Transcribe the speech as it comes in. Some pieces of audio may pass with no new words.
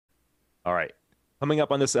All right. Coming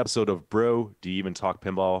up on this episode of Bro, Do You Even Talk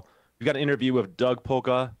Pinball? We've got an interview with Doug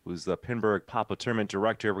Polka, who's the Pinburg Papa Tournament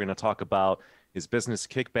Director. We're going to talk about his business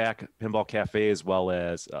Kickback Pinball Cafe, as well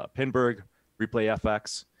as Pinburg,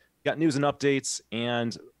 ReplayFX. Got news and updates,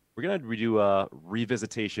 and we're going to do a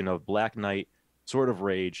revisitation of Black Knight, Sword of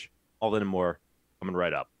Rage, all that and more coming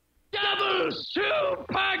right up. Double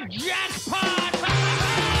super jackpot!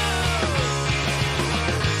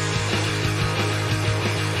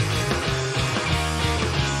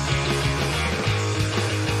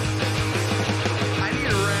 I need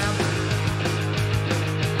a ramp.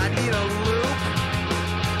 I need a loop.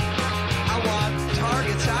 I want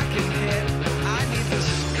targets I can hit. I need the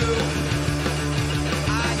scoop.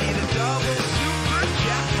 I need a double super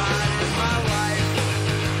jackpot in my life.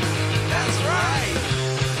 That's right.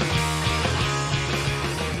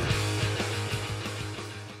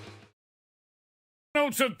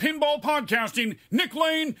 Notes of pinball podcasting, Nick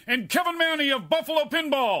Lane and Kevin Manny of Buffalo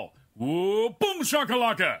Pinball. Whoa, boom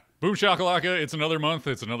shakalaka. Boom shakalaka, it's another month.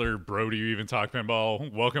 It's another Bro Do You Even Talk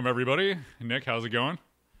Pinball. Welcome, everybody. Nick, how's it going?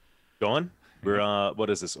 Going? We're,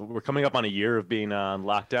 what is this? We're coming up on a year of being on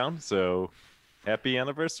lockdown, so happy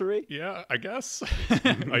anniversary. Yeah, I guess.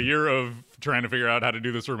 A year of trying to figure out how to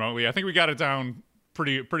do this remotely. I think we got it down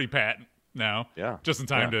pretty pat now. Yeah. Just in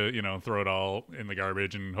time to, throw it all in the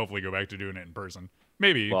garbage and hopefully go back to doing it in person.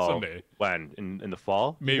 Maybe Well, someday. When? In the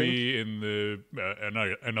fall? you think? Maybe in the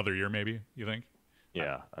another year, maybe, you think?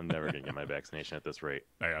 Yeah, I'm never gonna get my vaccination at this rate.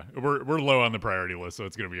 Oh, yeah, we're low on the priority list, so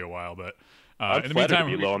it's going to be a while. But I'm in the flattered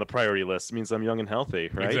meantime, to be low on the priority list. It means I'm young and healthy,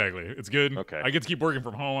 right? Exactly. It's good. Okay. I get to keep working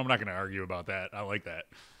from home. I'm not going to argue about that. I like that.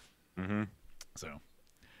 Mm-hmm. So,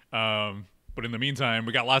 but in the meantime,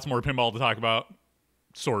 we got lots more pinball to talk about.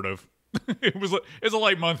 Sort of. It's a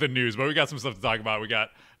light month in news, but we got some stuff to talk about. We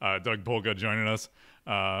got Doug Polka joining us.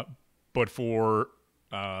 But for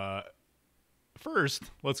first,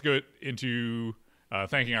 let's go into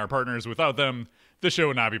thanking our partners. Without them, this show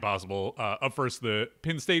would not be possible. Up first, the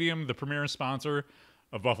Pin Stadium, the premier sponsor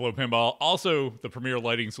of Buffalo Pinball, also the premier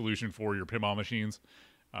lighting solution for your pinball machines.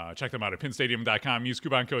 Check them out at pinstadium.com. Use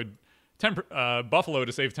coupon code Buffalo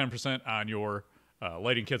to save 10% on your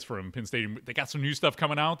lighting kits from Pin Stadium. They got some new stuff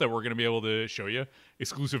coming out that we're going to be able to show you.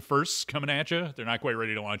 Exclusive firsts coming at you. They're not quite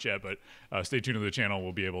ready to launch yet, but stay tuned to the channel.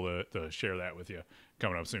 We'll be able to share that with you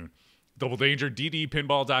coming up soon. Double Danger,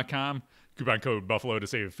 ddpinball.com. Coupon code Buffalo to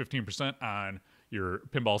save 15% on your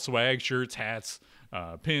pinball swag, shirts, hats,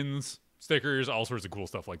 pins, stickers, all sorts of cool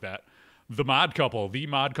stuff like that. The Mod Couple,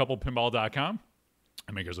 themodcouplepinball.com.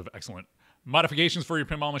 Makers of excellent modifications for your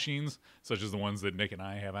pinball machines, such as the ones that Nick and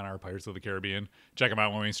I have on our Pirates of the Caribbean. Check them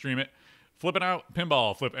out when we stream it. Flippin' Out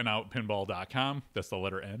Pinball, flippinoutpinball.com. That's the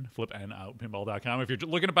letter N, flippinoutpinball.com. If you're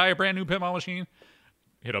looking to buy a brand new pinball machine,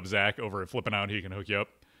 hit up Zach over at Flippin' Out. He can hook you up.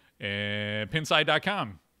 And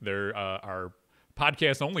pinside.com. They're our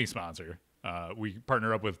podcast-only sponsor. We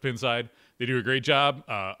partner up with Pinside. They do a great job.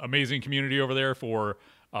 Amazing community over there for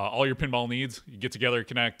all your pinball needs. You get together,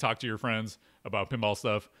 connect, talk to your friends about pinball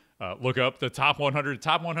stuff. Look up the top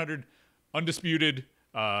 100 undisputed,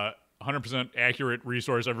 100% accurate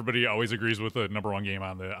resource. Everybody always agrees with the number one game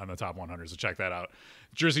on the top 100. So check that out.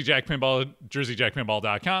 Jersey Jack Pinball,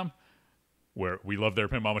 jerseyjackpinball.com, where we love their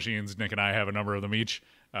pinball machines. Nick and I have a number of them each.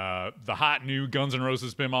 The hot new Guns N'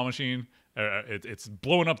 Roses pinball machine, it's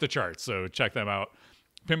blowing up the charts. So check them out.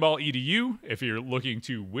 Pinball EDU, if you're looking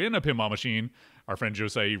to win a pinball machine, our friend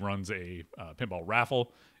Jose runs a pinball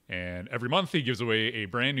raffle. And every month he gives away a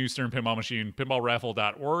brand new Stern pinball machine.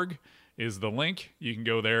 Pinballraffle.org is the link. You can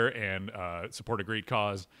go there and support a great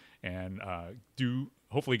cause and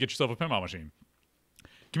hopefully get yourself a pinball machine.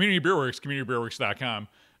 Community Beer Works, communitybeerworks.com,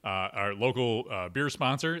 our local beer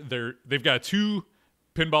sponsor. They've got two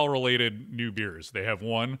pinball-related new beers. They have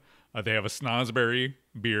one. They have a Snosberry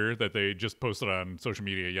beer that they just posted on social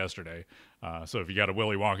media yesterday. So if you got a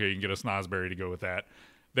Willy Wonka, you can get a Snosberry to go with that.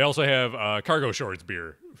 They also have cargo shorts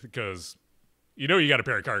beer because you got a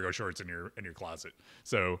pair of cargo shorts in your closet.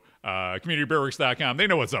 So communitybeerworks.com, they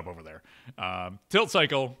know what's up over there. Tilt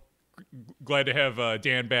Cycle, glad to have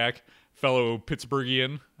Dan back, fellow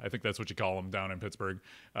Pittsburghian. I think that's what you call him down in Pittsburgh.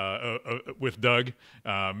 With Doug,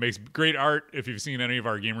 makes great art. If you've seen any of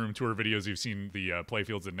our game room tour videos, you've seen the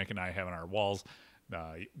playfields that Nick and I have on our walls.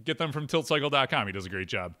 Get them from tiltcycle.com. He does a great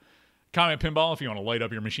job. Comet Pinball, if you want to light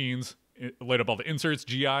up your machines, light up all the inserts,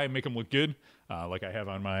 GI, make them look good, like I have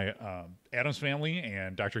on my Addams Family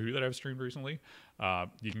and Doctor Who that I've streamed recently.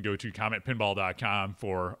 You can go to cometpinball.com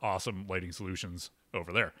for awesome lighting solutions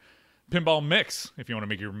over there. Pinball Mix, if you want to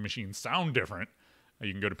make your machine sound different,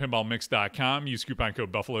 you can go to pinballmix.com, use coupon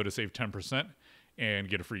code Buffalo to save 10% and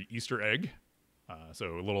get a free Easter egg.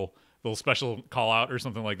 So a little special call out or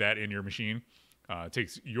something like that in your machine.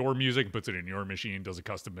 Takes your music, puts it in your machine, does a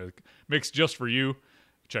custom mix just for you.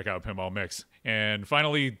 Check out Pinball Mix. And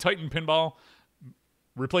finally, Titan Pinball.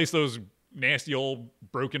 Replace those nasty old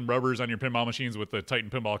broken rubbers on your pinball machines with the Titan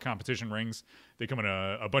Pinball competition rings. They come in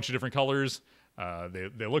a bunch of different colors.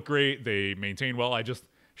 They look great. They maintain well. I just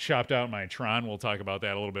shopped out my Tron. We'll talk about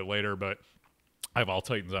that a little bit later, but I have all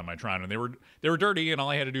Titans on my Tron, and they were dirty, and all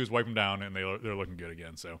I had to do was wipe them down, and they're looking good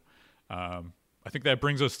again. So I think that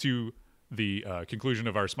brings us to the conclusion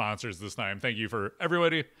of our sponsors this time. Thank you for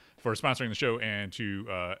everybody for sponsoring the show, and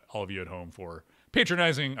to all of you at home for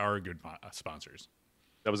patronizing our good sponsors.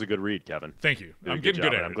 That was a good read, Kevin. Thank you. I'm good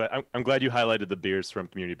getting job, good at it. I'm glad you highlighted the beers from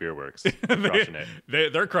Community Beer Works. Crushing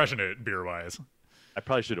it. They're crushing it beer wise. I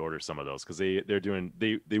probably should order some of those because they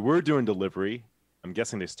were doing delivery. I'm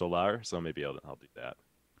guessing they still are, so maybe I'll do that.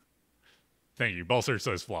 Thank you. Ball search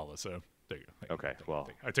says flawless, so there you go. Okay, well,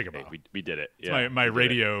 I take it off. We did it. It's Yeah, my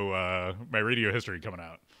radio my radio history coming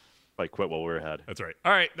out. I quit while we're ahead. That's right.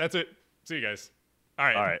 All right, that's it. See you guys. All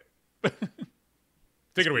right.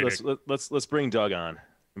 Take it away, Nick. Let's bring Doug on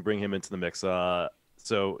and bring him into the mix. So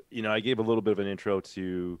I gave a little bit of an intro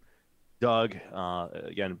to Doug.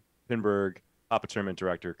 Again, Pinburg, Papa Tournament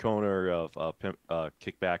Director, co-owner of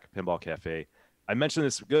Kickback Pinball Cafe. I mentioned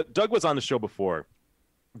this. Doug was on the show before.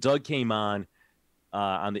 Doug came on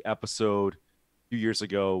the episode a few years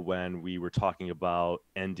ago when we were talking about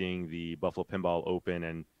ending the Buffalo Pinball Open,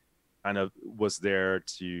 and kind of was there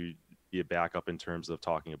to be a backup in terms of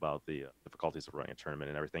talking about the difficulties of running a tournament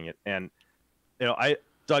and everything. And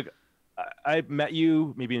Doug, I met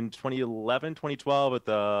you maybe in 2011, 2012 at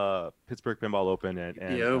the Pittsburgh Pinball Open,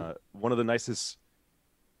 and one of the nicest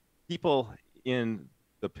people in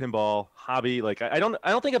the pinball hobby. Like I don't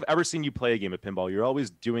think I've ever seen you play a game of pinball. You're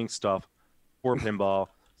always doing stuff for pinball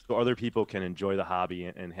so other people can enjoy the hobby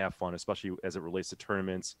and have fun, especially as it relates to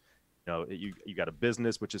tournaments. You got a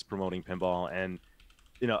business which is promoting pinball, and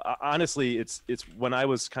honestly, it's when I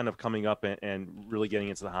was kind of coming up and really getting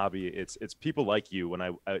into the hobby, it's people like you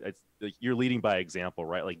when you're leading by example,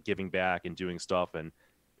 right? Like giving back and doing stuff and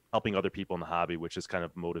helping other people in the hobby, which has kind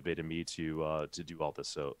of motivated me to do all this.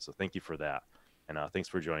 So thank you for that. And thanks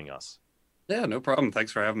for joining us. Yeah, no problem.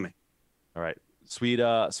 Thanks for having me. All right. Sweet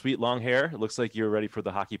long hair. It looks like you're ready for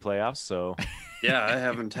the hockey playoffs. So yeah, I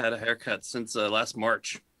haven't had a haircut since last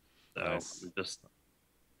March. So nice.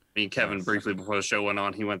 Me and Kevin briefly before the show went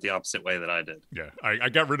on, he went the opposite way that I did. Yeah, I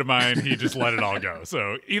got rid of mine. He just let it all go.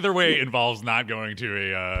 So either way involves not going to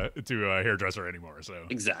a hairdresser anymore. So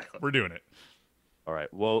exactly, we're doing it. All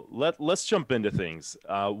right. Well, let's jump into things.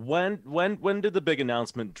 When did the big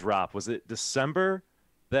announcement drop? Was it December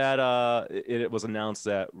that it was announced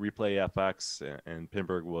that ReplayFX and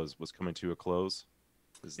Pinburg was coming to a close?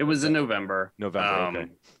 It was in November. Okay.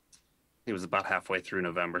 It was about halfway through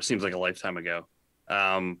November. Seems like a lifetime ago.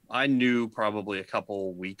 I knew probably a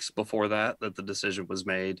couple weeks before that the decision was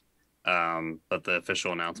made, but the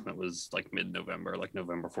official announcement was like mid-November, like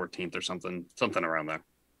November 14th or something around there.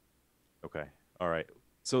 Okay. All right.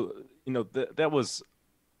 So, that was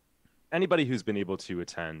anybody who's been able to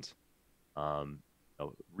attend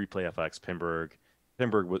ReplayFX Pinburg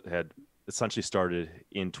had essentially started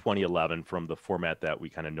in 2011 from the format that we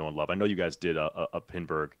kind of know and love. I know you guys did a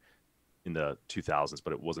Pinburg in the 2000s,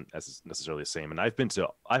 but it wasn't necessarily the same. And I've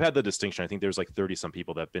had the distinction. I think there's like 30 some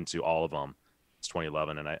people that have been to all of them since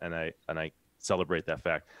 2011. And I celebrate that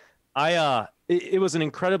fact. It was an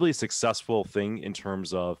incredibly successful thing in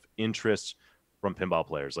terms of interest from pinball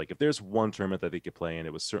players. Like if there's one tournament that they could play in,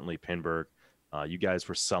 it was certainly Pinburg. You guys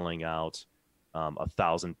were selling out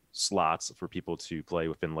 1,000 slots for people to play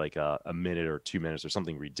within like a minute or 2 minutes or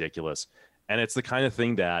something ridiculous. And it's the kind of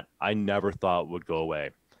thing that I never thought would go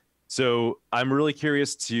away. So I'm really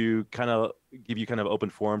curious to kind of give you kind of open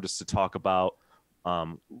forum just to talk about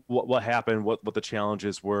what happened, what the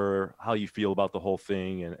challenges were, how you feel about the whole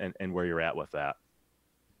thing, and where you're at with that.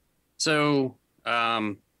 So,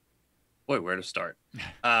 where to start?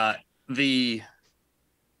 The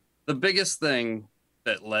biggest thing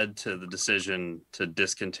that led to the decision to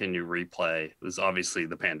discontinue replay was obviously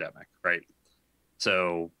the pandemic, right?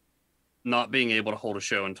 So not being able to hold a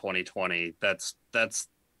show in 2020, that's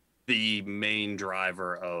the main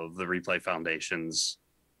driver of the Replay Foundation's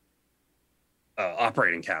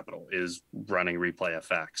operating capital is running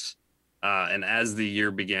ReplayFX. And as the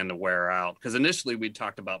year began to wear out, because initially we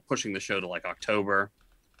talked about pushing the show to like October,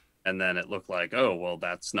 and then it looked like, oh, well,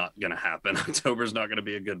 that's not going to happen. October's not going to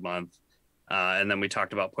be a good month. And then we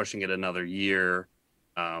talked about pushing it another year,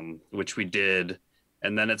 which we did.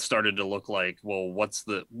 And then it started to look like, well,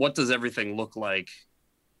 what does everything look like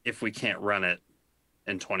if we can't run it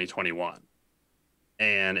in 2021.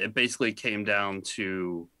 And it basically came down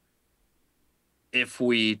to, if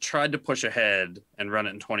we tried to push ahead and run it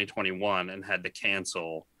in 2021 and had to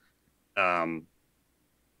cancel,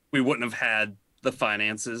 we wouldn't have had the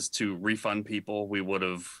finances to refund people. We would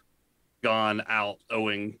have gone out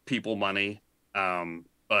owing people money.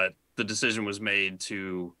 But the decision was made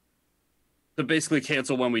to basically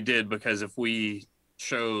cancel when we did, because if we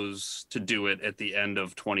chose to do it at the end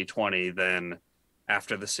of 2020, then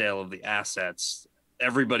after the sale of the assets,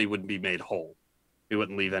 everybody would be made whole. We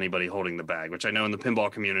wouldn't leave anybody holding the bag, which I know in the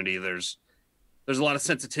pinball community, there's a lot of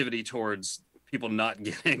sensitivity towards people not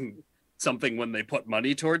getting something when they put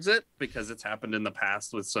money towards it, because it's happened in the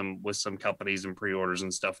past with some companies and pre-orders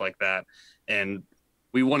and stuff like that. And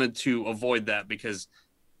we wanted to avoid that, because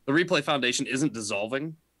the Replay Foundation isn't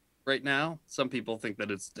dissolving right now. Some people think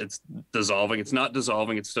that it's dissolving. It's not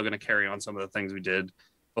dissolving. It's still going to carry on some of the things we did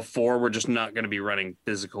before. We're just not going to be running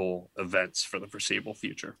physical events for the foreseeable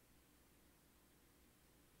future.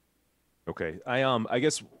 Okay. I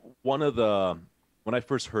guess one of the, when I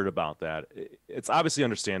first heard about that, it's obviously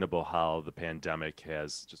understandable how the pandemic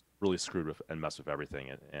has just really screwed with and messed with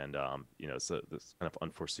everything. And you know, it's this kind of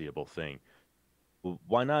unforeseeable thing.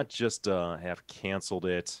 Why not just have canceled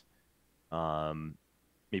it?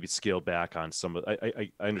 Maybe scale back on some of, I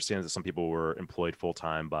understand that some people were employed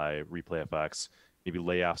full-time by ReplayFX, maybe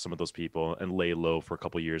lay off some of those people and lay low for a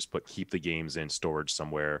couple of years, but keep the games in storage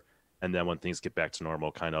somewhere. And then when things get back to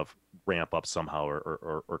normal, kind of ramp up somehow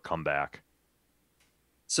or come back.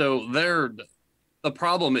 So the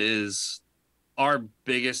problem is, our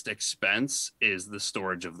biggest expense is the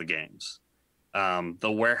storage of the games.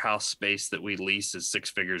 The warehouse space that we lease is 6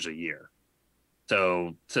 figures a year.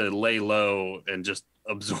 So to lay low and just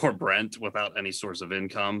absorb rent without any source of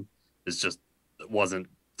income wasn't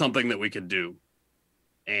something that we could do.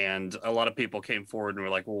 And a lot of people came forward and were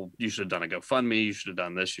like, well, you should have done a GoFundMe. You should have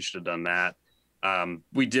done this. You should have done that.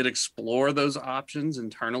 We did explore those options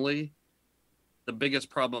internally. The biggest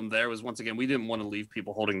problem there was, once again, we didn't want to leave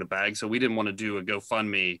people holding the bag. So we didn't want to do a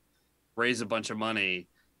GoFundMe, raise a bunch of money.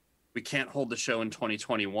 We can't hold the show in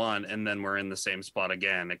 2021, and then we're in the same spot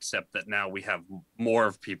again, except that now we have more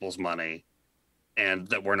of people's money and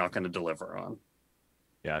that we're not going to deliver on.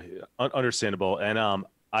 Yeah, understandable. And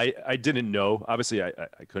I didn't know, obviously I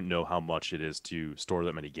couldn't know how much it is to store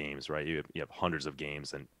that many games, right? You have hundreds of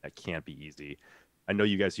games, and that can't be easy. I know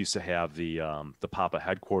you guys used to have the Papa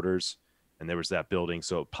headquarters, and there was that building,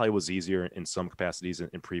 so it probably was easier in some capacities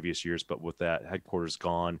in previous years, but with that headquarters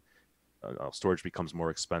gone, storage becomes more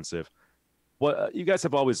expensive. What you guys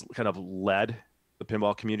have always kind of led the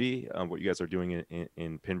pinball community, what you guys are doing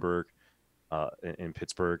in Pinburg, in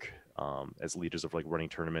Pittsburgh, as leaders of like running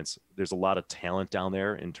tournaments. There's a lot of talent down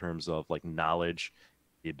there in terms of like knowledge,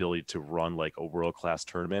 the ability to run like a world-class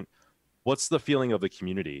tournament. What's the feeling of the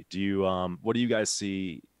community? Do you what do you guys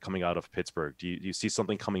see coming out of Pittsburgh? Do you see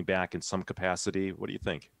something coming back in some capacity? What do you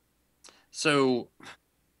think? So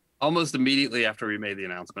almost immediately after we made the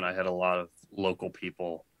announcement, I had a lot of local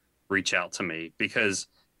people reach out to me, because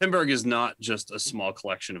Pinburg is not just a small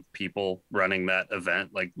collection of people running that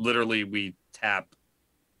event. Like, literally, we tap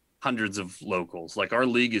hundreds of locals. Like, our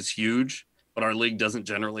league is huge, but our league doesn't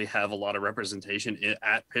generally have a lot of representation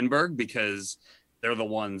at Pinburg, because they're the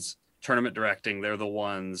ones tournament directing, they're the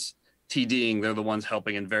ones TDing, they're the ones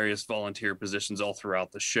helping in various volunteer positions all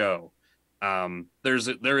throughout the show.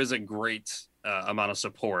 There is a great amount of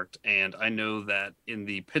support, and I know that in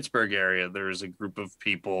the Pittsburgh area, there is a group of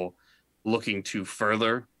people looking to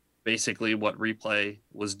further basically what Replay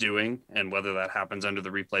was doing, and whether that happens under the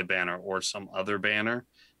Replay banner or some other banner,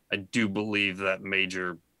 I do believe that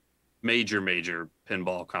major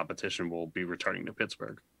pinball competition will be returning to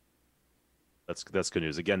Pittsburgh. That's good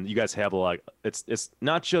news. Again, you guys have a lot. It's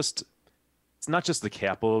not just the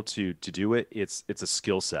capital to do it. It's a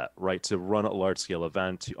skill set, right? To run a large scale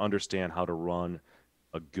event, to understand how to run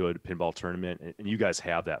a good pinball tournament, and you guys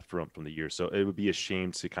have that from the year. So it would be a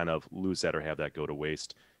shame to kind of lose that or have that go to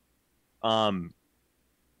waste. One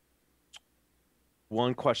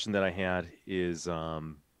question that I had is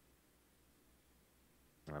I'm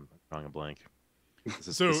drawing a blank.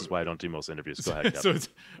 This is why I don't do most interviews. Go ahead. So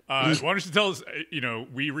why don't you tell us,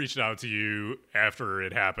 we reached out to you after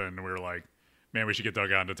it happened. We were like, man, we should get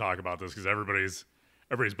Doug on to talk about this, because everybody's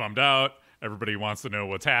bummed out. Everybody wants to know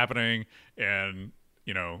what's happening, and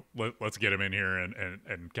let's get him in here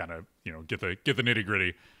and kind of get the nitty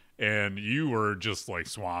gritty. And you were just like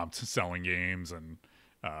swamped selling games, and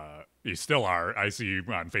you still are. I see you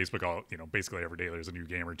on Facebook all basically every day. There's a new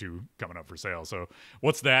game or two coming up for sale. So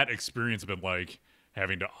what's that experience been like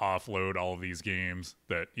having to offload all of these games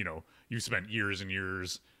that, you know, you spent years and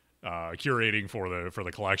years curating for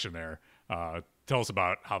the collection there. Tell us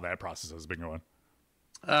about how that process has been going.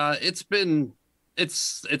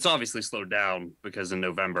 It's obviously slowed down because in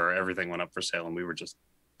November everything went up for sale and we were just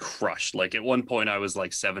crushed. Like at one point I was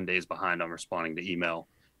like 7 days behind on responding to email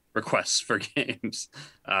requests for games.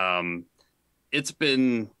 It's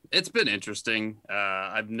been interesting.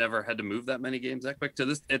 I've never had to move that many games that quick.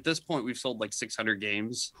 At this point we've sold like 600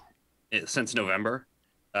 games since November.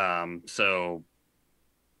 So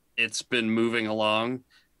it's been moving along.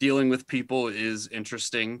 Dealing with people is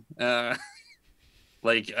interesting. I've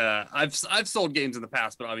sold games in the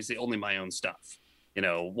past, but obviously only my own stuff. You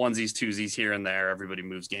know, onesies, twosies here and there. Everybody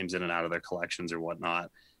moves games in and out of their collections or whatnot.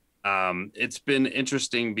 It's been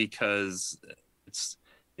interesting because it's,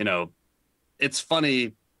 you know, it's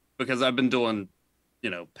funny because I've been doing, you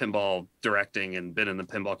know, pinball directing and been in the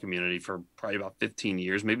pinball community for probably about 15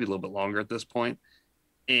 years, maybe a little bit longer at this point.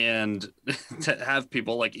 And to have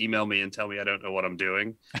people like email me and tell me I don't know what I'm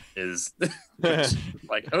doing is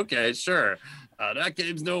like, okay, sure. That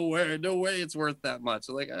game's no way it's worth that much.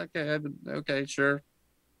 So like, okay, sure.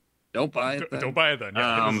 Don't buy it then. Don't buy it then.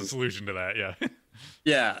 Yeah, there's a solution to that. Yeah.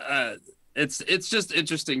 Yeah. It's just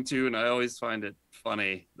interesting too. And I always find it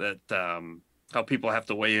funny that how people have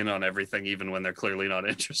to weigh in on everything, even when they're clearly not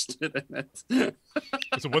interested in it.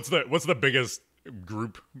 So what's the biggest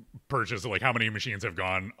group purchase? Like how many machines have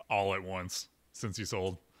gone all at once since you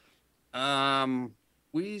sold?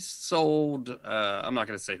 We sold, I'm not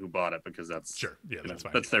going to say who bought it because that's sure. Yeah, that's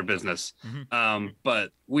fine. That's their business. Mm-hmm.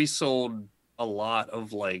 But we sold a lot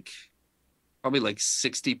of probably like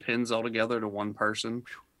 60 pins altogether to one person.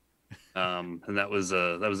 And that was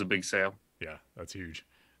a big sale. Yeah, that's huge.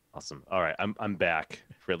 Awesome. All right, I'm back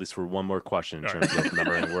for at least for one more question in All terms right. of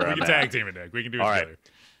remembering where we I'm can at. tag team it, Nick. We can do it All together. right.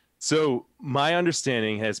 So my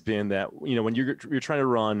understanding has been that, you know, when you're trying to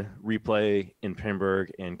run replay in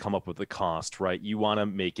Pinburg and come up with the cost, right? You want to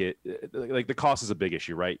make it like the cost is a big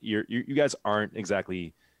issue, right? You guys aren't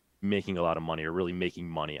exactly making a lot of money or really making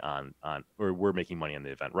money on or we're making money on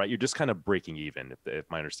the event, right? You're just kind of breaking even, if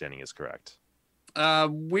my understanding is correct.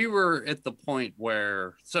 We were at the point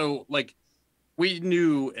where, so like we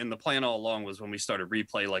knew, and the plan all along was when we started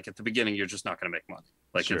replay, like at the beginning, you're just not going to make money.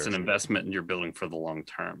 Like Sure, it's an sure. investment and you're building for the long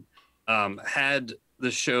term. Had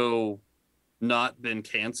the show not been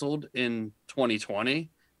canceled in 2020,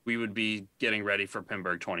 we would be getting ready for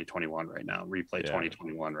Pinburg 2021 right now, replay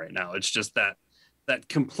 2021 right now. It's just that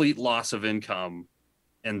complete loss of income,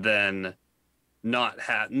 and then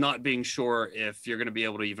not being sure if you're going to be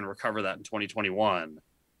able to even recover that in 2021,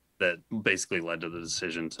 that basically led to the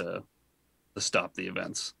decision to stop the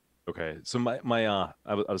events. Okay, so I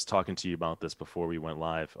was talking to you about this before we went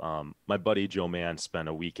live. My buddy Joe Mann spent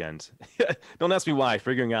a weekend. Don't ask me why,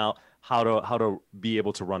 figuring out how to be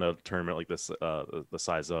able to run a tournament like this, the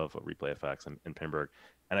size of ReplayFX in Pinburg.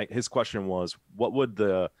 And his question was, what would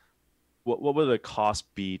the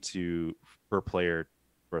cost be per player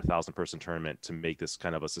for a 1,000-person tournament to make this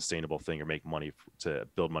kind of a sustainable thing or make money to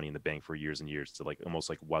build money in the bank for years and years to like almost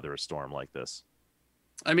like weather a storm like this?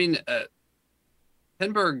 I mean,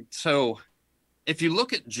 Pinburg, so if you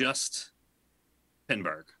look at just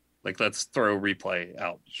Pinburg, like let's throw replay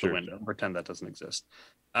out the window, pretend that doesn't exist.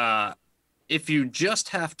 If you just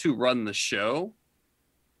have to run the show,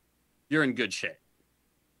 you're in good shape.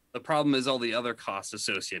 The problem is all the other costs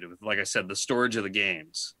associated with, like I said, the storage of the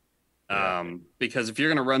games. Because if you're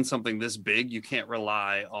going to run something this big, you can't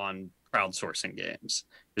rely on crowdsourcing games,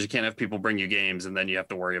 because you can't have people bring you games and then you have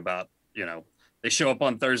to worry about, you know, they show up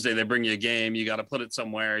on Thursday, they bring you a game, you got to put it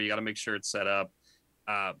somewhere, you got to make sure it's set up.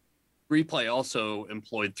 Replay also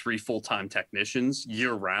employed 3 full-time technicians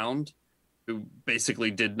year-round who basically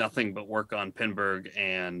did nothing but work on Pinburg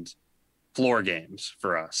and floor games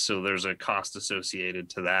for us. So there's a cost associated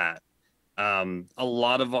to that. A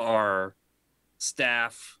lot of our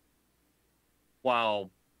staff, while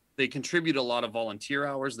they contribute a lot of volunteer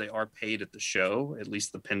hours, they are paid at the show, at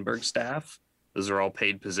least the Pinburg staff. Those are all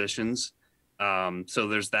paid positions. So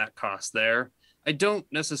there's that cost there. I don't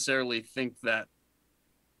necessarily think that,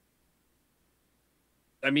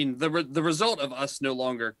 I mean, the result of us no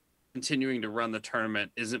longer continuing to run the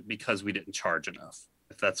tournament isn't because we didn't charge enough,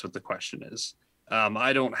 if that's what the question is.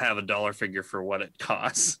 I don't have a dollar figure for what it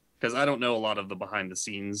costs, because I don't know a lot of the behind the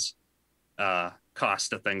scenes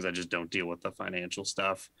cost of things. I just don't deal with the financial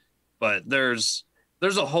stuff. But there's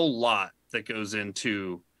a whole lot that goes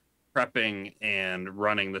into prepping and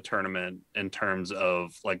running the tournament in terms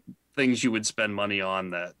of like things you would spend money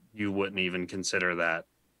on that you wouldn't even consider that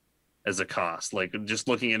as a cost. Like just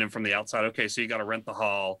looking at it from the outside, okay, so you got to rent the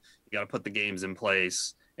hall, you got to put the games in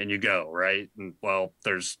place, and you go, right? And well,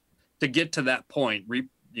 there's to get to that point,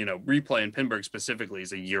 replay in Pinburg specifically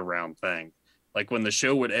is a year-round thing. Like when the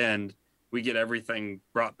show would end, we get everything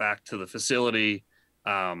brought back to the facility.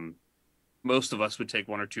 Most of us would take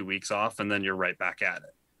 1 or 2 weeks off, and then you're right back at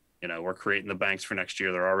it. We're creating the banks for next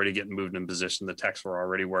year. They're already getting moved in position. The techs were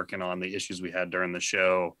already working on the issues we had during the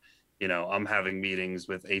show. I'm having meetings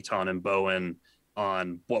with Aton and Bowen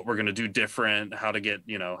on what we're going to do different, how to get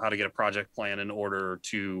a project plan in order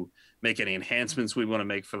to make any enhancements we want to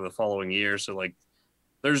make for the following year. So like,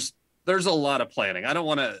 there's a lot of planning. I don't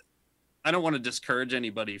want to discourage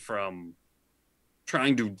anybody from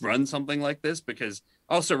trying to run something like this, because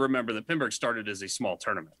also remember that Pinburg started as a small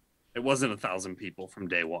tournament. It wasn't 1,000 people from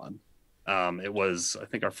day one. It was, I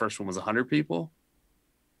think our first one was 100 people.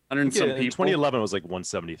 100 and some people. 2011 was like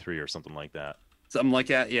 173 or something like that. Something like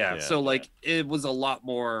that, yeah. So like it was a lot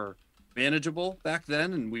more manageable back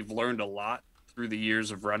then, and we've learned a lot through the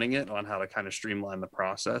years of running it on how to kind of streamline the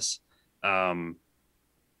process.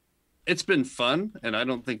 It's been fun, and I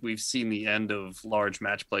don't think we've seen the end of large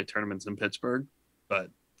match play tournaments in Pittsburgh, but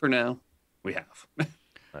for now, we have.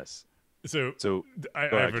 Nice. So I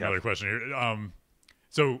ahead, have another question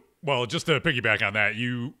here. Well, just to piggyback on that,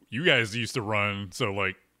 you guys used to run, so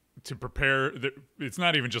like to prepare, it's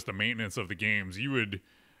not even just the maintenance of the games. You would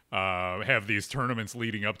have these tournaments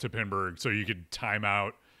leading up to Pinburg, so you could time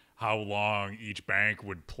out how long each bank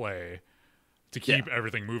would play to keep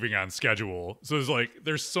everything moving on schedule. So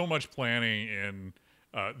there's so much planning in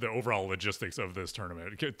the overall logistics of this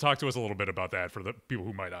tournament. Talk to us a little bit about that for the people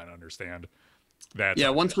who might not understand that. Yeah,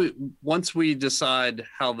 once we decide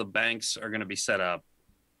how the banks are going to be set up,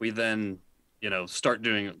 we then start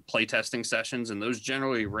doing playtesting sessions, and those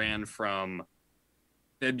generally ran from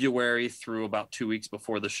February through about 2 weeks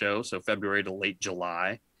before the show, so February to late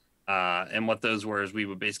July. And what those were is we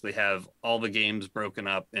would basically have all the games broken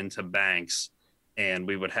up into banks, and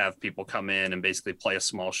we would have people come in and basically play a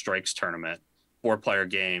small strikes tournament, 4-player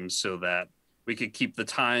games, so that we could keep the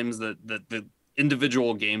times that the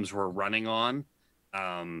individual games were running on,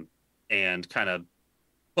 and kind of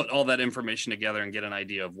put all that information together and get an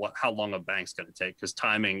idea of how long a bank's going to take, because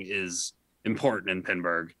timing is important in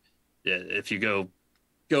Pinburg. If you go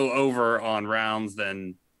over on rounds,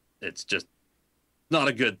 then it's just not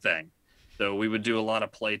a good thing. So we would do a lot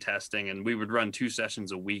of play testing, and we would run 2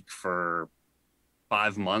 sessions a week for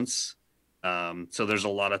 5 months. So there's a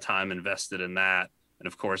lot of time invested in that. And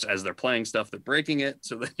of course, as they're playing stuff, they're breaking it.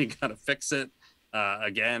 So then you got to fix it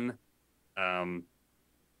again.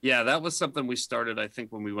 Yeah, that was something we started, I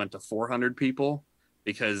think, when we went to 400 people,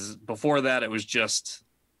 because before that, it was just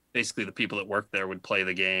basically the people that worked there would play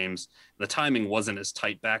the games. The timing wasn't as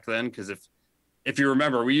tight back then, because if you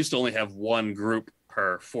remember, we used to only have 1 group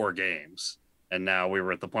per 4 games. And now we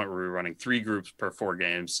were at the point where we were running 3 groups per 4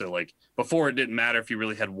 games. So like before, it didn't matter if you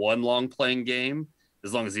really had 1 long playing game,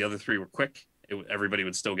 as long as the other 3 were quick, everybody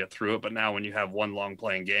would still get through it. But now when you have 1 long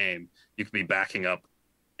playing game, you could be backing up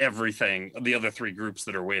everything, the other 3 groups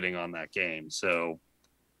that are waiting on that game. So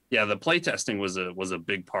yeah, the playtesting was a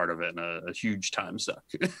big part of it, and a huge time suck.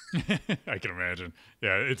 I can imagine.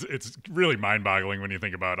 Yeah, it's really mind-boggling when you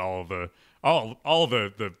think about all the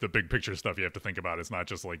big picture stuff you have to think about. It's not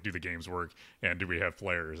just like, do the games work and do we have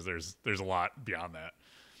players? There's a lot beyond that.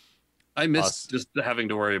 I miss just having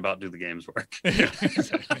to worry about do the games work.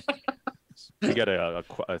 We got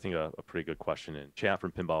I think a pretty good question in chat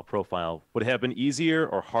from Pinball Profile. Would it have been easier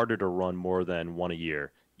or harder to run more than 1 a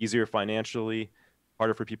year? Easier financially,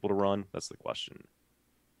 harder for people to run? That's the question.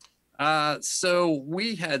 So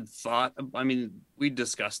we had thought, we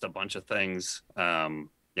discussed a bunch of things, in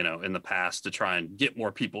the past to try and get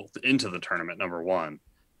more people into the tournament. Number one,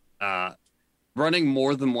 running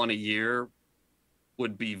more than 1 a year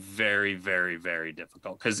would be very, very, very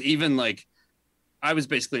difficult. Because even like, I was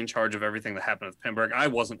basically in charge of everything that happened with Pinburg. I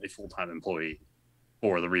wasn't a full-time employee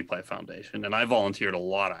for the Replay Foundation, and I volunteered a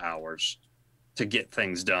lot of hours to get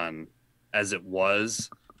things done. As it was,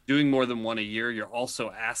 doing more than 1 a year, you're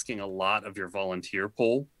also asking a lot of your volunteer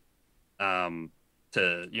pool.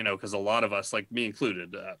 Because a lot of us, like me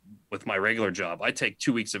included, with my regular job, I take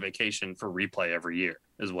 2 weeks of vacation for Replay every year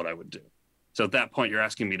is what I would do. So at that point, you're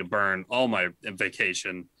asking me to burn all my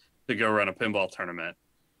vacation to go run a pinball tournament.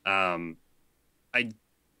 I'm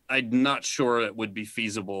not sure it would be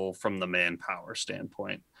feasible from the manpower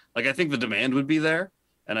standpoint. Like, I think the demand would be there,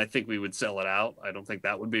 and I think we would sell it out. I don't think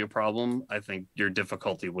that would be a problem. I think your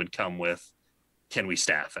difficulty would come with, can we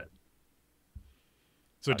staff it?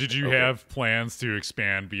 So did you have plans to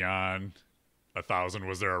expand beyond 1,000?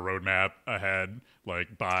 Was there a roadmap ahead,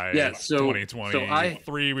 like by Yeah, so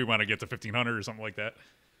 2023 we want to get to 1,500 or something like that?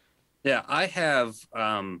 Yeah, I have.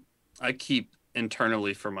 I keep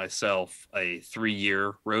internally for myself a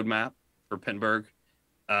 3-year roadmap for Pinburg.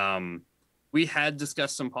 We had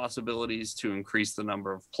discussed some possibilities to increase the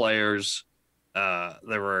number of players. There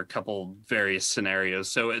were a couple various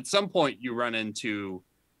scenarios. So at some point, you run into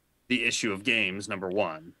the issue of games, number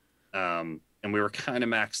one. And we were kind of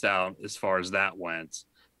maxed out as far as that went.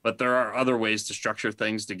 But there are other ways to structure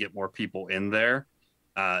things to get more people in there.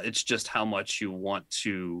 It's just how much you want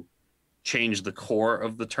to change the core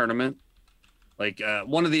of the tournament. Like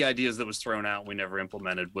one of the ideas that was thrown out and we never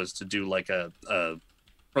implemented was to do like a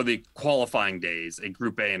for the qualifying days, a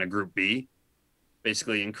group A and a group B,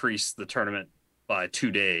 basically increase the tournament by 2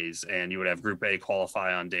 days, and you would have group A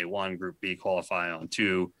qualify on day 1, group B qualify on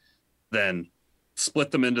 2, then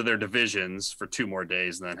split them into their divisions for 2 more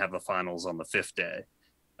days, and then have the finals on the 5th day.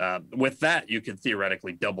 With that, you could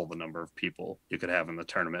theoretically double the number of people you could have in the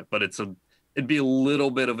tournament, but it'd be a little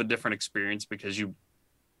bit of a different experience because you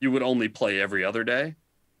would only play every other day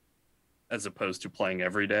as opposed to playing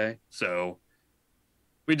every day. So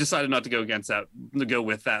we decided not to go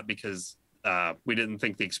with that because we didn't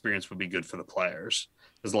think the experience would be good for the players.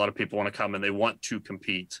 Because a lot of people want to come and they want to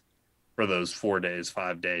compete for those 4 days,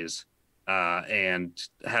 5 days, and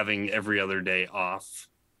having every other day off.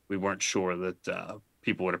 We weren't sure that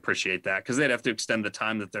people would appreciate that because they'd have to extend the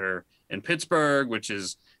time that they're in Pittsburgh, which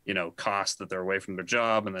is, cost that they're away from their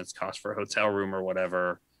job, and that's cost for a hotel room or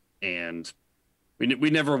whatever. And we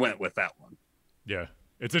never went with that one. Yeah.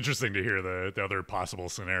 It's interesting to hear the other possible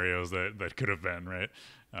scenarios that could have been, right?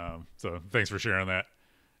 So thanks for sharing that.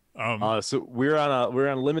 So we're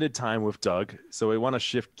on limited time with Doug, so we want to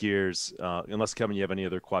shift gears. Unless Kevin, you have any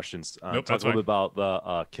other questions? Nope, talk a little bit about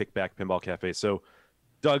the Kickback Pinball Cafe. So,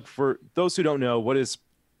 Doug, for those who don't know, what is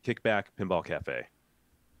Kickback Pinball Cafe?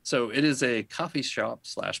 So it is a coffee shop /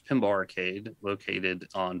 pinball arcade located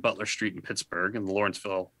on Butler Street in Pittsburgh, in the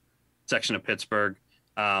Lawrenceville section of Pittsburgh.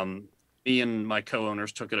 Me and my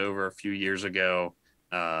co-owners took it over a few years ago.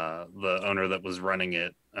 The owner that was running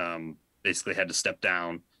it basically had to step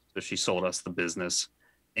down, so she sold us the business,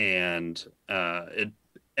 and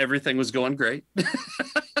everything was going great.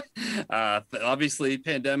 Obviously,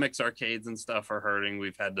 pandemics, arcades, and stuff are hurting.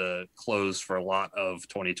 We've had to close for a lot of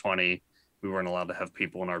 2020. We weren't allowed to have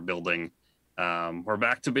people in our building. We're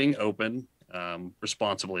back to being open,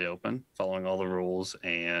 responsibly open, following all the rules,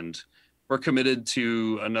 and we're committed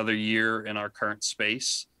to another year in our current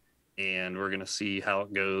space, and we're going to see how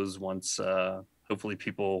it goes once hopefully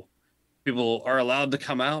people are allowed to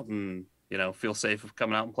come out and feel safe of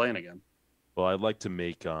coming out and playing again. Well, I'd like to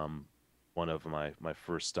make one of my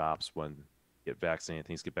first stops when get vaccinated,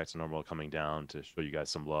 things get back to normal, coming down to show you guys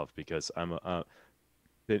some love, because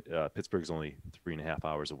Pittsburgh's only 3.5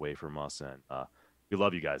 hours away from us, and we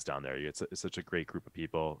love you guys down there. It's such a great group of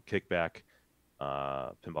people. Kickback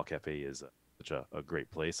Pinball Cafe is such a great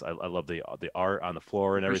place. I love the art on the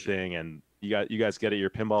floor and everything, and you guys get it. You're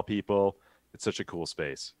pinball people. It's such a cool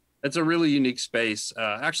space. It's a really unique space.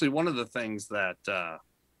 Actually, one of the things that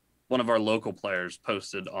one of our local players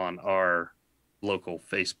posted on our local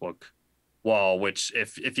Facebook wall, which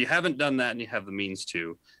if you haven't done that and you have the means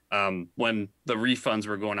to, when the refunds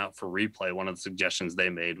were going out for replay, one of the suggestions they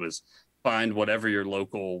made was find whatever your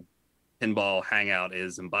local pinball hangout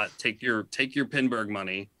is and take your Pinburg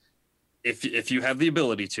money, if you have the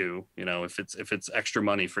ability to, if it's extra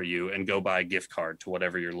money for you, and go buy a gift card to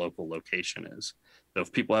whatever your local location is. So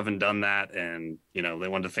if people haven't done that and they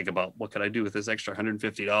want to think about what could I do with this extra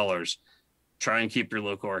 $150, try and keep your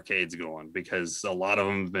local arcades going, because a lot of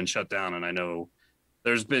them have been shut down, and I know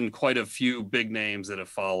there's been quite a few big names that have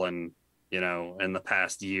fallen in the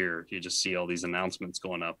past year. You just see all these announcements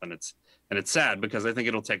going up, and it's sad, because I think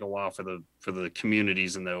it'll take a while for the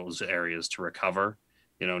communities in those areas to recover.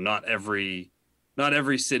 Not every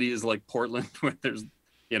city is like Portland, where there's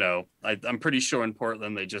I'm pretty sure in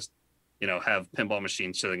Portland they just have pinball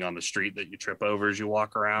machines sitting on the street that you trip over as you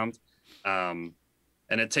walk around.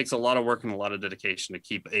 And it takes a lot of work and a lot of dedication to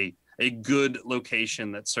keep a good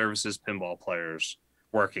location that services pinball players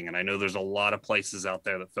working. And I know there's a lot of places out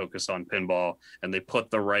there that focus on pinball, and they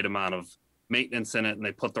put the right amount of maintenance in it, and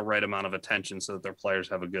they put the right amount of attention so that their players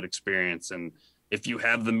have a good experience. And if you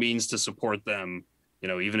have the means to support them,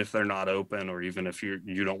 even if they're not open, or even if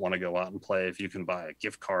you don't want to go out and play, if you can buy a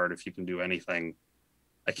gift card, if you can do anything,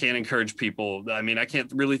 I can't encourage people. I mean, I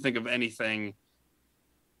can't really think of anything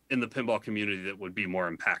in the pinball community that would be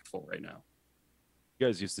more impactful right now. You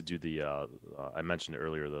guys used to do the I mentioned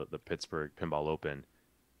earlier, the Pittsburgh Pinball Open.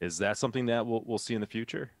 Is that something that we'll see in the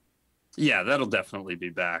future? Yeah, that'll definitely be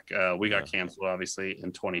back. We Yeah. got canceled obviously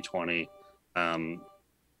in 2020.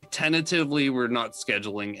 Tentatively, we're not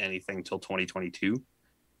scheduling anything till 2022.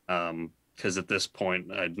 Because at this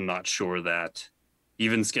point, I'm not sure that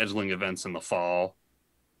even scheduling events in the fall,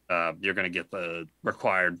 you're going to get the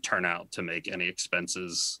required turnout to make any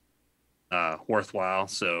expenses worthwhile.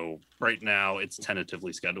 So right now, it's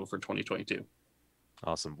tentatively scheduled for 2022.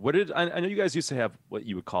 Awesome. What did I know you guys used to have what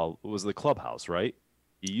you would call, it was the clubhouse, right?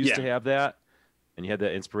 You used to have that, and you had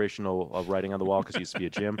that inspirational writing on the wall because it used to be a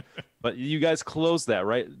gym. But you guys closed that,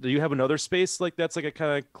 right? Do you have another space like that's like a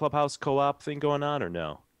kind of clubhouse co-op thing going on, or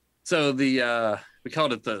no? So the we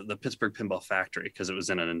called it the Pittsburgh Pinball Factory because it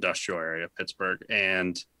was in an industrial area of Pittsburgh,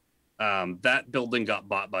 and that building got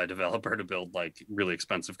bought by a developer to build like really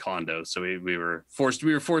expensive condos. So we were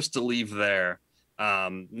forced to leave there.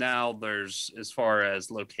 Now there's, as far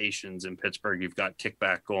as locations in Pittsburgh, you've got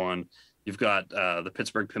Kickback going. You've got the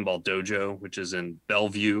Pittsburgh Pinball Dojo, which is in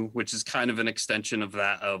Bellevue, which is kind of an extension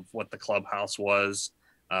of what the clubhouse was.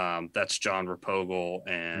 That's John Rapogle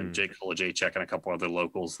and Jake Holojacek and a couple other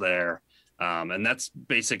locals there. And that's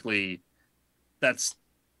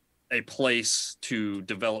a place to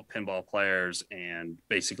develop pinball players and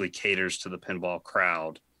basically caters to the pinball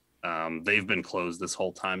crowd. They've been closed this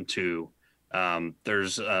whole time too.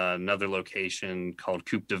 There's another location called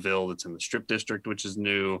Coupe de Ville that's in the Strip District, which is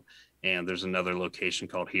new. And there's another location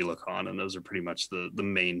called Helicon, and those are pretty much the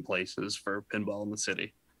main places for pinball in the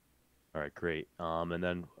city. All right, great. And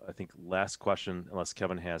then I think last question, unless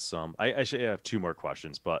Kevin has some. I actually have two more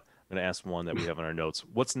questions, but I'm going to ask one that we have on our notes.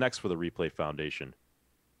 What's next for the Replay Foundation?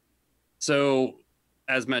 So,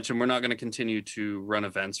 as mentioned, we're not going to continue to run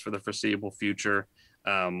events for the foreseeable future.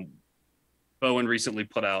 Bowen recently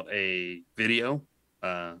put out a video,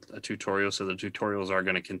 a tutorial, so the tutorials are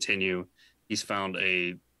going to continue. He's found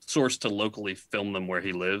a source to locally film them where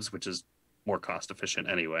he lives, which is more cost efficient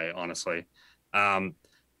anyway, honestly.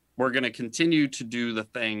 We're going to continue to do the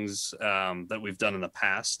things that we've done in the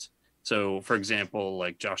past. So, for example,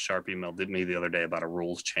 like Josh Sharp emailed me the other day about a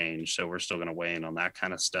rules change. So we're still going to weigh in on that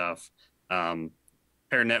kind of stuff.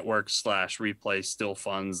 Pair Network / Replay still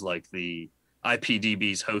funds like the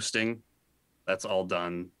IPDB's hosting. That's all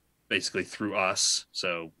done basically through us.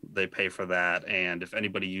 So they pay for that. And if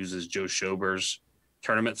anybody uses Joe Schober's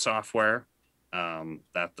tournament software,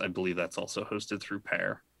 that I believe that's also hosted through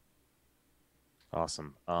Pair.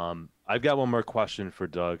 Awesome. I've got one more question for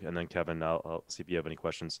Doug, and then Kevin, I'll see if you have any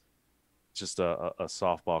questions. Just a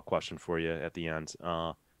softball question for you at the end.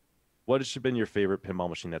 What has been your favorite pinball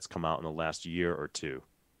machine that's come out in the last year or two?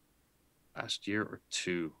 Last year or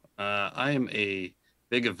two. I am a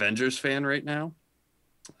big Avengers fan right now.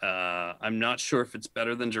 I'm not sure if it's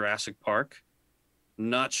better than Jurassic Park.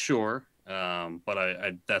 Not sure. But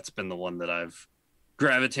I that's been the one that I've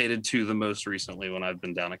gravitated to the most recently when I've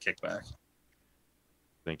been down a Kickback.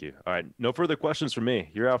 Thank you. All right, no further questions from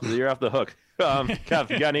me. You're off the hook. Kev,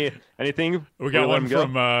 you got anything? We got one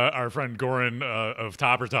from our friend Goren of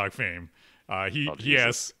Topper Talk fame. He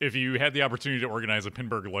asks, if you had the opportunity to organize a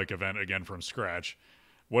Pinburg-like event again from scratch,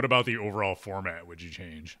 what about the overall format would you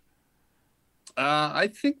change? I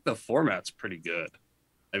think the format's pretty good.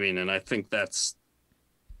 I mean, and I think that's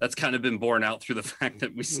kind of been borne out through the fact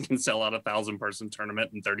that we can sell out a 1,000-person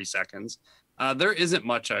tournament in 30 seconds. There isn't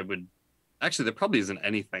much there probably isn't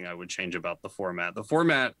anything I would change about the format. The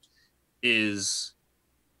format is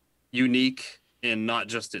unique in not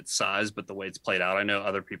just its size, but the way it's played out. I know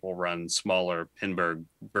other people run smaller Pinburg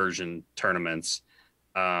version tournaments.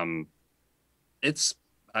 I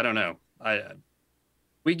don't know.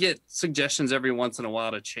 We get suggestions every once in a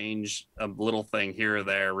while to change a little thing here or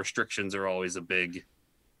there. Restrictions are always a big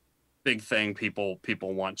thing people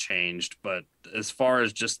want changed. But as far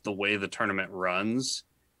as just the way the tournament runs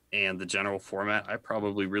and the general format, I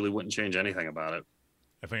probably really wouldn't change anything about it.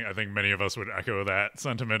 I think many of us would echo that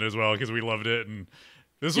sentiment as well, because we loved it. And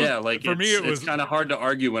this was, for me, it was kind of hard to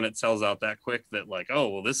argue when it sells out that quick that like, oh,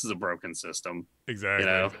 well, this is a broken system. Exactly.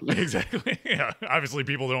 You know? Exactly. Yeah. Obviously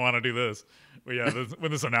people don't want to do this, but yeah,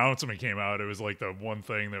 when this announcement came out, it was like the one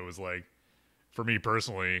thing that was like, for me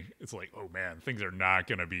personally, it's like, oh man, things are not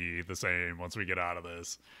going to be the same once we get out of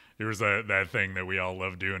this. There was that thing that we all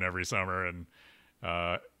love doing every summer. And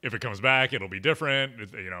if it comes back, it'll be different.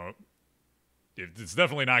 It's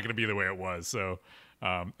definitely not going to be the way it was. So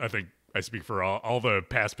I think I speak for all the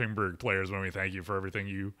past Pinburg players when we thank you for everything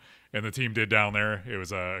you and the team did down there. It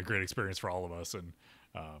was a great experience for all of us, and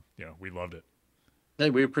we loved it. Hey,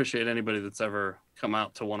 we appreciate anybody that's ever come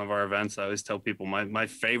out to one of our events. I always tell people my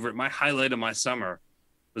highlight of my summer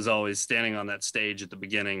was always standing on that stage at the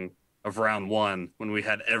beginning of round one when we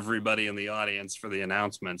had everybody in the audience for the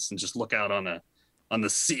announcements and just look out on the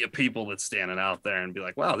sea of people that's standing out there and be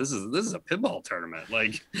like, wow, this is a pinball tournament.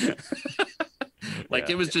 Like, like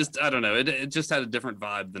it was just, I don't know. It just had a different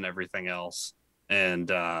vibe than everything else. And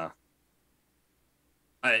I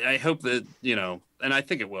hope that, you know, and I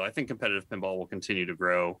think it will. I think competitive pinball will continue to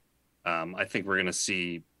grow. I think we're going to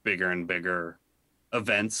see bigger and bigger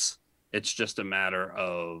events. It's just a matter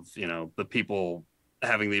of, you know, the people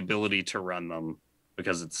having the ability to run them,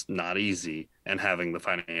 because it's not easy, and having the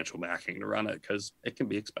financial backing to run it, because it can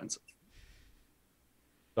be expensive.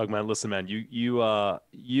 Doug, man, listen, man, you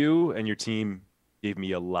and your team gave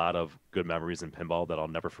me a lot of good memories in pinball that I'll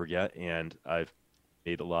never forget, and I've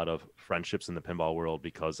made a lot of friendships in the pinball world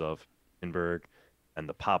because of Pinburg and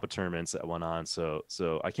the Papa tournaments that went on. So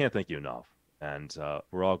I can't thank you enough, and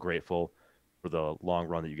we're all grateful for the long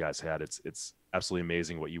run that you guys had. It's absolutely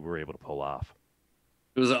amazing what you were able to pull off.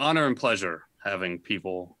 It was an honor and pleasure having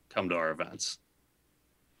people come to our events.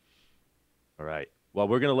 All right. Well,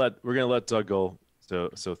 we're gonna let Doug go.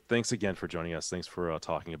 So thanks again for joining us. Thanks for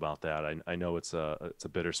talking about that. I know it's a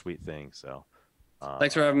bittersweet thing. So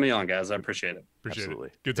thanks for having me on, guys. I appreciate it. Absolutely.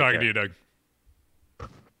 It. Good talking to you, Doug.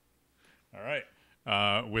 All right.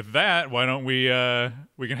 With that, why don't we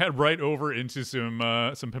can head right over into some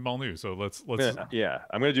pinball news. So let's yeah.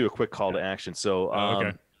 I'm gonna do a quick call to action. So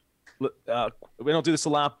okay. We don't do this a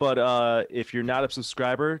lot, but if you're not a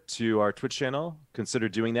subscriber to our Twitch channel, consider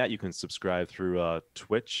doing that. You can subscribe through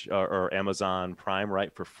Twitch or Amazon Prime,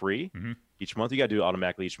 right, for free each month. You got to do it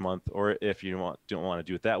automatically each month, or if you don't want to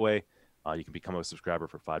do it that way, you can become a subscriber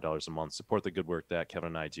for $5 a month. Support the good work that Kevin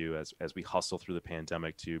and I do as we hustle through the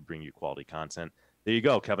pandemic to bring you quality content. There you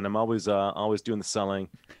go, Kevin. I'm always doing the selling.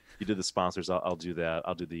 You did the sponsors. I'll do that.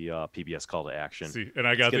 I'll do the PBS call to action. See, and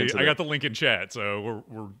I got the link in chat, so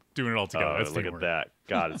we're doing it all together. That's look at that.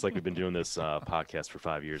 God, it's like we've been doing this podcast for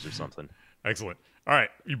 5 years or something. Excellent. All right,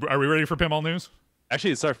 are we ready for pinball news?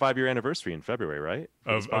 Actually, it's our 5-year anniversary in February, right?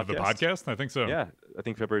 Of the podcast? I think so. Yeah, I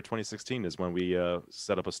think February 2016 is when we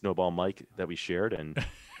set up a snowball mic that we shared and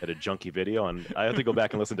had a junky video. And I have to go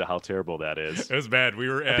back and listen to how terrible that is. It was bad. We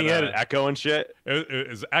were I think it had an echo and shit. It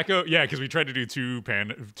was echo, yeah, because we tried to do two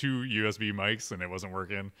USB mics and it wasn't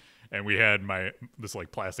working. And we had this like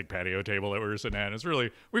plastic patio table that we were sitting at.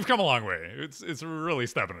 We've come a long way. It's really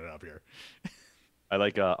stepping it up here. I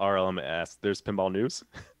like RLM asked, there's pinball news?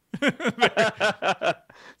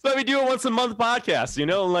 So we do a once a month podcast, you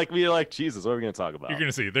know, like we're like, Jesus, what are we going to talk about? You're going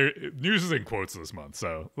to see there news is in quotes this month.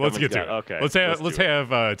 So let's get to it. Okay. Let's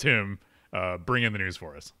have Tim bring in the news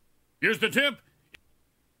for us. Here's the tip.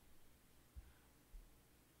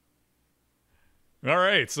 All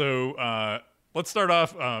right. So let's start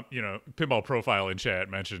off, pinball profile in chat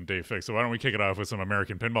mentioned Dave Fix. So why don't we kick it off with some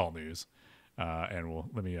American pinball news? And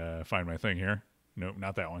let me find my thing here. Nope,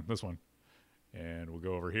 not that one. This one. And we'll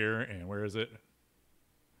go over here, and where is it?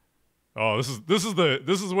 Oh, this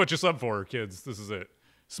is what you sub for, kids. This is it.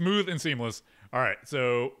 Smooth and seamless. All right,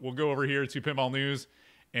 so we'll go over here to Pinball News,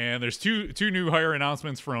 and there's two new hire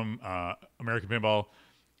announcements from American Pinball.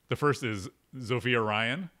 The first is Zofia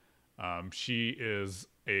Ryan. She is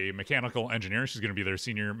a mechanical engineer. She's going to be their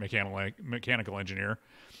senior mechanical engineer.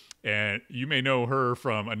 And you may know her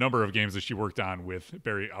from a number of games that she worked on with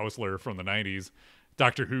Barry Ausler from the 90s.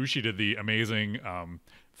 Doctor Who, she did the amazing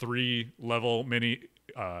 3-level mini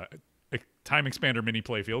time expander mini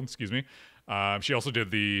playfield. Excuse me. She also did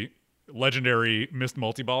the legendary missed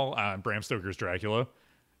multi-ball on Bram Stoker's Dracula,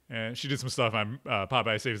 and she did some stuff on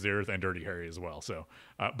Popeye Saves the Earth and Dirty Harry as well. So,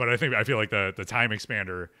 but I feel like the time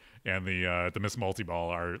expander and the missed multi-ball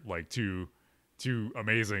are like two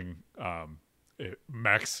amazing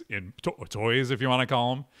mechs in toys, if you want to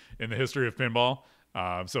call them, in the history of pinball.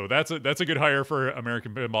 So that's a good hire for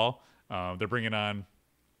American Pinball. They're bringing on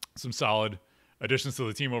some solid additions to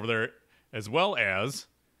the team over there, as well as,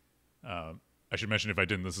 I should mention if I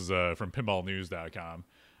didn't, this is from pinballnews.com.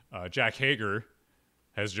 Jack Hager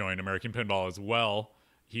has joined American Pinball as well.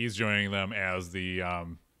 He's joining them as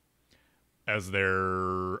as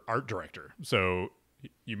their art director. So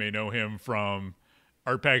you may know him from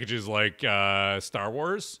art packages like Star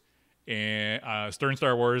Wars and Stern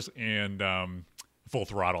Star Wars and Full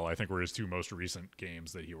Throttle, I think, were his two most recent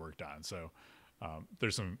games that he worked on. So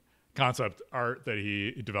there's some concept art that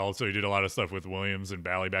he developed. So he did a lot of stuff with Williams and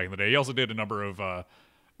Bally back in the day. He also did a number of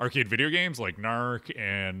arcade video games like Narc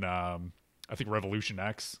and I think Revolution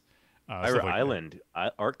X. Pirate Island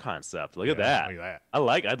art concept. Look at that. Look at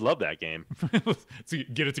that. I'd love that game. So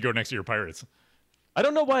get it to go next to your Pirates. I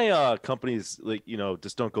don't know why companies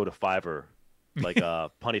just don't go to Fiverr like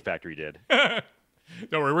Punny Factory did.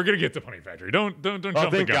 Don't worry, we're gonna get to Punny Factory. Don't jump the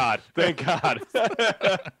gun. Thank God. Thank God.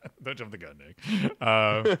 Don't jump the gun,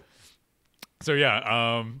 Nick. So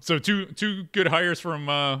yeah, so two good hires from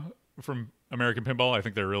American Pinball. I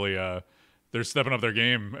think they're really they're stepping up their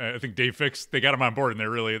game. I think Dave Fix, they got him on board, and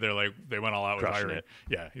they went all out with hiring. It.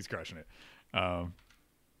 Yeah, he's crushing it.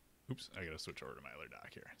 Oops, I gotta switch over to my other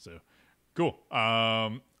dock here. So cool.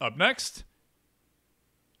 Up next,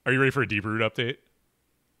 are you ready for a Deeproot update?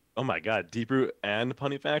 Oh my God, Deeproot and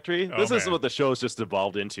Punny Factory. Oh, This is man. what the show's just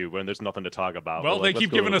evolved into when there's nothing to talk about. Well, We're they like,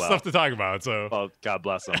 keep let's go giving us well. stuff to talk about. So, Oh, God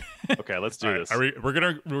bless them. Okay, let's do all right, this. we're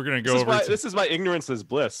gonna go over. This is my ignorance is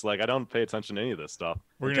bliss. Like I don't pay attention to any of this stuff.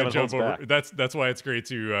 We're It gonna kinda jump holds over. back. That's why it's great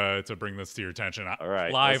to bring this to your attention. All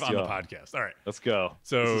right, live let's on the go. podcast. All right. Let's go.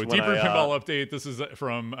 So This is when Deeproot I, Pinball update. This is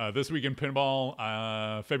from This Week in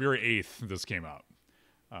Pinball, February 8th. This came out.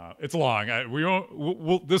 It's long.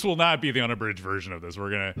 This will not be the unabridged version of this.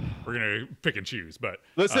 We're gonna pick and choose. But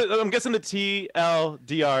Listen, I'm guessing the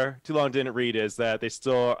TLDR, too long didn't read, is that they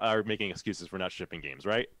still are making excuses for not shipping games,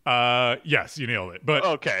 right? yes, you nailed it. But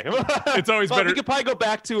Okay. it's always Well, better. We could probably go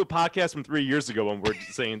back to a podcast from 3 years ago when we're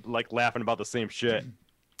saying, like, laughing about the same shit.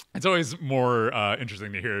 It's always more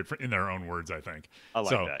interesting to hear it in their own words, I think. I like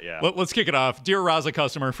So, that, yeah. Let's kick it off. Dear Raza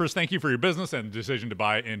customer, first, thank you for your business and the decision to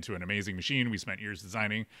buy into an amazing machine we spent years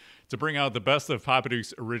designing to bring out the best of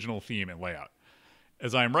Papaduke's original theme and layout.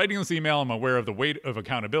 As I am writing this email, I'm aware of the weight of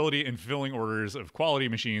accountability in fulfilling orders of quality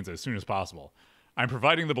machines as soon as possible. I'm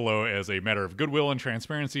providing the below as a matter of goodwill and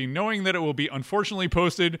transparency, knowing that it will be unfortunately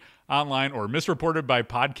posted online or misreported by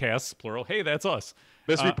podcasts, plural. Hey, that's us.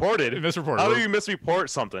 Misreported? Misreported. How do you misreport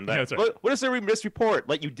something? Yeah, that's right. What is there we misreport?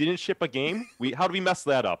 Like you didn't ship a game? How do we mess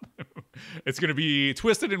that up? It's going to be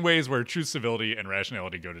twisted in ways where truth, civility, and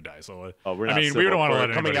rationality go to die. So, We're I not mean, we civil don't want to for let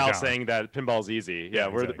anybody coming out down. saying that pinball's easy. Yeah,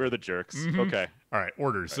 exactly. we're the jerks. Mhm. Okay. All right,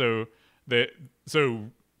 orders. So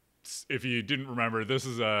if you didn't remember, this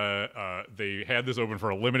is they had this open for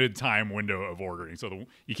a limited time window of ordering. So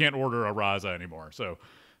you can't order a Raza anymore. So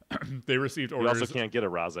they received We orders. also can't get a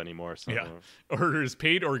Raza anymore. So. Yeah, orders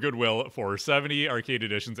paid or goodwill for 70 arcade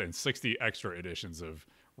editions and 60 extra editions of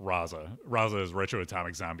Raza. Raza is Retro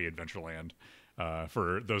Atomic Zombie Adventureland.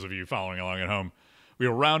 For those of you following along at home, we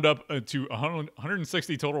will round up to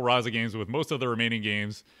 160 total Raza games, with most of the remaining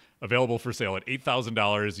games available for sale at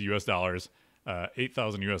 $8,000 US dollars.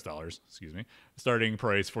 $8,000 US dollars, excuse me, starting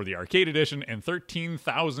price for the arcade edition, and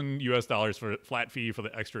 $13,000 US dollars for flat fee for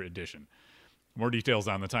the extra edition. More details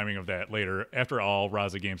on the timing of that later. After all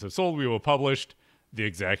Raza games have sold, we will publish the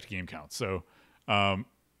exact game count. So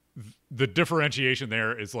the differentiation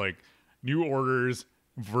there is like new orders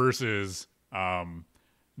versus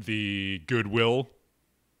the goodwill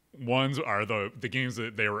ones are the games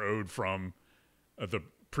that they were owed from the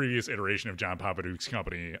previous iteration of John Papaduke's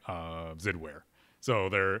company, Zidware. So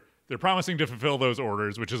they're promising to fulfill those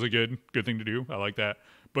orders, which is a good thing to do. I like that.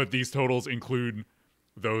 But these totals include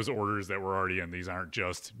those orders that were already in. These aren't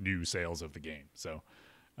just new sales of the game. So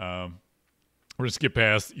we're gonna skip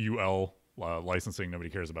past UL licensing. Nobody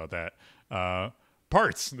cares about that.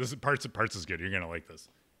 Parts. Parts is good. You're gonna like this.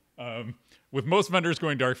 With most vendors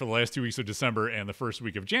going dark for the last 2 weeks of December and the first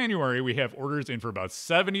week of January, we have orders in for about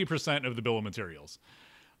 70% of the bill of materials.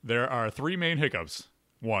 There are three main hiccups.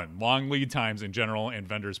 One, long lead times in general and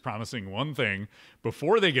vendors promising one thing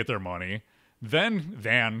before they get their money,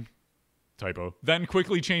 then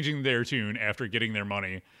quickly changing their tune after getting their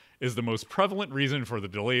money is the most prevalent reason for the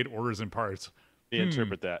delayed orders and parts. They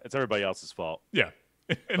interpret that. It's everybody else's fault. Yeah.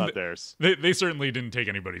 Not theirs. They certainly didn't take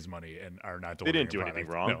anybody's money and are not delivering. They didn't do a anything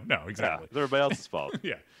product. wrong. No, exactly. Yeah, it's everybody else's fault.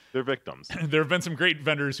 Yeah. They're victims. There have been some great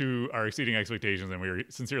vendors who are exceeding expectations, and we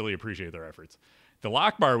sincerely appreciate their efforts. The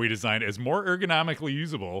lock bar we designed is more ergonomically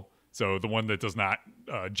usable, so the one that does not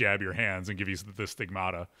jab your hands and give you the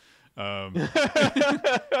stigmata.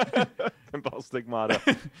 Pinball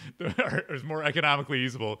stigmata. Is more economically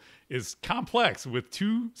usable, is complex with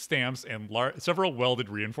 2 stamps and several welded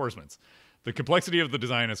reinforcements. The complexity of the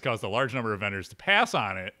design has caused a large number of vendors to pass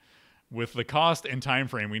on it with the cost and time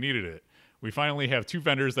frame we needed it. We finally have 2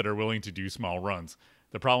 vendors that are willing to do small runs.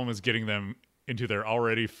 The problem is getting them into their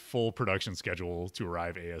already full production schedule to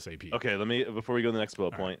arrive ASAP. Okay, before we go to the next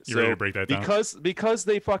bullet point. You ready to break that down? Because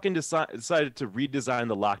they fucking decided to redesign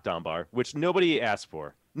the lockdown bar, which nobody asked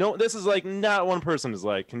for. No, this is like not one person is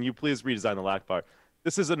like, can you please redesign the lock bar?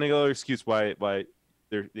 This is another excuse why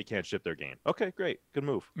they can't ship their game. Okay, great, good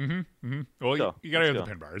move. Well, you gotta have the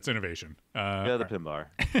pin bar. It's innovation. Yeah, the pin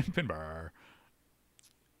bar. Pin bar.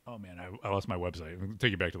 Oh man, I lost my website. I'll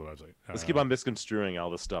take you back to the website. Let's keep on misconstruing all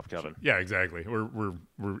this stuff, Kevin. Yeah, exactly. We're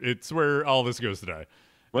it's where all this goes to die.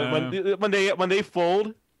 When they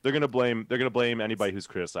fold, They're gonna blame anybody who's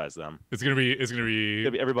criticized them. It's gonna be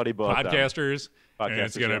Everybody but podcasters, and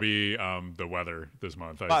it's gonna yeah. be the weather this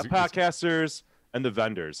month. Podcasters and the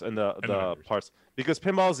vendors and the parts, because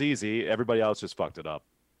pinball's easy. Everybody else just fucked it up.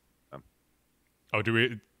 Oh, do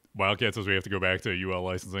we? Wildcat says we have to go back to UL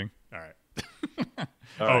licensing. All right.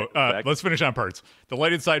 All right, let's finish on parts. The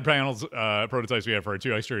lighted side panels prototypes we have for our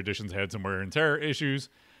 2 extra editions had some wear and tear issues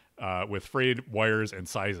with frayed wires and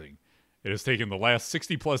sizing. It has taken the last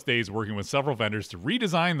 60-plus days working with several vendors to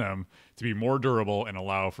redesign them to be more durable and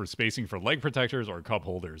allow for spacing for leg protectors or cup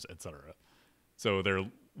holders, etc. So their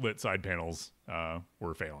lit side panels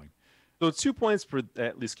were failing. So 2 points for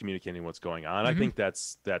at least communicating what's going on. I think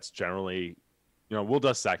that's generally, we'll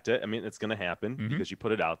dissect it. I mean, it's going to happen because you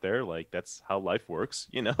put it out there. Like, that's how life works,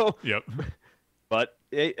 Yep. But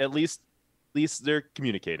at least they're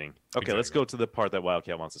communicating. Okay, Exactly. Let's go to the part that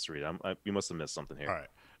Wildcat wants us to read. We must have missed something here. All right.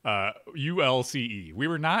 ULCE. We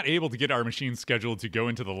were not able to get our machines scheduled to go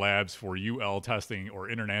into the labs for UL testing or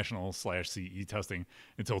international/CE testing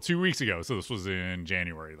until 2 weeks ago. So this was in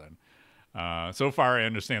January then. So far, I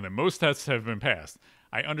understand that most tests have been passed.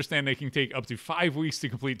 I understand they can take up to 5 weeks to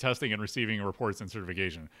complete testing and receiving reports and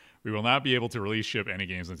certification. We will not be able to release ship any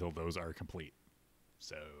games until those are complete.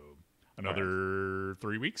 So another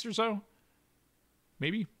 3 weeks or so,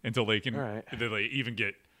 maybe, until they can until they even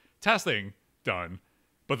get testing done.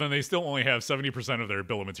 But then they still only have 70% of their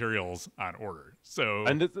bill of materials on order. So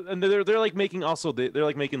and they're like making they're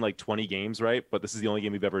like making like 20 games, right? But this is the only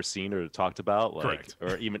game we've ever seen or talked about, like, correct.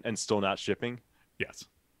 or even and still not shipping. Yes.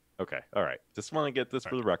 Okay, all right. Just want to get this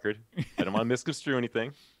for the record. I don't want to misconstrue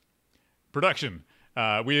anything. Production.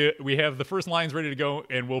 We have the first lines ready to go,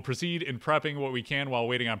 and we'll proceed in prepping what we can while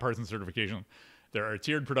waiting on parts and certification. There are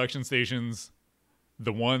tiered production stations.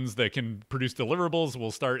 The ones that can produce deliverables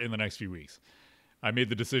will start in the next few weeks. I made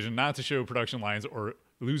the decision not to show production lines or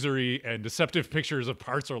illusory and deceptive pictures of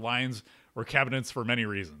parts or lines or cabinets for many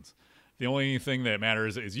reasons. The only thing that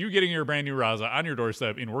matters is you getting your brand new Raza on your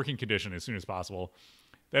doorstep in working condition as soon as possible.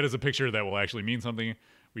 That is a picture that will actually mean something.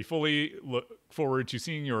 We fully look forward to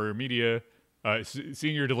seeing your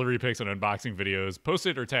seeing your delivery pics and unboxing videos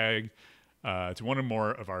posted or tagged to one or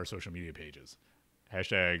more of our social media pages.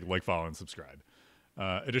 # like, follow, and subscribe.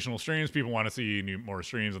 Additional streams. People want to see more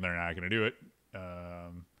streams, and they're not going to do it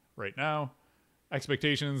right now.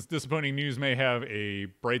 Expectations. Disappointing news may have a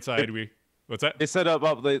bright side. What's that? They said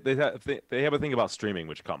about they have a thing about streaming,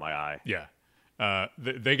 which caught my eye. Yeah.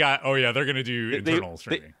 They got. Oh yeah, they're going to do internal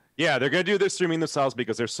streaming. Yeah, they're going to do their streaming themselves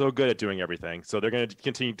because they're so good at doing everything. So they're going to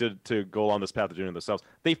continue to go along this path of doing it themselves.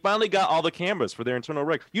 They finally got all the cameras for their internal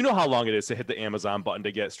rig. You know how long it is to hit the Amazon button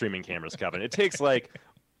to get streaming cameras, Kevin. It takes like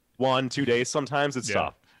 1-2 days sometimes. It's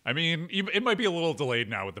tough. I mean, it might be a little delayed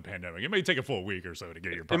now with the pandemic. It may take a full week or so to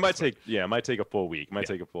get your parts. It might take a full week. It might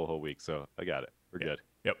take a full whole week. So I got it. We're good.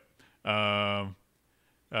 Yep.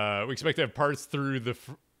 We expect to have parts through the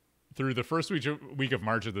first week of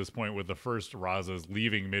March at this point, with the first Razas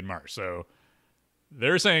leaving mid-March. So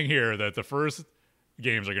they're saying here that the first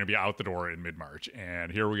games are going to be out the door in mid-March,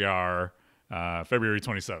 and here we are, February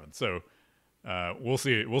 27th. So we'll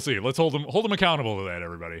see. Let's hold them accountable to that,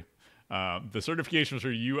 everybody. The certifications for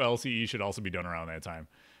ULCE should also be done around that time.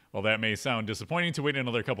 While that may sound disappointing to wait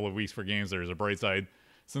another couple of weeks for games, there is a bright side.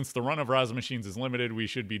 Since the run of Raza machines is limited, we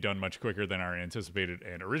should be done much quicker than our anticipated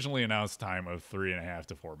and originally announced time of 3.5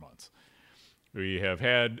 to 4 months. We have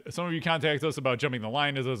had some of you contact us about jumping the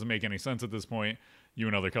line. It doesn't make any sense at this point. You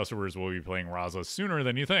and other customers will be playing Raza sooner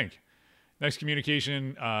than you think. Next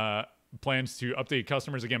communication plans to update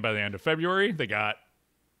customers again by the end of February. They got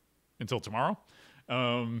until tomorrow.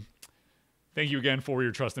 Thank you again for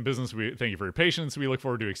your trust in business. Thank you for your patience. We look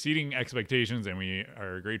forward to exceeding expectations, and we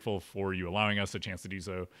are grateful for you allowing us a chance to do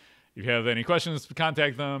so. If you have any questions,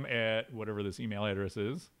 contact them at whatever this email address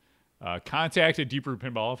is. Contact at Deeproot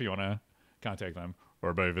Pinball if you want to contact them,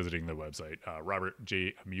 or by visiting the website. Robert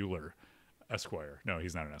J. Mueller, Esquire. No,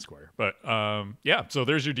 he's not an Esquire. But yeah, so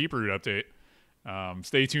there's your Deeproot update.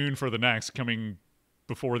 Stay tuned for the next coming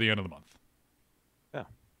before the end of the month. Yeah.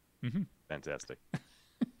 Fantastic.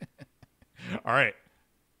 All right.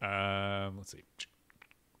 Let's see.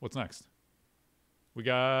 What's next? We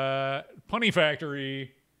got Punny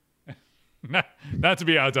Factory. not to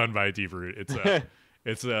be outdone by Deeproot.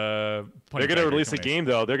 It's they're going to release a game,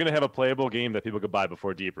 though. They're going to have a playable game that people could buy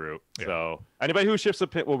before Deeproot. Yeah. So anybody who ships a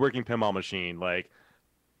working pinball machine, like,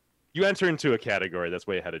 you enter into a category that's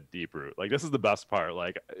way ahead of Deeproot. Like, this is the best part.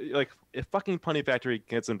 Like if fucking Punny Factory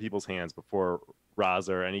gets in people's hands before Raza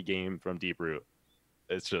or any game from Deeproot,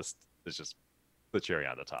 it's just the cherry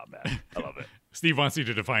on the top, man. I love it. Steve wants you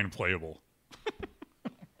to define playable.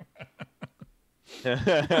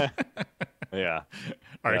 Yeah.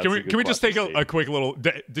 All right, That's a can we good just take question, a quick little?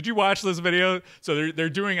 Did you watch this video? So they're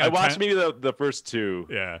doing. I watched maybe the first two.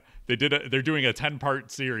 Yeah, they're doing a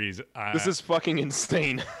 10-part series. This is fucking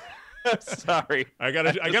insane. Sorry. I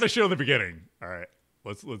gotta show the beginning. All right,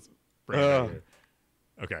 let's bring it over here.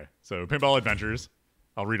 Okay, so Pinball Adventures.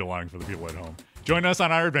 I'll read along for the people at home. Join us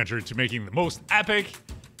on our adventure to making the most epic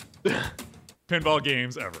pinball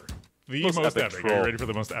games ever. The most epic. Are you ready for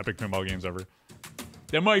the most epic pinball games ever?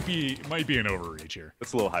 That might be an overreach here.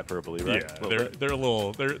 It's a little hyperbole, right? Yeah,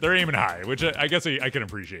 they're aiming high, which I guess I can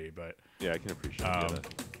appreciate, but yeah, I can appreciate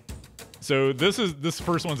that. So this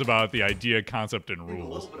first one's about the idea, concept, and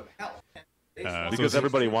rules. Because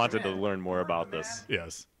everybody wanted to learn more about this.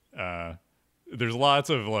 Yes. There's lots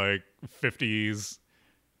of like 50s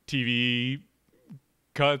TV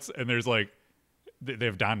cuts, and there's like they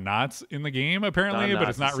have Don Knotts in the game apparently, but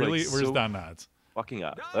it's not really. Like Where's Don Knotts? Fucking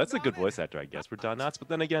up. That's a good voice actor, I guess, for Don Knotts. But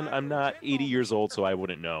then again, I'm not 80 years old, so I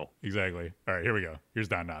wouldn't know. Exactly. All right, here we go. Here's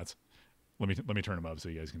Don Knotts. Let me turn him up so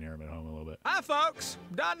you guys can hear him at home a little bit. Hi, folks.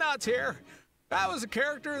 Don Knotts here. That was a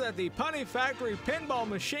character that the Punny factory pinball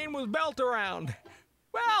machine was built around.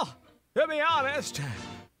 Well, to be honest,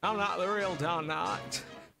 I'm not the real Don Knotts.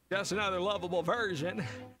 Just another lovable version.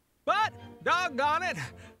 But, doggone it,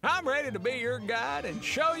 I'm ready to be your guide and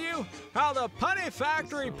show you how the Punny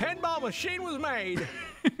factory pinball machine was made.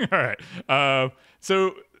 All right.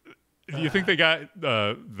 So, do you think they got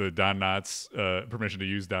the Don Knotts permission to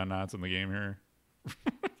use Don Knotts in the game here?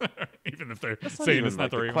 Even if they're saying it's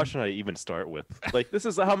not the right question I even start with. Like, this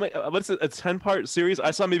is how many? What's it? A 10-part series?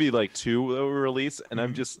 I saw maybe like 2 that were released, and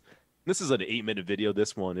I'm just. This is an 8-minute video.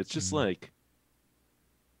 This one, it's just like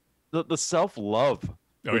the self-love.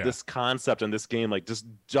 With this concept in this game, like just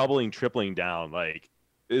doubling, tripling down, like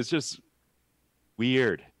it's just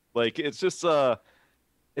weird. Like it's just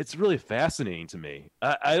it's really fascinating to me.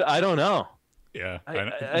 I don't know. Yeah.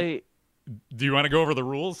 Do you want to go over the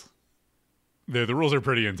rules? The rules are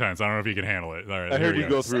pretty intense. I don't know if you can handle it. All right, I heard you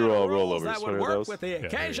go through rollovers. That would work with the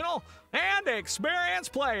occasional and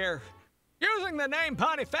experienced player. Using the name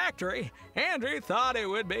Punny Factory, Andrew thought it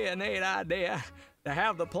would be a neat idea to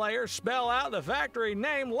have the player spell out the factory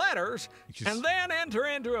name letters and then enter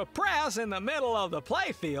into a press in the middle of the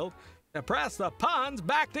playfield to press the puns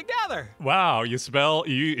back together. Wow, you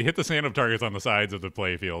hit the stand-up targets on the sides of the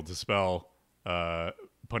playfield to spell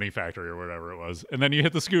Punny Factory or whatever it was, and then you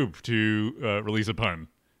hit the scoop to release a pun.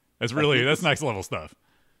 That's next level stuff.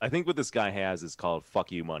 I think what this guy has is called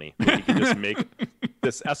 "fuck you money." Where he can just make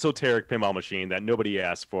this esoteric pinball machine that nobody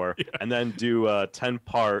asked for, and then do a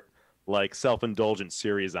 10-part like self-indulgent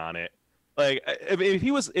series on it. Like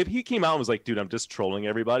if he came out and was like, dude, I'm just trolling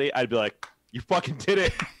everybody, I'd be like, you fucking did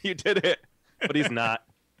it. You did it. But he's not.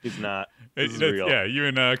 This is real. Yeah, you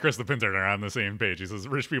and Chris the Pinter are on the same page. He says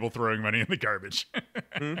rich people throwing money in the garbage.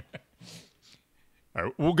 All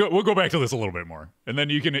right, we'll go back to this a little bit more, and then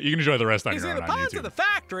you can enjoy the rest on your own on YouTube. The puns of the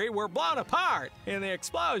factory were blown apart in the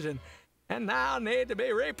explosion and now need to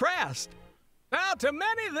be repressed. Now, to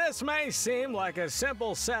many, this may seem like a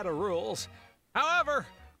simple set of rules. However,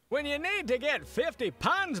 when you need to get 50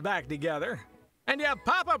 puns back together, and you have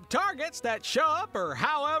pop-up targets that show up or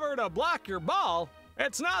however to block your ball,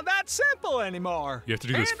 it's not that simple anymore. You have to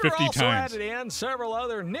do this 50 Andrew also times. added in several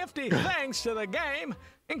other nifty things to the game,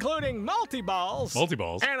 including multi-balls,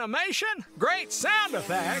 animation, great sound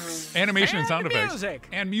effects, and sound effects, music.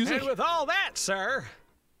 And music. And with all that, sir,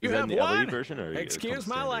 you have one, excuse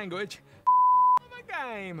my language,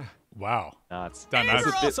 game. Wow. Knotts. Don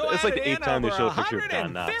Knotts. It's like the 8th time they show a picture of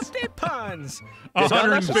Don Knotts. 150 puns.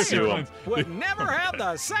 150 puns. Would never have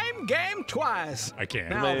the same game twice. I can't.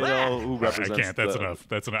 Now who represents I can't. That's enough.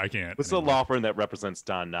 I can't. What's the law firm that represents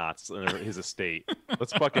Don Knotts and his estate?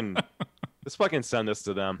 Let's fucking send this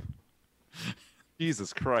to them.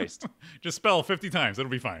 Jesus Christ. Just spell 50 times. It'll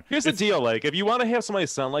be fine. Here's the deal. Like, if you want to have somebody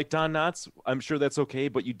sound like Don Knotts, I'm sure that's okay,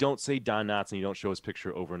 but you don't say Don Knotts and you don't show his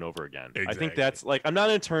picture over and over again. Exactly. I think that's, like, I'm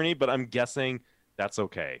not an attorney, but I'm guessing that's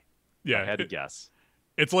okay. Yeah. I had to guess.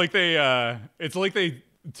 It's like they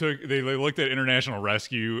looked at International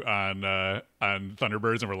Rescue on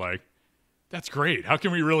Thunderbirds and were like, that's great. How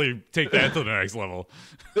can we really take that to the next level?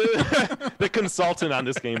 The consultant on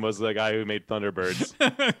this game was the guy who made Thunderbirds.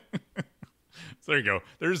 So there you go.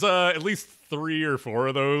 There's at least 3 or 4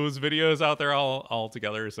 of those videos out there all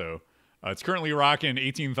together. So it's currently rocking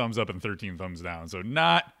 18 thumbs up and 13 thumbs down. So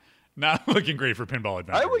not looking great for Pinball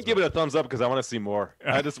Adventures. I would give it a thumbs up because I want to see more.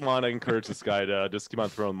 I just want to encourage this guy to just keep on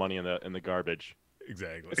throwing money in the garbage.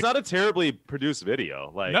 Exactly. It's not a terribly produced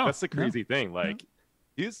video. Like, that's the crazy thing. Like,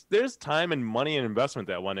 there's time and money and investment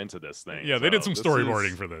that went into this thing. Yeah, they did some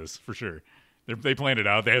storyboarding for this, for sure. They planned it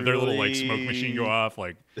out. They have their little like smoke Really? machine go off,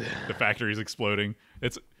 like the factory's exploding.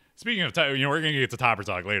 It's speaking of, we're gonna get to topper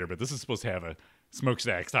talk later, but this is supposed to have a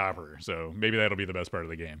smokestack topper, so maybe that'll be the best part of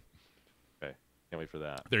the game. Okay, can't wait for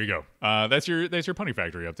that. There you go. That's your Punny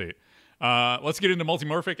Factory update. Let's get into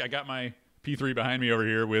Multimorphic. I got my P3 behind me over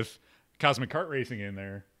here with Cosmic Kart Racing in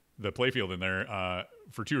there, the playfield in there,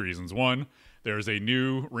 for two reasons. One, there's a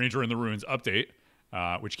new Ranger in the Ruins update,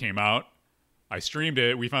 which came out. I streamed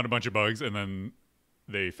it. We found a bunch of bugs, and then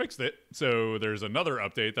they fixed it. So there's another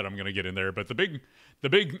update that I'm going to get in there. But the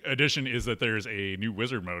big addition is that there's a new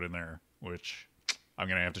wizard mode in there, which I'm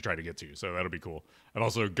going to have to try to get to. So that'll be cool. I've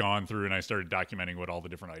also gone through and I started documenting what all the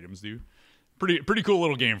different items do. Pretty cool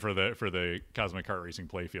little game for the Cosmic Kart Racing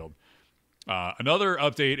playfield. Another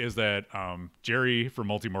update is that Jerry from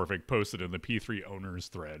Multimorphic posted in the P3 owners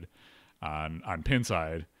thread on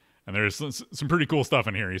Pinside, and there's some pretty cool stuff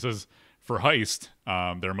in here. He says, for Heist,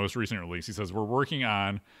 their most recent release, he says, we're working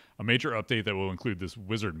on a major update that will include this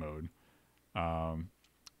wizard mode,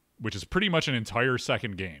 which is pretty much an entire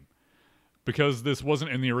second game. Because this wasn't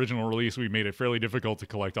in the original release, we made it fairly difficult to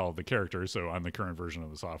collect all of the characters, so on the current version of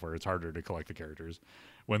the software, it's harder to collect the characters.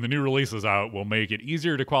 When the new release is out, we'll make it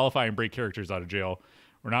easier to qualify and break characters out of jail.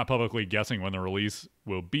 We're not publicly guessing when the release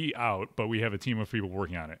will be out, but we have a team of people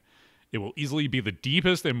working on it. It will easily be the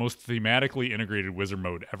deepest and most thematically integrated wizard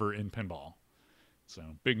mode ever in Pinball. So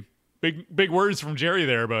big words from Jerry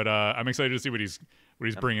there, but I'm excited to see what he's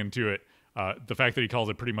bringing to it. The fact that he calls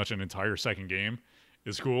it pretty much an entire second game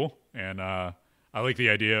is cool, and I like the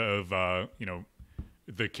idea of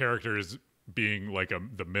the characters being like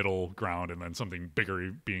the middle ground and then something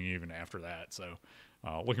bigger being even after that. So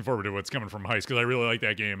looking forward to what's coming from Heist, because I really like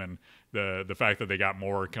that game, and the fact that they got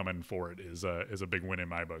more coming for it is a big win in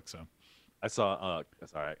my book. So I saw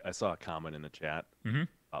a comment in the chat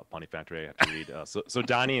about Punny Factory. I have to read. So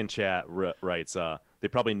Donnie in chat writes, they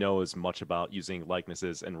probably know as much about using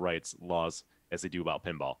likenesses and rights laws as they do about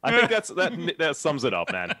pinball. I think that sums it up,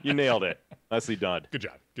 man. You nailed it. Nicely done. Good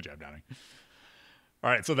job, Donnie. All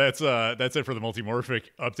right, so that's it for the Multimorphic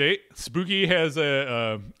update. Spooky has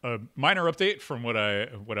a minor update from what I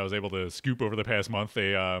was able to scoop over the past month.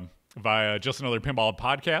 They via Just Another Pinball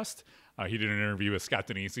podcast. He did an interview with Scott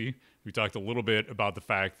Denisi. We talked a little bit about the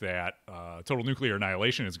fact that Total Nuclear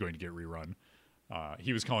Annihilation is going to get rerun.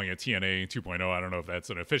 He was calling it TNA 2.0. I don't know if that's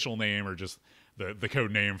an official name or just the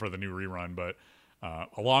code name for the new rerun, but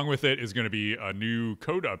along with it is going to be a new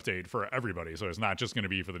code update for everybody. So it's not just going to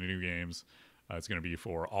be for the new games. It's going to be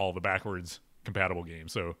for all the backwards compatible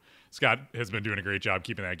games. So Scott has been doing a great job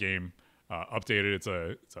keeping that game updated. It's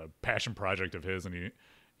a passion project of his, and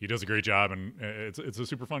he does a great job, and it's a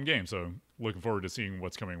super fun game. So looking forward to seeing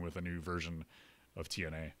what's coming with a new version of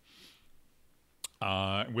TNA.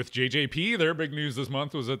 With JJP, their big news this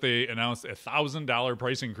month was that they announced a $1,000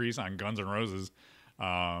 price increase on Guns N' Roses.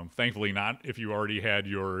 Thankfully not if you already had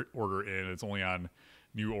your order in. It's only on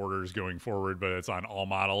new orders going forward, but it's on all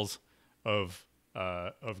models of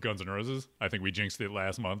Guns N' Roses. I think we jinxed it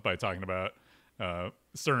last month by talking about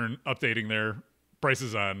CERN updating their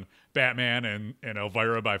prices on Batman and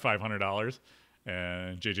Elvira by $500.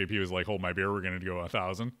 And JJP was like, hold my beer, we're going to go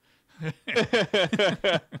 1,000.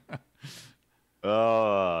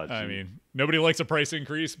 Oh, geez. I mean, nobody likes a price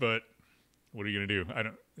increase, but what are you gonna do? I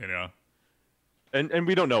don't, And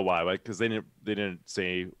we don't know why, right? Because they didn't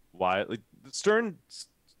say why. Like Stern,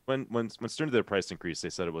 when Stern did their price increase, they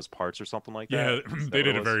said it was parts or something like that. Yeah, they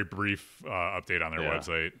did a very brief update on their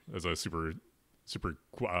website as a super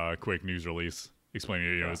quick news release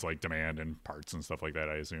explaining it's like demand and parts and stuff like that.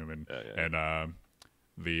 I assume, and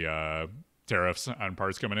the tariffs on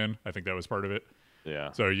parts coming in. I think that was part of it.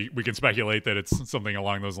 Yeah. So we can speculate that it's something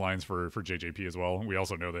along those lines for JJP as well. We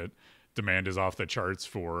also know that demand is off the charts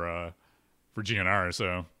for GNR.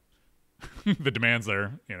 So the demand's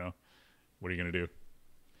there. What are you gonna do?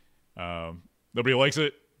 Nobody likes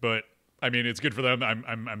it, but I mean it's good for them.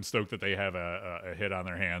 I'm stoked that they have a hit on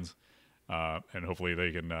their hands, and hopefully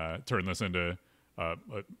they can turn this into a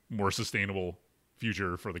more sustainable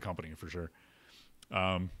future for the company for sure.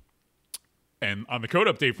 And on the code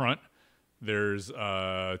update front, there's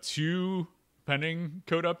 2 pending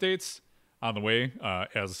code updates on the way.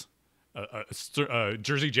 As a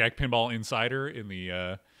Jersey Jack Pinball insider in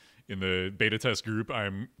the beta test group,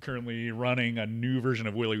 I'm currently running a new version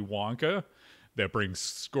of Willy Wonka that brings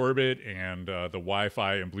Scorbit and the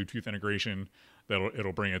Wi-Fi and Bluetooth integration.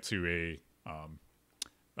 It'll bring it to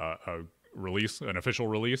a release, an official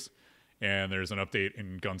release. And there's an update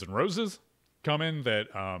in Guns N' Roses coming that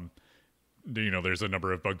there's a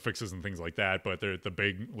number of bug fixes and things like that, but the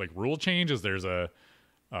big rule change is there's a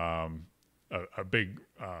a big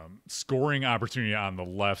scoring opportunity on the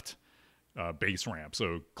left base ramp.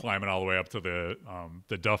 So climbing all the way up to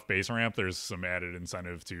the Duff base ramp, there's some added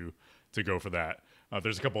incentive to go for that.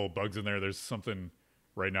 There's a couple of bugs in there. There's something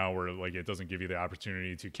right now where like it doesn't give you the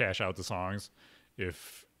opportunity to cash out the songs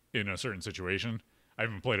if in a certain situation. I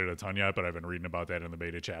haven't played it a ton yet, but I've been reading about that in the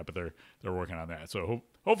beta chat. But they're working on that. So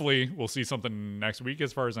hopefully we'll see something next week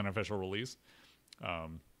as far as an official release.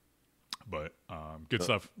 But good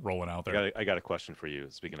stuff rolling out there. I got a question for you.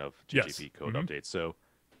 Speaking of GGP code updates, so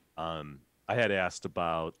I had asked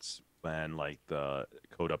about when like the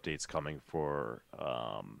code updates coming for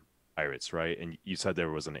Pirates, right? And you said there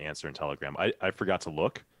was an answer in Telegram. I forgot to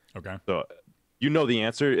look. Okay. So you know the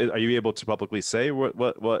answer. Are you able to publicly say what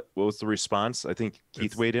was the response? I think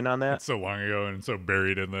Keith weighed in on that. It's so long ago and so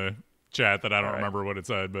buried in the chat that I don't remember what it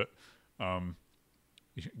said. But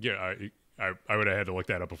yeah, I would have had to look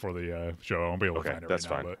that up before the show. I won't be able to find it that's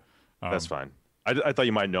right fine. now. But, that's fine. I thought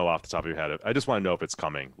you might know off the top of your head. I just want to know if it's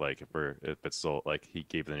coming, like if it's still like he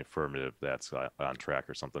gave an affirmative that's on track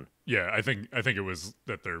or something. Yeah, I think it was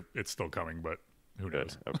that it's still coming, but who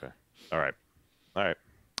knows? Okay. All right.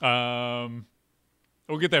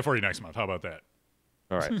 We'll get that for you next month. How about that?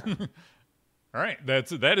 All right. All right.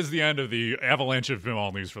 That is the end of the avalanche of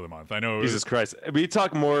pinball news for the month. I know. Jesus Christ. We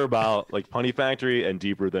talk more about like Punny Factory and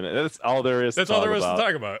Deeproot than that's all there is. That's all there is to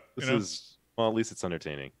talk about. This is at least it's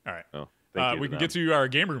entertaining. All right. Oh. We can get to our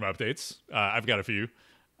game room updates. I've got a few.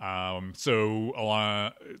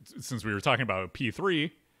 Since we were talking about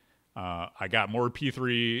P3, I got more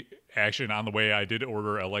P3 action on the way. I did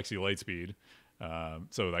order a Lexi Lightspeed.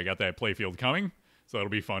 So I got that playfield coming. So that'll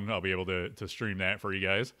be fun. I'll be able to stream that for you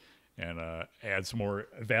guys and add some more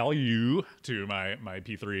value to my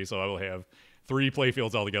P3. So I will have 3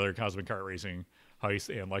 playfields altogether, Cosmic Kart Racing, Heist,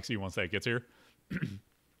 and Lexi once that gets here.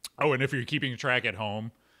 Oh, and if you're keeping track at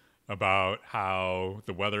home about how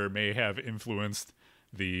the weather may have influenced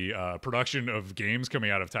the production of games coming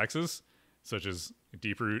out of Texas, such as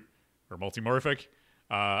Deeproot or Multimorphic,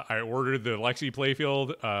 I ordered the Lexi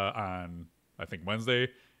playfield on, I think, Wednesday,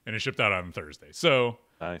 and it shipped out on Thursday. So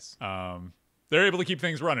nice. They're able to keep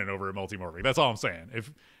things running over at Multimorphic. That's all I'm saying. If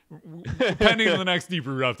depending on the next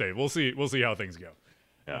Deeproot update, we'll see how things go.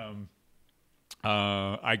 Yeah.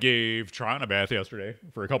 I gave Tron a bath yesterday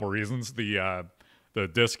for a couple reasons. The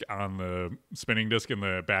disc on the spinning disc in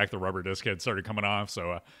the back, the rubber disc had started coming off,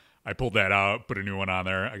 so I pulled that out, put a new one on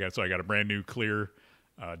there. I got a brand new clear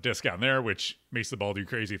disc on there, which makes the ball do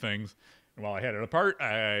crazy things. And while I had it apart,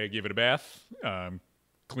 I gave it a bath,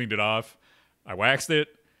 cleaned it off, I waxed it,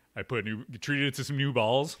 I treated it to some new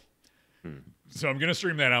balls. So I'm gonna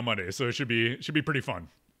stream that on Monday. So it should be pretty fun.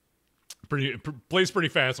 Plays pretty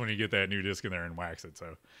fast when you get that new disc in there and wax it.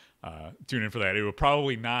 So tune in for that. It will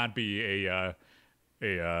probably not be a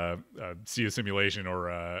see a simulation or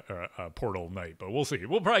a Portal night, but we'll see.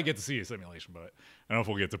 We'll probably get to see a simulation, but I don't know if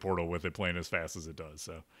we'll get to Portal with it playing as fast as it does.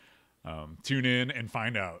 So tune in and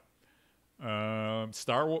find out.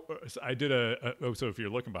 Star Wars. I did so if you're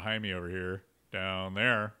looking behind me over here, down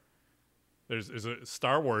there, there's a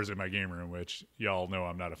Star Wars in my game room, which y'all know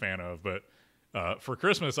I'm not a fan of. But for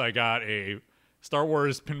Christmas, I got a Star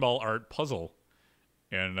Wars pinball art puzzle,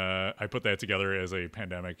 and I put that together as a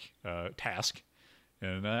pandemic task.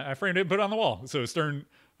 And I framed it and put it on the wall. So Stern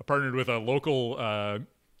partnered with a local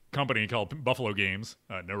company called Buffalo Games,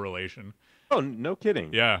 no relation. Oh, no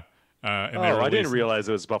kidding. Yeah. I didn't realize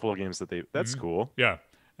it was Buffalo Games that's cool. Yeah.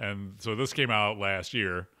 And so this came out last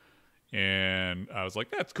year, and I was like,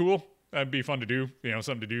 that's cool. That'd be fun to do,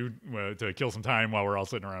 something to do to kill some time while we're all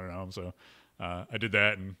sitting around at home. So I did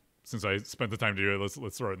that, and since I spent the time to do it,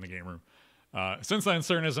 let's throw it in the game room. Since then,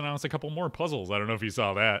 Stern has announced a couple more puzzles. I don't know if you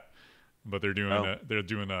saw that. But they're doing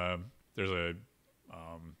there's a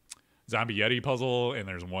zombie Yeti puzzle, and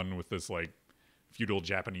there's one with this like feudal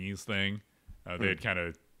Japanese thing. They had kind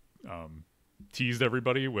of teased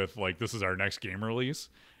everybody with like, this is our next game release.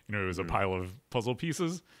 It was a pile of puzzle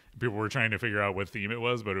pieces. People were trying to figure out what theme it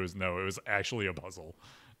was, but it was actually a puzzle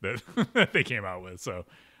that that they came out with. So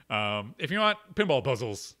if you want pinball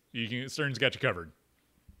puzzles, Stern's got you covered.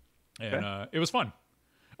 And it was fun.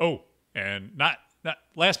 Oh, and not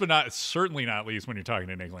last but certainly not least, when you're talking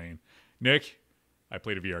to Nick Lane. Nick, I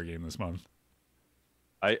played a VR game this month.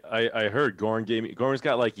 I heard Goren's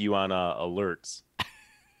got like you on alerts.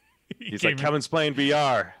 He's like, Kevin's playing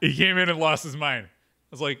VR. He came in and lost his mind.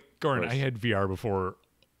 I was like, Goren, I had VR before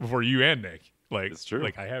you and Nick. Like, it's true.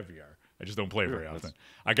 Like, I have VR. I just don't play it very often.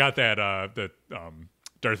 I got that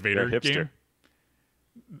Darth Vader game.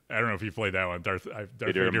 I don't know if you played that one, Darth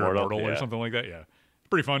Vader Immortal or something like that. Yeah, it's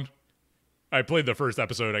pretty fun. I played the first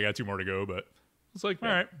episode. I got 2 more to go, but It's like, all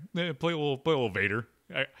right, play a little Vader.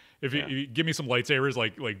 If you give me some lightsabers,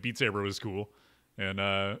 like Beat Saber was cool,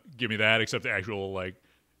 and give me that, except the actual like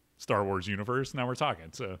Star Wars universe. Now we're talking.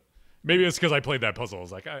 So maybe it's because I played that puzzle. I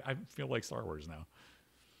was like, I feel like Star Wars now.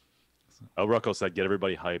 El Rucco said, "Get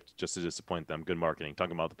everybody hyped just to disappoint them." Good marketing.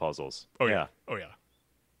 Talking about the puzzles. Oh yeah.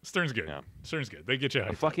 Stern's good. Yeah. Stern's good. They get you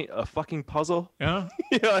hyped. A fucking puzzle. Yeah.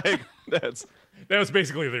 Yeah, like that was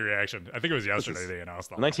basically the reaction. I think it was yesterday they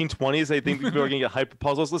announced that. 1920s. They think people are gonna get hyped for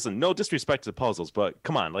puzzles. Listen, no disrespect to puzzles, but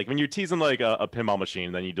come on, like when you're teasing like a pinball machine,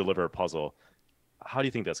 and then you deliver a puzzle. How do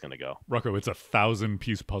you think that's gonna go? Rucco, it's a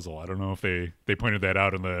 1,000-piece puzzle. I don't know if they pointed that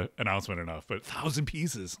out in the announcement enough, but 1,000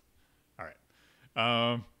 pieces. All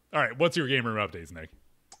right. What's your game room updates, Nick?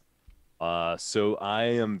 So I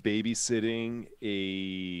am babysitting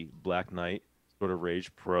a Black Knight sort of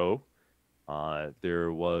Rage Pro.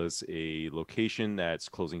 There was a location that's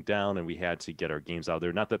closing down, and we had to get our games out of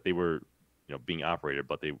there. Not that they were, being operated,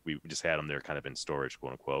 but we just had them there, kind of in storage,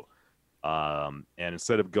 quote unquote. And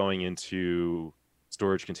instead of going into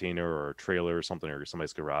storage container or a trailer or something, or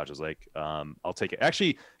somebody's garage, I was like, I'll take it.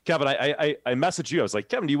 Actually, Kevin, I messaged you. I was like,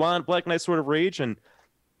 Kevin, do you want Black Knight Sword of Rage? And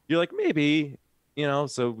you're like, maybe,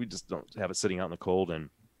 so we just don't have it sitting out in the cold. And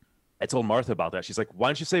I told Martha about that. She's like, why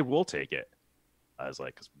don't you say we'll take it? I was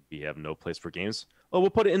like, because we have no place for games. Oh, we'll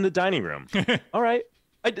put it in the dining room. All right.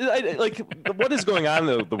 I like, what is going on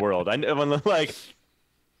in the world? I'm like,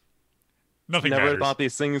 nothing never matters. thought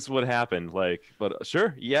these things would happen. Like, but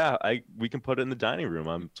sure, yeah, we can put it in the dining room.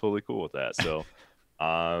 I'm totally cool with that. So,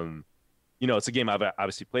 it's a game I've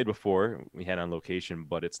obviously played before. We had on location,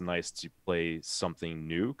 but it's nice to play something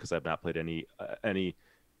new because I've not played any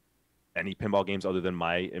pinball games other than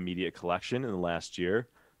my immediate collection in the last year.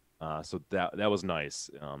 So that was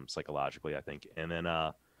nice psychologically, I think. And then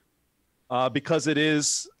because it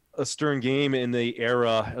is a Stern game in the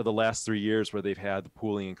era of the last 3 years where they've had the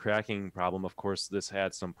pooling and cracking problem, of course, this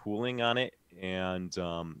had some pooling on it. And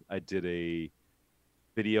I did a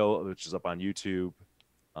video, which is up on YouTube,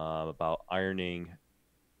 about ironing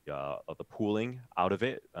the pooling out of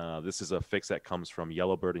it. This is a fix that comes from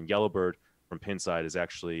Yellowbird, and Yellowbird from Pinside is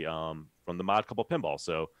actually from the Mod Couple Pinball.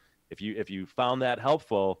 So if you found that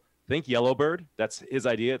helpful, thank Yellowbird. That's his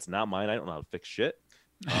idea. It's not mine. I don't know how to fix shit.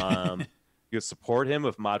 You could support him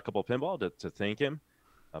with Mod Couple Pinball to thank him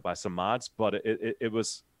by some mods. But it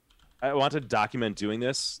was, I wanted to document doing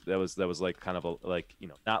this. That was like kind of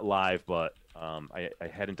not live, but I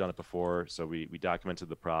hadn't done it before. So we documented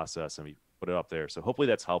the process and we put it up there. So hopefully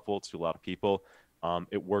that's helpful to a lot of people.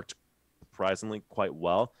 It worked surprisingly quite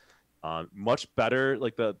well. Much better.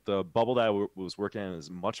 Like the bubble that I was working on is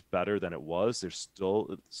much better than it was. There's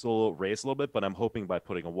still raised a little bit, but I'm hoping by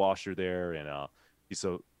putting a washer there and a piece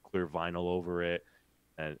of clear vinyl over it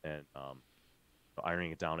and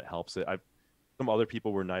ironing it down, it helps it. Some other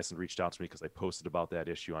people were nice and reached out to me because I posted about that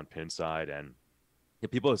issue on Pinside, and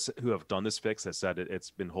people who have done this fix have said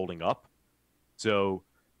it's been holding up. So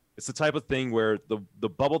it's the type of thing where the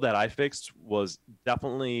bubble that I fixed was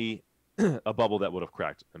definitely a bubble that would have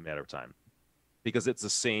cracked in a matter of time, because it's the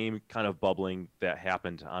same kind of bubbling that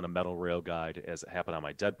happened on a metal rail guide as it happened on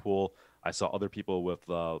my Deadpool. I saw other people with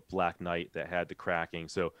Black Knight that had the cracking.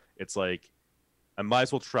 So it's like, I might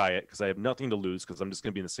as well try it because I have nothing to lose because I'm just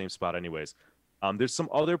going to be in the same spot anyways. There's some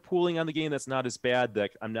other pooling on the game that's not as bad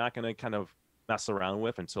that I'm not going to kind of mess around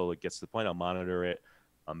with until it gets to the point. I'll monitor it.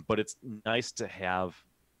 But it's nice to have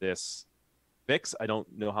this fix. I don't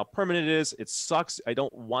know how permanent it is. It sucks. I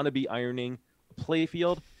don't want to be ironing a play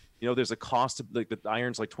field. There's a cost of the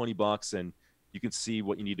iron's like $20, and you can see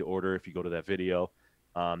what you need to order if you go to that video.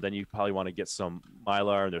 Then you probably want to get some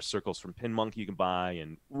Mylar, and there's circles from Pin Monkey you can buy,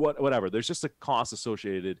 and whatever. There's just a cost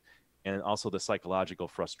associated, and also the psychological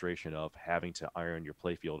frustration of having to iron your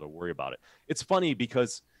playfield or worry about it. It's funny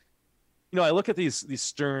because, I look at these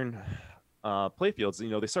Stern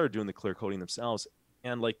playfields. They started doing the clear coating themselves,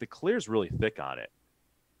 and like the clear's really thick on it.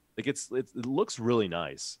 Like it looks really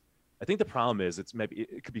nice. I think the problem is it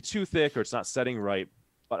could be too thick or it's not setting right.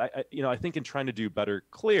 But I think in trying to do better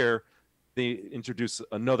clear, they introduce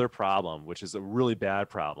another problem, which is a really bad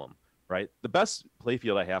problem, right? The best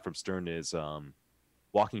playfield I have from Stern is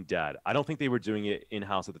Walking Dead. I don't think they were doing it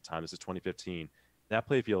in-house at the time. This is 2015. That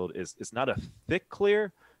playfield is not a thick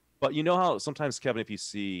clear, but you know how sometimes, Kevin, if you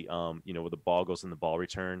see, where the ball goes in the ball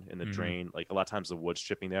return in the drain, like a lot of times the wood's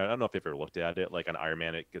chipping there. I don't know if you've ever looked at it. Like on Iron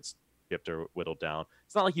Man, it gets chipped or whittled down.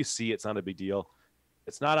 It's not like you see it. It's not a big deal.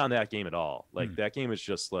 It's not on that game at all. Like that game is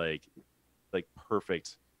just like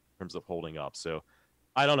perfect terms of holding up. So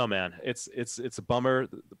I don't know, man. It's a bummer.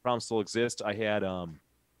 The problem still exists. I had I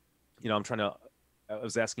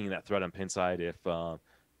was asking in that thread on Pinside if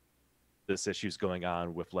this issue's going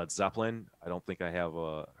on with Led Zeppelin. I don't think I have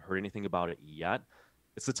heard anything about it yet.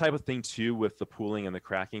 It's the type of thing too with the pooling and the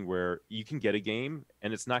cracking where you can get a game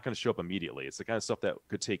and it's not going to show up immediately. It's the kind of stuff that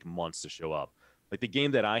could take months to show up. Like the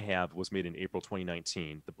game that I have was made in April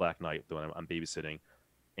 2019, the Black Knight, the one I'm babysitting,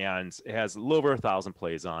 and it has a little over 1,000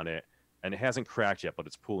 plays on it, and it hasn't cracked yet, but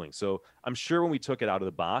it's pooling. So I'm sure when we took it out of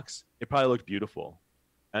the box, it probably looked beautiful,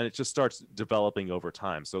 and it just starts developing over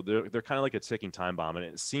time. So they're kind of like a ticking time bomb, and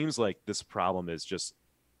it seems like this problem is just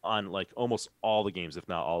on like almost all the games, if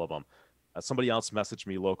not all of them. Somebody else messaged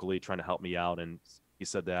me locally trying to help me out, and he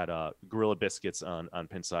said that Gorilla Biscuits on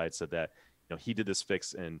Pinside said that he did this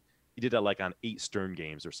fix and he did that like on 8 Stern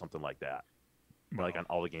games or something like that. Wow. Like on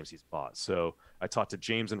all the games he's bought. So I talked to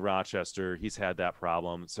James in Rochester. He's had that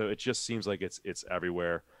problem. So it just seems like it's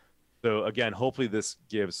everywhere. So again, hopefully this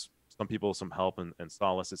gives some people some help and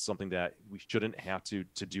solace. It's something that we shouldn't have to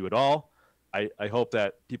do it all. I hope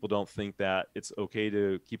that people don't think that it's okay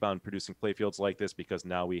to keep on producing playfields like this because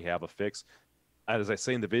now we have a fix. As I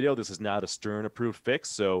say in the video, this is not a Stern approved fix.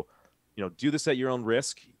 So, do this at your own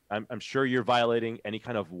risk. I'm sure you're violating any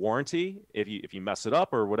kind of warranty if you mess it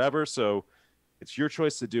up or whatever. So it's your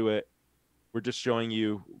choice to do it. We're just showing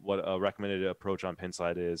you what a recommended approach on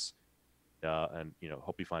Pinside is, and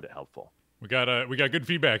hope you find it helpful. We got good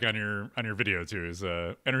feedback on your video too. It's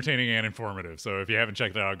entertaining and informative. So if you haven't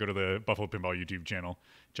checked it out, go to the Buffalo Pinball YouTube channel,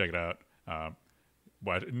 check it out.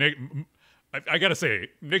 Nick, I gotta say,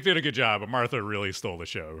 Nick did a good job, but Martha really stole the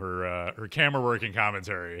show. Her camera work and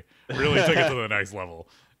commentary really took it to the next level.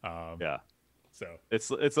 Yeah. So this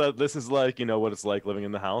is like what it's like living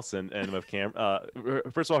in the house and with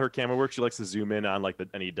first of all, her camera work, she likes to zoom in on like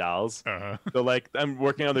any dials. So like I'm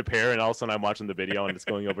working on the pair and all of a sudden I'm watching the video and it's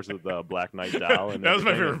going over to the Black Knight dial. And that was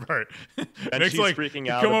my favorite part. And Nick's she's like, freaking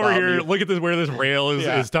out. Come over here, me. look at this where this rail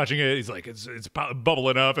is touching it. He's like, it's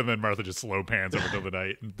bubbling up, and then Martha just slow pans over to the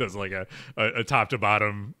night and does like a top to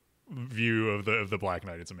bottom view of the Black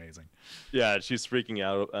Knight. It's amazing. Yeah, she's freaking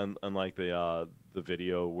out on like the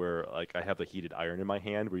video where like I have the heated iron in my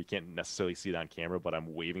hand where you can't necessarily see it on camera, but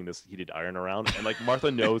I'm waving this heated iron around, and like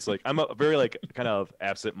Martha knows like I'm a very like kind of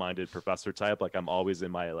absent-minded professor type. Like I'm always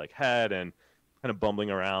in my like head and kind of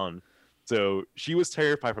bumbling around. So she was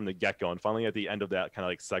terrified from the get-go, and finally at the end of that kind of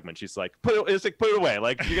like segment, she's like, put it away,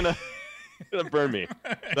 like you're gonna burn me.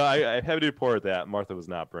 So I have to report that Martha was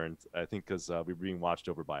not burned. I think because we were being watched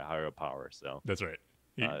over by a higher power. So that's right.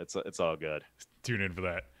 It's all good. Tune in for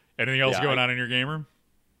that. Anything else going on in your game room?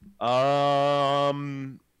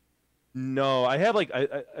 No, I have like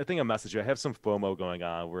I think a message. I have some FOMO going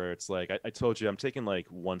on where it's like I told you I'm taking like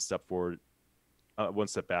one step forward, one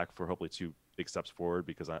step back for hopefully 2 big steps forward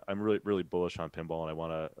because I'm really bullish on pinball and I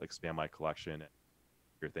want to expand my collection and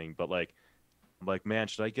everything. But like I'm like, man,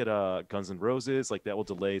 should I get Guns N' Roses? Like that will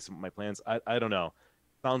delay some of my plans. I don't know.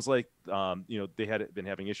 Sounds like they had been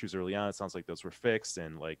having issues early on. It sounds like those were fixed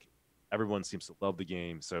and like everyone seems to love the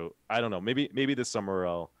game. So I don't know. Maybe this summer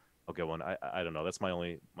I'll get one. I don't know. That's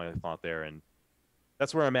my thought there, and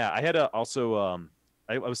that's where I'm at. I had also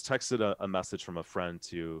I was texted a message from a friend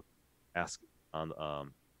to ask on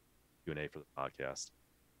Q&A for the podcast.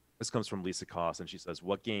 This comes from Lisa Koss, and she says,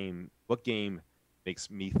 "What game makes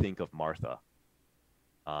me think of Martha?"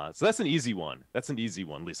 So that's an easy one.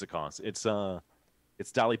 Lisa Koss.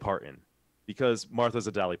 It's Dolly Parton because Martha's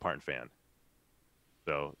a Dolly Parton fan.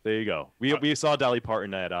 So there you go. We saw Dolly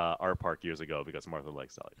Parton at our park years ago because Martha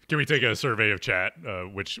likes Dolly. Can we take a survey of chat?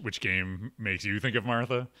 Which game makes you think of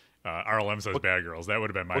Martha? RLM says Bad Girls. That would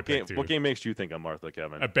have been my pick too. What game makes you think of Martha,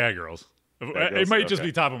 Kevin? Bad Girls. It might just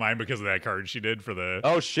be top of mind because of that card she did for the.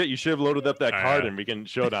 Oh shit! You should have loaded up that card and we can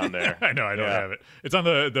show down there. I know I don't have it. It's on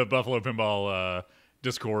the Buffalo Pinball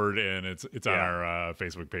Discord, and it's on our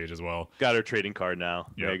Facebook page as well. Got her trading card now.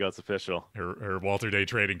 Yep. There you go. It's official. Her Walter Day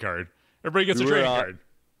trading card. Everybody gets a trading card.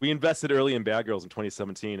 We invested early in Bad Girls in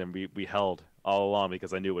 2017, and we held all along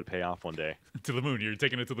because I knew it would pay off one day. To the moon. You're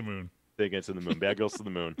taking it to the moon. Taking it to the moon. Bad Girls to the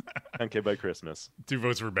moon. 10K by Christmas. 2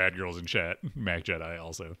 votes for Bad Girls in chat. Mac Jedi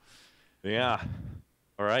also. Yeah.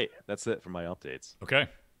 All right. That's it for my updates. Okay.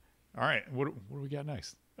 All right. What do we got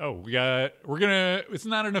next? Oh, it's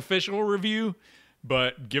not an official review,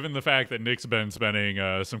 but given the fact that Nick's been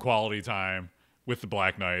spending some quality time with the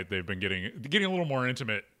Black Knight, they've been getting a little more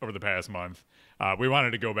intimate over the past month. We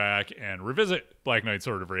wanted to go back and revisit Black Knight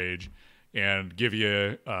Sword of Rage and give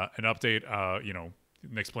you an update.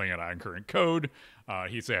 Nick's playing it on current code.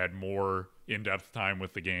 He's had more in-depth time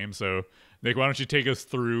with the game. So, Nick, why don't you take us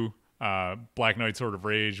through Black Knight Sword of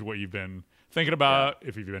Rage, what you've been thinking about,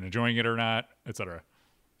 if you've been enjoying it or not, etc.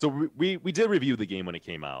 So we did review the game when it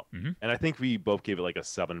came out, Mhm. and I think we both gave it like a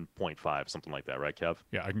 7.5, something like that, right, Kev?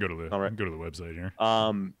 Yeah, I can go to the All right. I can go to the website here.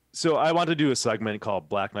 So I want to do a segment called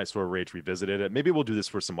Black Knight SOR Rage Revisited. Maybe we'll do this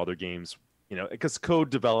for some other games, because code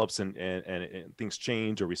develops and things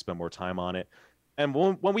change, or we spend more time on it. And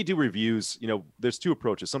when we do reviews, there's two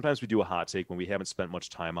approaches. Sometimes we do a hot take when we haven't spent much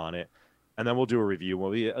time on it, and then we'll do a review when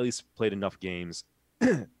we at least played enough games.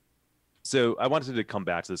 So I wanted to come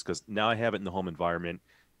back to this because now I have it in the home environment.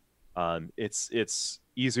 It's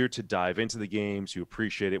easier to dive into the game, to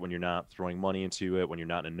appreciate it when you're not throwing money into it, when you're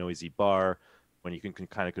not in a noisy bar, when you can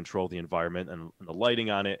kind of control the environment and the lighting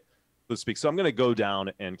on it, so to speak. So I'm going to go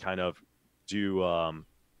down and kind of do a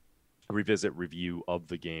revisit review of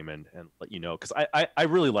the game and let you know, because I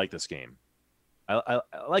really like this game. I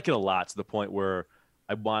like it a lot, to the point where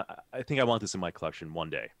I think I want this in my collection one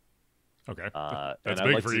day. Okay, And that's I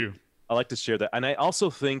big like for to- you. I like to share that. And I also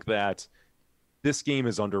think that this game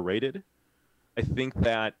is underrated. I think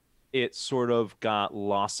that it sort of got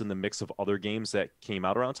lost in the mix of other games that came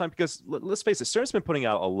out around time, because let's face it, Stern's been putting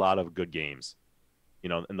out a lot of good games,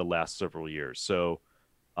 in the last several years. So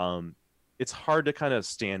it's hard to kind of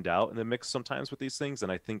stand out in the mix sometimes with these things.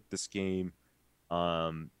 And I think this game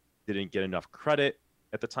didn't get enough credit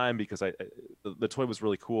at the time, because the toy was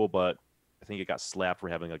really cool, but I think it got slapped for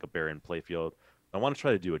having like a barren playfield. I want to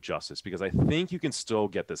try to do it justice, because I think you can still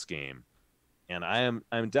get this game, and I'm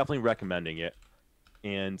definitely recommending it.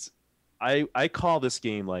 And I call this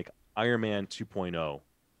game like Iron Man 2.0. All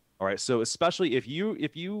right, so especially if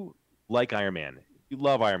you like Iron Man, if you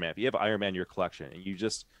love Iron Man, if you have Iron Man in your collection, and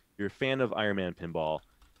you're a fan of Iron Man Pinball,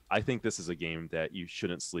 I think this is a game that you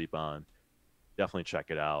shouldn't sleep on. Definitely check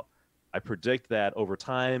it out. I predict that over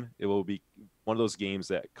time it will be one of those games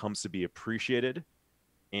that comes to be appreciated.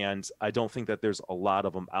 And I don't think that there's a lot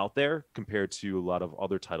of them out there compared to a lot of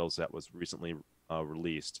other titles that was recently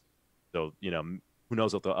released. So, who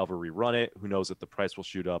knows if they'll ever rerun it? Who knows if the price will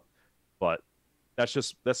shoot up? But that's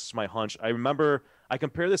just my hunch. I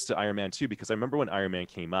compare this to Iron Man 2, because I remember when Iron Man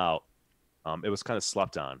came out, it was kind of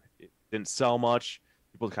slept on. It didn't sell much.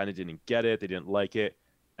 People kind of didn't get it. They didn't like it.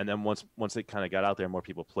 And then once it kind of got out there, more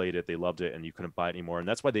people played it. They loved it, and you couldn't buy it anymore. And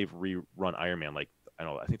that's why they've rerun Iron Man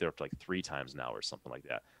I think they're up to like 3 times now or something like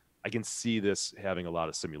that. I can see this having a lot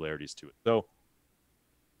of similarities to it. So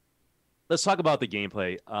let's talk about the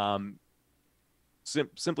gameplay.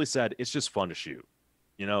 Simply said, it's just fun to shoot.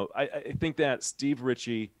 I think that Steve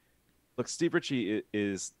Ritchie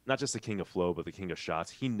is not just the king of flow, but the king of shots.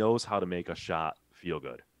 He knows how to make a shot feel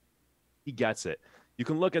good. He gets it. You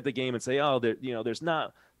can look at the game and say, oh, there's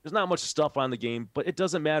not much stuff on the game, but it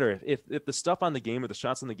doesn't matter. If the stuff on the game or the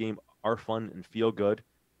shots on the game are fun and feel good,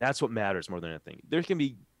 that's what matters more than anything. There can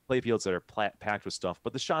be playfields that are packed with stuff,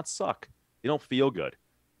 but the shots suck. They don't feel good.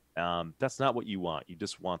 That's not what you want. You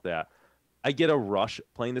just want that. I get a rush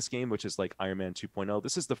playing this game, which is like Iron Man 2.0.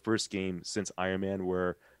 This is the first game since Iron Man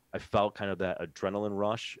where I felt kind of that adrenaline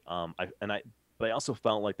rush. But I also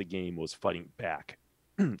felt like the game was fighting back.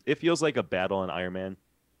 It feels like a battle in Iron Man.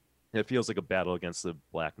 It feels like a battle against the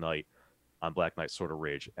Black Knight on Black Knight SOR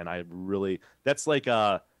Rage. And that's like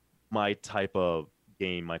my type of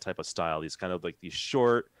game, my type of style. These kind of like these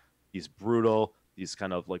short, these brutal, these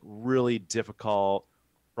kind of like really difficult,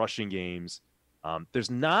 crushing games.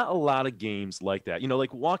 There's not a lot of games like that.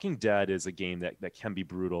 Like Walking Dead is a game that can be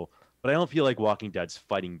brutal, but I don't feel like Walking Dead's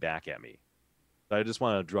fighting back at me. I just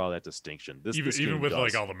want to draw that distinction. This Even with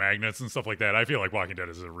does. like all the magnets and stuff like that, I feel like Walking Dead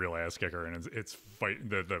is a real ass kicker, and it's fight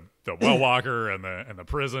the well walker and the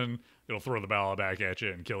prison. It'll throw the ball back at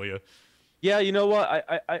you and kill you. Yeah, you know what?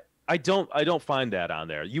 I don't find that on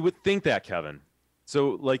there. You would think that, Kevin.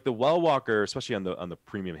 So like the well walker, especially on the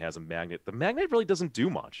premium, has a magnet. The magnet really doesn't do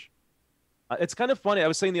much. It's kind of funny. I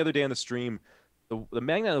was saying the other day on the stream, the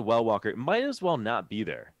magnet on the well walker, it might as well not be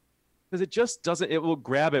there. Because it just doesn't. It will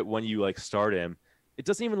grab it when you like start him. It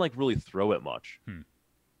doesn't even like really throw it much.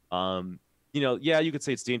 Yeah, you could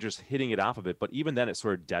say it's dangerous hitting it off of it, but even then, it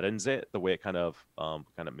sort of deadens it the way it kind of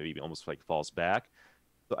maybe almost like falls back.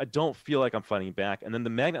 So I don't feel like I'm fighting back. And then the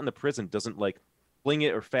magnet in the prison doesn't like fling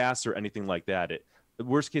it or fast or anything like that. The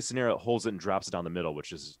worst case scenario, it holds it and drops it down the middle,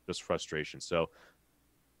 which is just frustration. So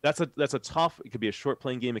that's a tough. It could be a short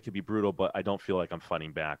playing game. It could be brutal, but I don't feel like I'm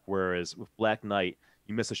fighting back. Whereas with Black Knight,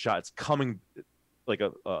 you miss a shot, it's coming like a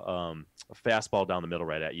fastball down the middle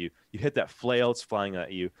right at you. You hit that flail, it's flying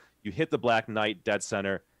at you. You hit the Black Knight dead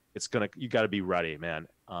center. You got to be ready, man.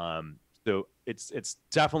 So it's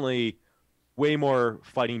definitely way more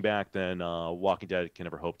fighting back than Walking Dead can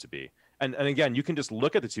ever hope to be. And again, you can just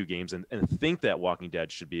look at the two games and think that Walking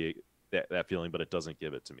Dead should be that feeling, but it doesn't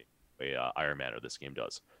give it to me the way Iron Man or this game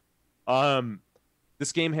does.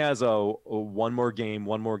 this game has a one more game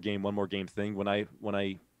thing. When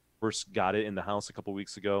I first got it in the house a couple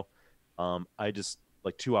weeks ago, I just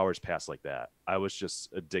like 2 hours passed like that. I was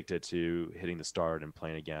just addicted to hitting the start and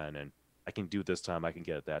playing again, and I can do it this time, I can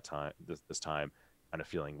get it that time, this time kind of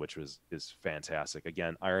feeling, which is fantastic.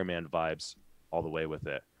 Again, Iron Man vibes all the way with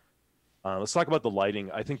it. Let's talk about the lighting.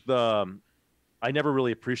 I think I never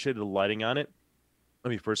really appreciated the lighting on it when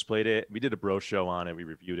we first played it. We did a bro show on it, we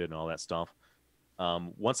reviewed it and all that stuff.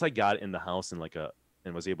 Once I got it in the house and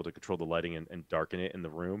was able to control the lighting and darken it in the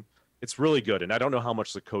room, it's really good. And I don't know how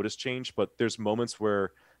much the code has changed, but there's moments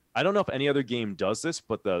where I don't know if any other game does this,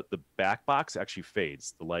 but the back box actually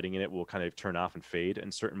fades. The lighting in it will kind of turn off and fade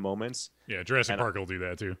in certain moments. Yeah, Jurassic Park will do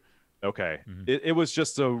that too. Okay. It was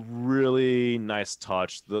just a really nice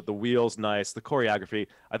touch. The wheel's nice. The choreography,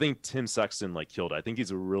 I think Tim Sexton like killed it. I think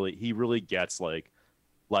he really gets like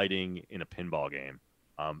lighting in a pinball game.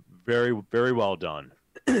 Very, very well done.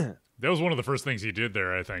 That was one of the first things he did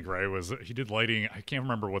there, I think, right? Was he did lighting. I can't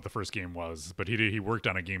remember what the first game was, but he worked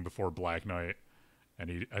on a game before Black Knight,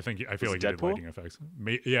 and I feel like he did lighting effects.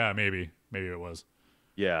 Yeah, maybe it was.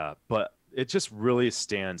 Yeah, but it just really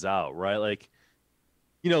stands out, right? Like,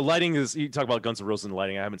 you know, lighting is, you talk about Guns N' Roses and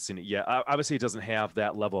lighting. I haven't seen it yet. Obviously, it doesn't have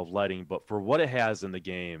that level of lighting, but for what it has in the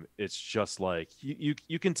game, it's just like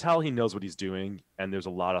you can tell he knows what he's doing, and there's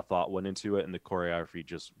a lot of thought went into it, and the choreography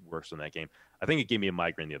just works in that game. I think it gave me a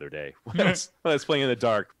migraine the other day when I was playing in the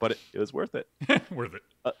dark, but it was worth it. Worth it.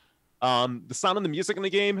 The sound of the music in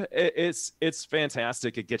the game, it's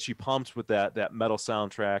fantastic. It gets you pumped with that metal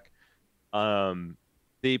soundtrack.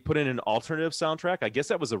 They put in an alternative soundtrack. I guess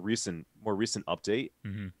that was a more recent update.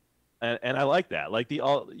 Mm-hmm. And I like that. Like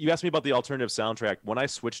you asked me about the alternative soundtrack. When I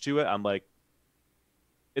switched to it, I'm like,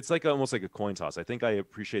 it's like almost like a coin toss. I think I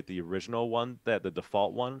appreciate the original one, the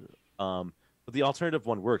default one. But the alternative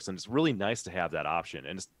one works, and it's really nice to have that option.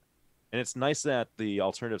 And it's nice that the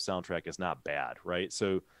alternative soundtrack is not bad, right?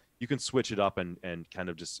 So you can switch it up and kind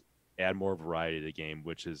of just add more variety to the game,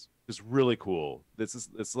 which is just really cool.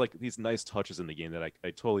 It's like these nice touches in the game that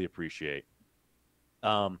I totally appreciate.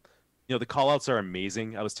 You know, the call outs are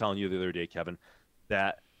amazing. I was telling you the other day, Kevin,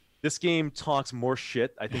 that this game talks more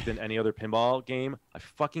shit, I think, than any other pinball game. I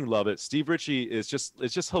fucking love it. Steve Ritchie it's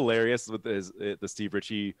just hilarious with the Steve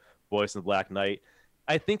Ritchie voice in the Black Knight.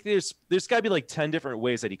 I think there's got to be like 10 different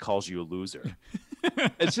ways that he calls you a loser.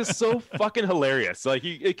 It's just so fucking hilarious. Like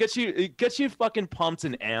it gets you fucking pumped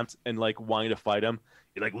and amped and like wanting to fight him.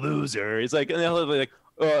 You're like, loser. He's like, and then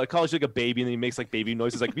like, calls you like a baby, and then he makes like baby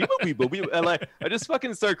noises, like and like I just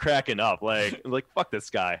fucking start cracking up, like fuck this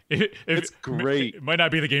guy. It's great. It might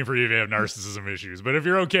not be the game for you if you have narcissism issues, but if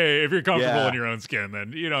you're comfortable in your own skin,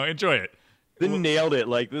 then enjoy it. They nailed it.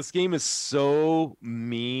 Like, this game is so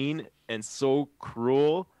mean and so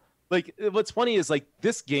cruel. Like, what's funny is like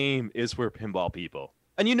this game is for pinball people,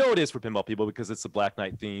 and you know it is for pinball people because it's the Black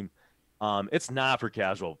Knight theme. It's not for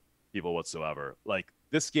casual people whatsoever. Like,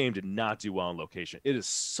 this game did not do well on location. It is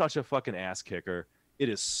such a fucking ass kicker. It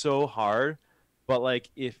is so hard. But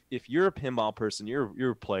like, if you're a pinball person,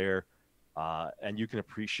 you're a player, and you can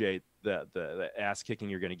appreciate the ass kicking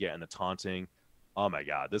you're gonna get and the taunting. Oh my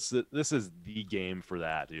god, this is the game for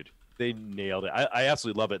that, dude. They nailed it. I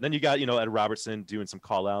absolutely love it. And then you got Ed Robertson doing some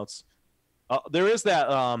call outs. There is that.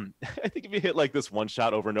 I think if you hit like this one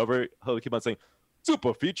shot over and over, he'll keep on saying,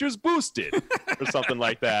 "Super features boosted" or something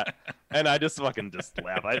like that, and I just fucking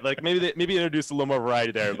laugh. I like maybe introduced a little more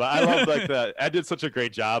variety there, but I love like that. Ed did such a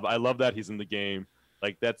great job. I love that he's in the game.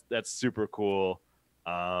 Like that's super cool.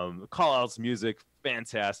 Call outs, music,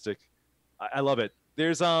 fantastic. I love it.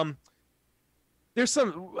 There's some.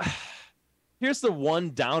 Here's the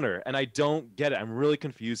one downer, and I don't get it. I'm really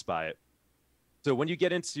confused by it. So when you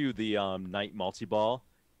get into the night multi-ball,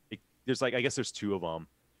 there's like, I guess there's two of them.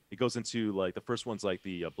 It goes into like, the first one's like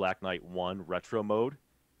the Black Knight 1 retro mode.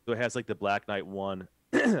 So it has like the Black Knight 1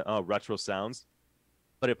 retro sounds,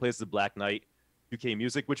 but it plays the Black Knight 2K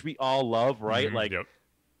music, which we all love, right? Mm-hmm, like, yep.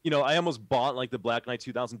 I almost bought like the Black Knight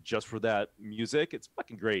 2000 just for that music. It's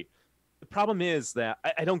fucking great. The problem is that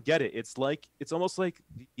I don't get it. It's almost like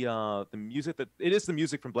the music it is the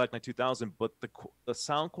music from Black Knight 2000, but the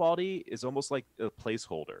sound quality is almost like a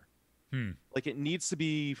placeholder. Like, it needs to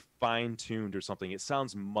be fine-tuned or something. It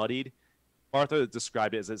sounds muddied. Martha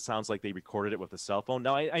described it as it sounds like they recorded it with a cell phone.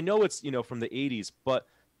 Now, I know it's, from the 80s, but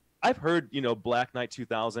I've heard, Black Knight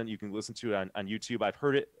 2000. You can listen to it on YouTube. I've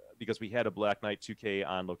heard it because we had a Black Knight 2K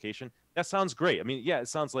on location. That sounds great. I mean, yeah, it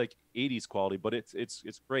sounds like 80s quality, but it's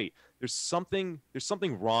great. There's something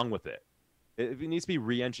wrong with it. It needs to be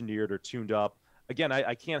re-engineered or tuned up. Again,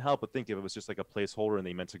 I can't help but think if it was just like a placeholder and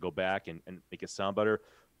they meant to go back and make it sound better.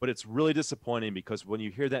 but it's really disappointing because when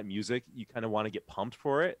you hear that music, you kind of want to get pumped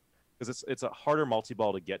for it because it's a harder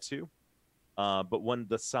multi-ball to get to. But when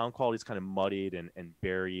the sound quality is kind of muddied and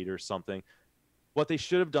buried or something, what they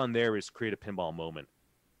should have done there is create a pinball moment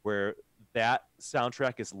where that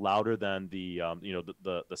soundtrack is louder than the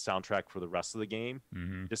soundtrack for the rest of the game.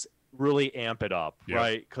 Just really amp it up,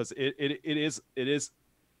 right? Because it is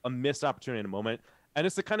a missed opportunity in a moment, and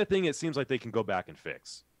it's the kind of thing it seems like they can go back and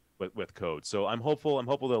fix with code. So I'm hopeful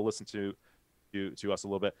they'll listen to us a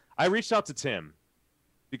little bit. I reached out to Tim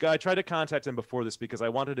because I tried to contact him before this because I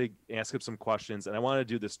wanted to ask him some questions, and I wanted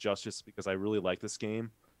to do this justice because I really like this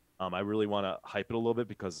game. I really want to hype it a little bit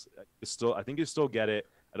because I think you still get it.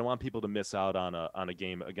 I don't want people to miss out on a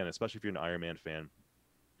game, again, especially if you're an Iron Man fan. And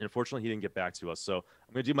unfortunately, he didn't get back to us. So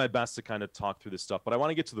I'm going to do my best to kind of talk through this stuff. But I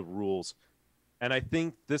want to get to the rules. And I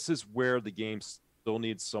think this is where the game still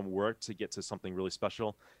needs some work to get to something really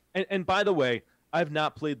special. And by the way, I've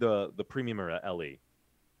not played the Premium or LE.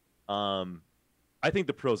 I think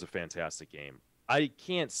the Pro is a fantastic game. I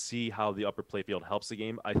can't see how the upper playfield helps the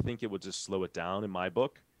game. I think it would just slow it down in my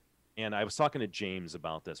book. And I was talking to James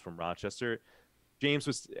about this from Rochester. James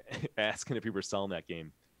was asking if we were selling that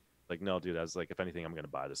game. Like, no, dude. I was like, if anything, I'm going to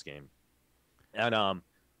buy this game. And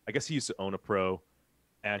I guess he used to own a Pro,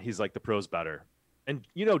 and he's like, the Pro's better. And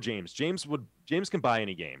you know James. James can buy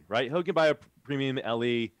any game, right? He can buy a Premium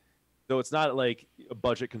LE, though it's not like a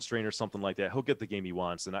budget constraint or something like that. He'll get the game he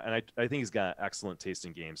wants, and I think he's got excellent taste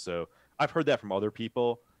in games. So I've heard that from other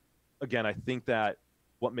people. Again, I think that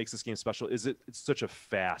what makes this game special is it's such a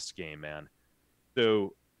fast game, man.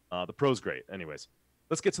 So the Pro's great. Anyways,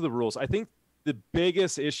 let's get to the rules. I think the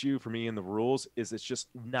biggest issue for me in the rules is it's just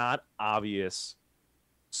not obvious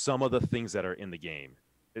some of the things that are in the game.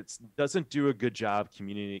 It doesn't do a good job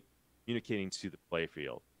communicating to the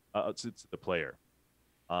playfield, to the player.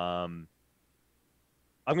 I'm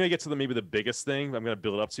going to get to maybe the biggest thing. I'm going to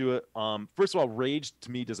build up to it. First of all, Rage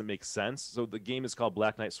to me doesn't make sense. So the game is called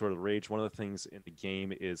Black Knight Sword of Rage. One of the things in the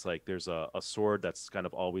game is like there's a sword that's kind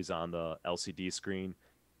of always on the LCD screen,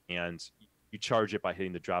 and you charge it by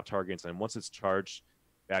hitting the drop targets. And once it's charged,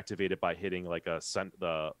 you activate it by hitting like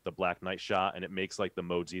the Black Knight shot, and it makes like the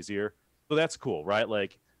modes easier. So that's cool, right?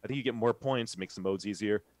 Like I think you get more points, it makes the modes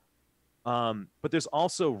easier. But there's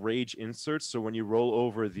also Rage inserts. So when you roll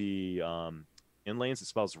over the in lanes, it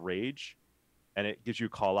spells Rage, and it gives you a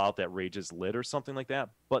call out that Rage is lit or something like that.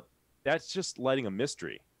 But that's just lighting a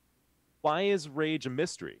mystery. Why is Rage a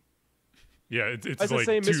mystery? Yeah, it's like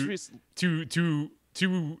two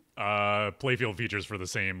playfield features for the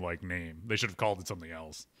same like name. They should have called it something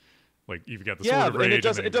else. Like you've got the sword of Rage,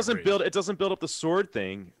 and it doesn't build up the sword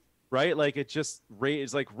thing, right? Like it just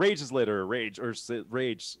Rage, like Rage is lit or Rage.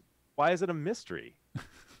 Why is it a mystery?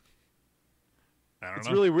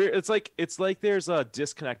 It's really weird. It's like there's a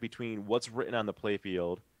disconnect between what's written on the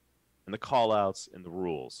playfield and the call-outs and the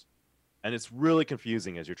rules, and it's really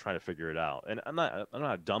confusing as you're trying to figure it out. And I'm not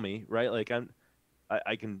a dummy, right? Like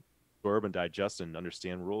I can absorb and digest and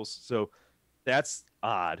understand rules, so that's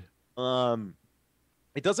odd.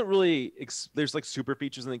 It doesn't really. There's like super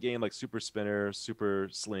features in the game, like super spinner, super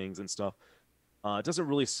slings, and stuff. It doesn't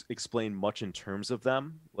really explain much in terms of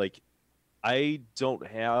them. Like I don't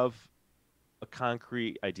have a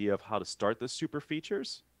concrete idea of how to start the super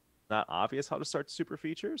features. Not obvious how to start the super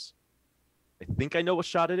features. I think I know what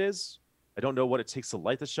shot it is. I don't know what it takes to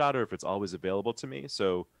light the shot or if it's always available to me.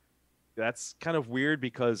 So that's kind of weird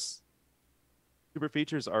because super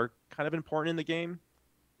features are kind of important in the game.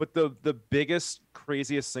 But the biggest,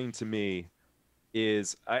 craziest thing to me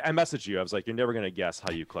is I messaged you. I was like, you're never going to guess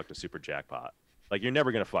how you collect a super jackpot. Like, you're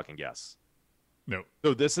never going to fucking guess. No.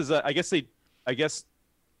 So this is I guess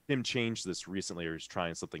Tim changed this recently, or he's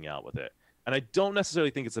trying something out with it. And I don't necessarily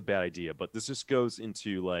think it's a bad idea, but this just goes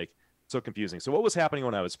into like so confusing. So what was happening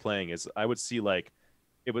when I was playing is I would see like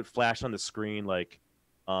it would flash on the screen like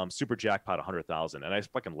super jackpot 100,000, and I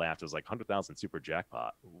fucking laughed. It was like 100,000 super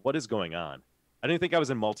jackpot. What is going on? I didn't think I was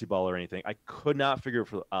in multi-ball or anything. I could not figure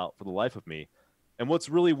it out for the life of me. And what's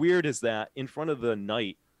really weird is that in front of the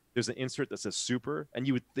knight, there's an insert that says super, and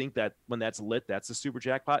you would think that when that's lit, that's a super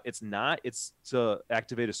jackpot. It's not. It's to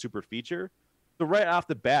activate a super feature. So right off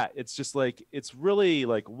the bat, it's just like, it's really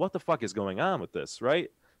like, what the fuck is going on with this, right?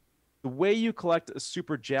 The way you collect a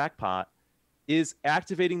super jackpot is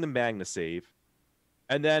activating the MagnaSave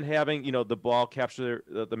and then having, the ball capture,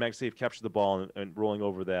 the MagnaSave capture the ball and rolling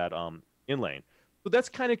over that in lane. So that's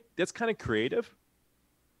kind of creative.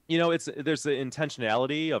 There's the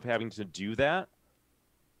intentionality of having to do that.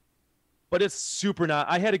 But it's super not.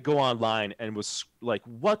 I had to go online and was like,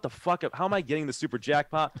 what the fuck? How am I getting the super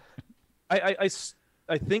jackpot? I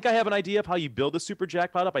think I have an idea of how you build the super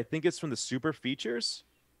jackpot up. I think it's from the super features.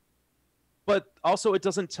 But also, it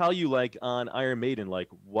doesn't tell you, like, on Iron Maiden, like,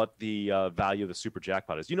 what the value of the super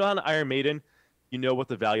jackpot is. You know, on Iron Maiden, you know what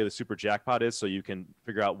the value of the super jackpot is, so you can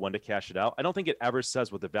figure out when to cash it out. I don't think it ever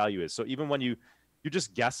says what the value is. So even when you're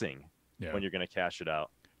just guessing when you're going to cash it out.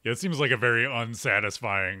 Yeah, it seems like a very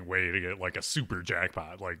unsatisfying way to get, like, a super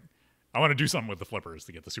jackpot. Like, I want to do something with the flippers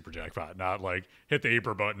to get the super jackpot, not, like, hit the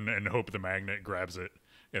apron button and hope the magnet grabs it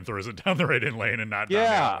and throws it down the right in lane and not down the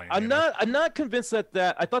out lane. I'm not convinced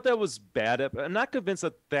that I thought that was bad. I'm not convinced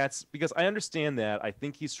that that's because I understand that. I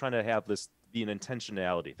think he's trying to have this be an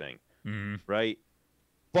intentionality thing, right?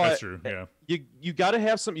 But that's true. Yeah, you got to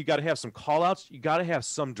have some call outs. You got to have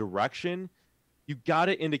some direction. You got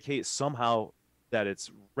to indicate somehow that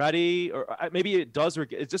it's ready, or maybe it does, or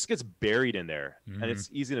it just gets buried in there, and it's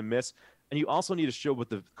easy to miss. And you also need to show what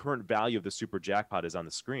the current value of the super jackpot is on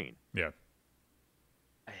the screen. Yeah.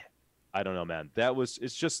 I don't know, man.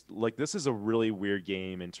 It's just like, this is a really weird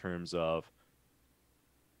game in terms of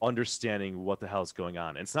understanding what the hell is going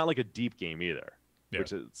on. And it's not like a deep game either,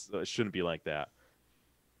 which it shouldn't be like that.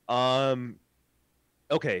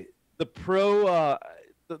 Okay. The Pro,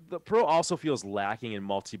 the Pro also feels lacking in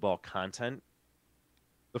multi-ball content.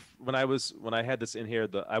 When I had this in here,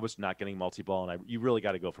 I was not getting multi-ball, and you really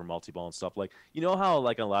got to go for multi-ball and stuff. Like, you know how,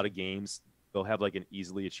 like, in a lot of games, they'll have, like, an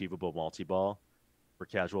easily achievable multi-ball for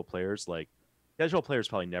casual players. Like, casual players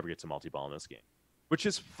probably never get to multi-ball in this game, which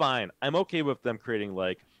is fine. I'm okay with them creating,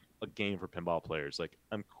 like, a game for pinball players. Like,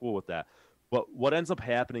 I'm cool with that. But what ends up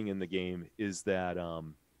happening in the game is that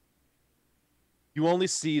you only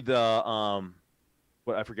see the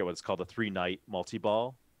I forget what it's called, the 3-night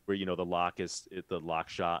multi-ball, where, you know, the lock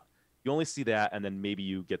shot. You only see that, and then maybe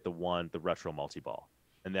you get the retro multi-ball,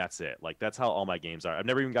 and that's it. Like, that's how all my games are. I've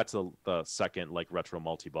never even got to the second, like, retro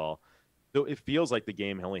multi-ball. So it feels like the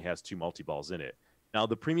game only has 2 multi-balls in it. Now,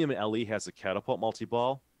 the Premium LE has a catapult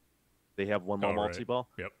multi-ball. They have one more multi-ball.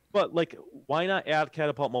 Yep. But, like, why not add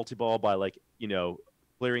catapult multi-ball by, like, you know,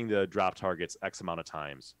 clearing the drop targets X amount of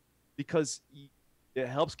times? Because it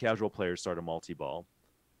helps casual players start a multi-ball.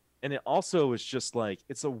 And it also is just, like,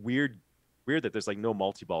 it's a weird that there's, like, no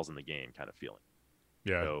multi-balls in the game kind of feeling.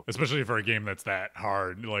 Yeah, so, especially for a game that's that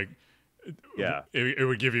hard. Like, it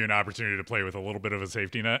would give you an opportunity to play with a little bit of a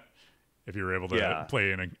safety net if you were able to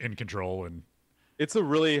play in control. And it's a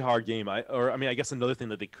really hard game. I guess another thing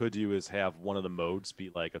that they could do is have one of the modes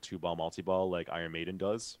be like a 2-ball multi-ball, like Iron Maiden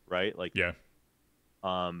does, right? Like,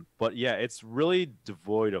 but yeah, it's really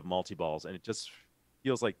devoid of multi-balls, and it just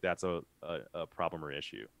feels like that's a problem or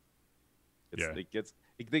issue.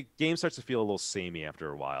 The game starts to feel a little samey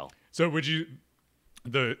after a while. So would you?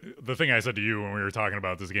 The thing I said to you when we were talking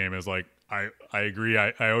about this game is, like, I agree.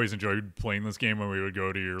 I always enjoyed playing this game when we would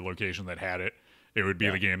go to your location that had it. It would be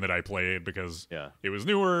the game that I played because it was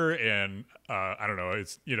newer, and I don't know.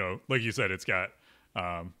 It's, you know, like you said, it's got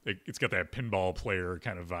it's got that pinball player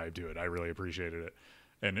kind of vibe to it. I really appreciated it,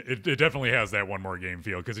 and it definitely has that one more game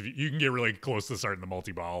feel, because if you can get really close to starting the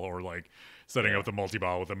multi-ball, or like setting up the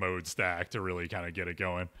multi-ball with a mode stack to really kind of get it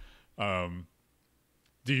going.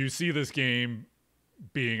 Do you see this game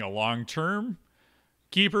being a long-term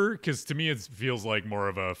keeper? Because to me, it feels like more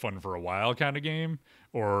of a fun for a while kind of game,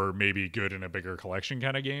 or maybe good in a bigger collection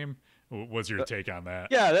kind of game. What's your take on that?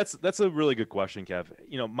 Yeah, that's a really good question, Kev.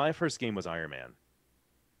 You know, my first game was Iron Man,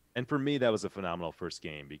 and for me, that was a phenomenal first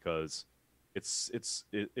game because it's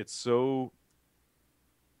so,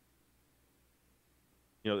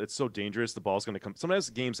 you know, it's so dangerous. The ball's going to come. Sometimes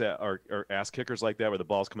games that are ass kickers like that, where the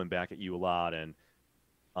ball's coming back at you a lot, and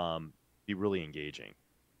be really engaging,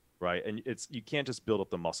 right? And you can't just build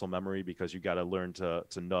up the muscle memory, because you got to learn to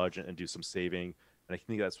nudge and do some saving, and I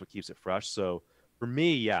think that's what keeps it fresh. So for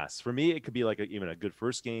me, yes, it could be like even a good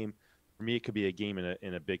first game. For me, it could be a game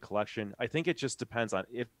in a big collection. I think it just depends on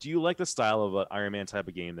do you like the style of an Iron Man type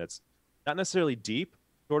of game that's not necessarily deep,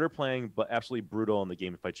 shorter playing, but absolutely brutal in the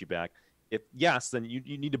game to fight you back. If yes, then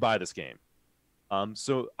you need to buy this game.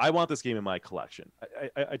 So I want this game in my collection.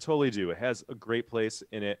 I totally do. It has a great place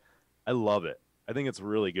in it. I love it. I think it's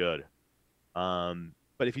really good.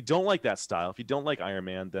 But if you don't like that style, if you don't like Iron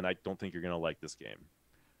Man, then I don't think you're going to like this game.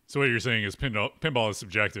 So what you're saying is pinball is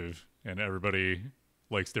subjective, and everybody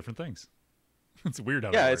likes different things. It's weird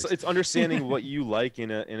how that works. it's understanding what you like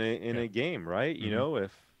in a game, right? You know,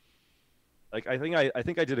 if like I think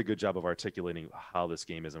I did a good job of articulating how this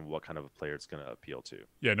game is and what kind of a player it's going to appeal to.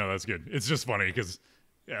 Yeah, no, that's good. It's just funny because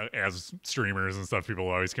as streamers and stuff, people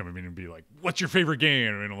always come to me and be like, "What's your favorite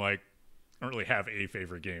game?" And I'm like, I don't really have a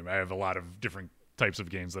favorite game. I have a lot of different types of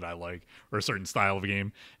games that I like, or a certain style of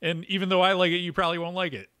game. And even though I like it, you probably won't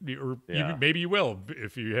like it, or maybe you will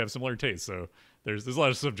if you have similar tastes. So there's a lot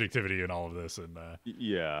of subjectivity in all of this, and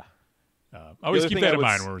always keep that in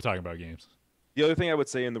mind when we're talking about games. The other thing I would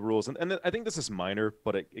say in the rules, and I think this is minor,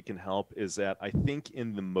 but it can help, is that I think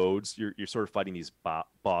in the modes you're sort of fighting these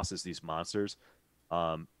bosses, these monsters.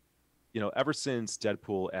 Ever since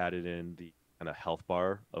Deadpool added in the kind of health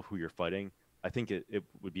bar of who you're fighting, I think it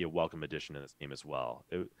would be a welcome addition in this game as well.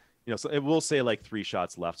 So it will say like 3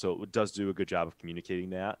 shots left, so it does do a good job of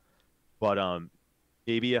communicating that. But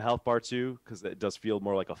maybe a health bar too, because it does feel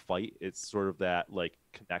more like a fight. It's sort of that like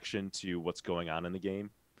connection to what's going on in the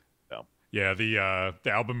game. So yeah, the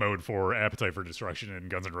album mode for Appetite for Destruction in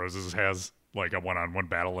Guns N' Roses has like a one-on-one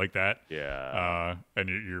battle like that. Yeah. And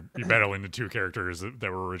you're battling the 2 characters that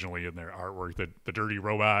were originally in their artwork, the dirty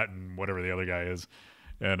robot and whatever the other guy is.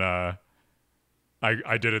 And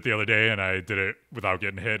I did it the other day, and I did it without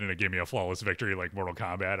getting hit, and it gave me a flawless victory like Mortal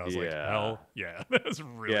Kombat. I was like, hell yeah, that's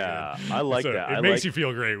really good. I like that. It makes you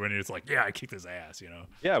feel great when it's like, yeah, I kicked his ass,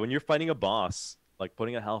 Yeah, when you're fighting a boss, like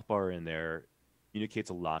putting a health bar in there communicates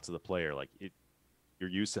a lot to the player. Like you're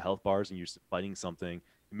used to health bars and you're used to fighting something.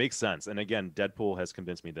 It makes sense. And again, Deadpool has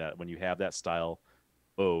convinced me that when you have that style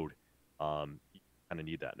mode, you kind of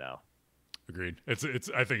need that now. Agreed. I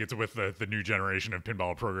think it's with the new generation of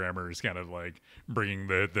pinball programmers kind of like bringing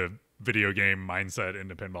the video game mindset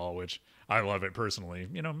into pinball, which I love it personally.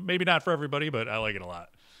 Maybe not for everybody, but I like it a lot.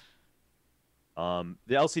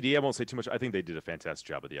 The LCD, I won't say too much. I think they did a fantastic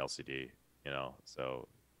job with the LCD, so.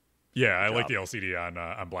 Yeah, I like the LCD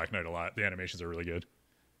on Black Knight a lot. The animations are really good.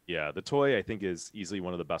 Yeah, the toy I think is easily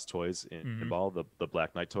one of the best toys in pinball. The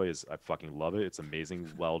Black Knight toy I fucking love it. It's amazing,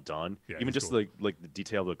 well done. Yeah, even just cool. like the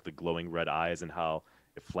detail, the glowing red eyes and how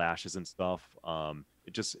it flashes and stuff.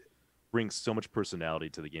 It just brings so much personality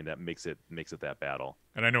to the game that makes it that battle.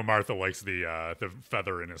 And I know Martha likes the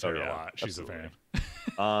feather in his hair a lot. She's absolutely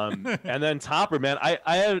a fan. And then topper, man.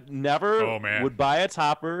 I never would buy a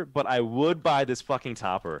topper, but I would buy this fucking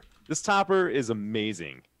topper. This topper is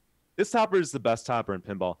amazing. This topper is the best topper in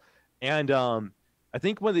pinball, and I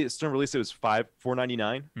think when the Stern released it was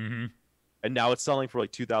 $499, and now it's selling for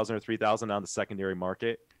like $2,000 or $3,000 on the secondary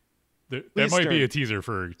market. That might be a teaser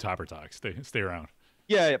for Topper Talk. Stay around.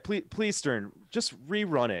 Yeah, please, Stern, just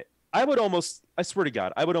rerun it. I swear to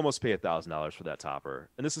God, I would almost pay $1,000 for that topper,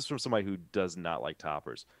 and this is from somebody who does not like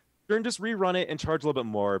toppers. Stern, just rerun it and charge a little bit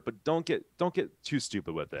more, but don't get too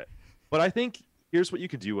stupid with it. But I think here's what you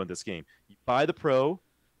can do in this game: you buy the Pro.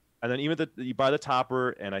 And then you buy the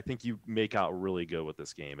topper, and I think you make out really good with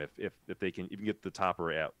this game if they can even get the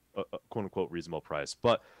topper at a quote unquote reasonable price.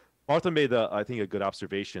 But Martha made I think a good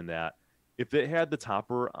observation that if it had the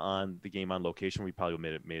topper on the game on location, we probably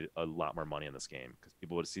would have made a lot more money in this game because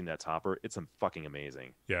people would have seen that topper. It's fucking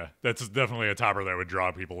amazing. Yeah, that's definitely a topper that would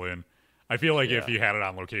draw people in. I feel like if you had it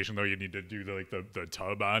on location though, you'd need to do the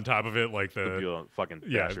tub on top of it, like the fucking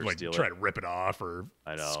like try to rip it off or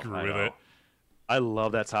screw with it. I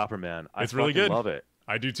love that topper, man. It's really good. Love it.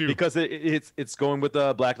 I do too. Because it's going with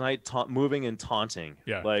the Black Knight moving and taunting.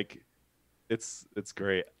 Yeah. Like it's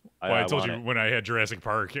great. Well, I told you when I had Jurassic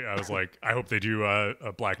Park, I was like, I hope they do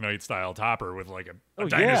a Black Knight style topper with like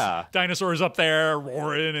dinosaurs up there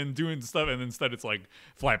roaring and doing stuff, and instead it's like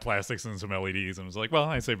flat plastics and some LEDs, and I was like, well,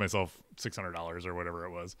 I saved myself $600 or whatever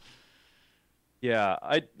it was. Yeah,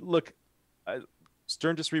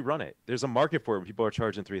 Stern, just rerun it. There's a market for it when people are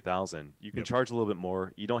charging $3,000. You can charge a little bit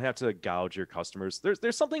more. You don't have to gouge your customers.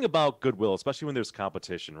 There's something about goodwill, especially when there's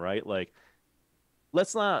competition, right? Like,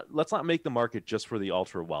 let's not make the market just for the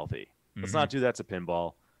ultra wealthy. Let's not do that to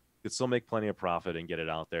pinball. You could still make plenty of profit and get it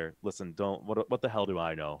out there. Listen, what the hell do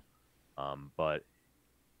I know? But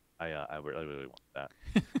I really want that.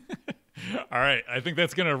 All right, I think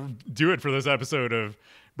that's gonna do it for this episode of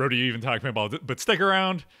Bro, Do You Even Talk Pinball? But stick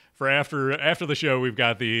around for after the show. We've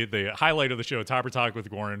got the highlight of the show, Topper Talk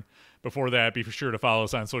with Goren. Before that, be sure to follow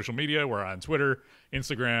us on social media. We're on Twitter,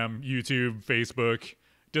 Instagram, YouTube, Facebook,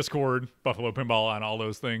 Discord, Buffalo Pinball, on all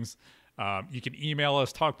those things. You can email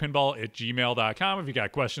us, talkpinball@gmail.com, if you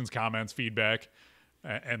got questions, comments, feedback,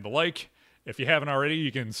 and the like. If you haven't already,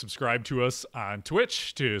 you can subscribe to us on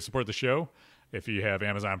Twitch to support the show. If you have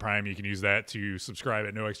Amazon Prime, you can use that to subscribe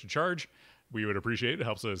at no extra charge. We would appreciate it. It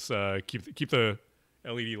helps us keep the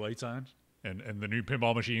LED lights on and the new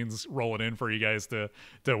pinball machines rolling in for you guys to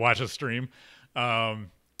watch us stream.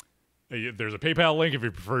 There's a PayPal link if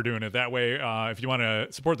you prefer doing it that way. If you want to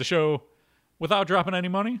support the show without dropping any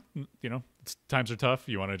money, times are tough.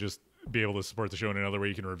 You want to just be able to support the show in another way,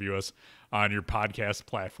 you can review us on your podcast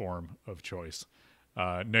platform of choice.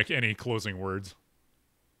 Nick, any closing words?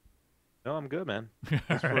 No, I'm good, man.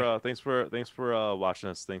 Thanks for watching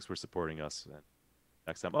us. Thanks for supporting us. And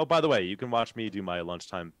next time. Oh, by the way, you can watch me do my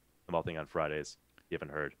lunchtime pinball thing on Fridays. If you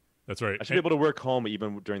haven't heard. That's right. I should be able to work home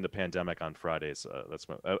even during the pandemic on Fridays.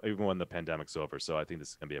 Even when the pandemic's over. So I think this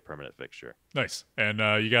is gonna be a permanent fixture. Nice. And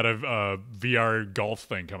you got a VR golf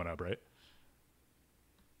thing coming up, right?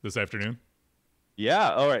 This afternoon.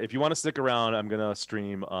 Yeah. All right. If you want to stick around, I'm gonna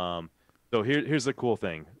stream. So here's the cool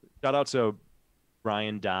thing. Shout out to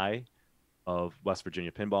Brian Dye of West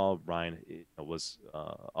Virginia Pinball. Ryan was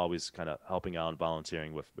always kind of helping out and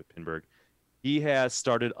volunteering with Pinburg. He has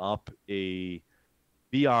started up a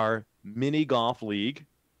VR mini golf league.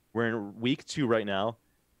 We're in week 2 right now.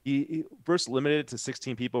 He first limited it to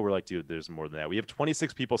 16 people. We're like, dude, there's more than that. We have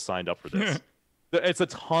 26 people signed up for this. It's a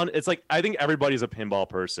ton. It's like, I think everybody's a pinball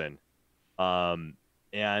person.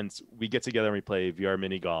 And we get together and we play VR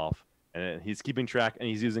mini golf. And he's keeping track, and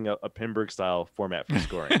he's using a Pinburg style format for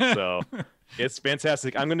scoring. So it's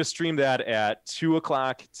fantastic. I'm going to stream that at 2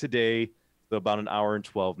 o'clock today, so about an hour and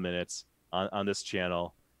 12 minutes on this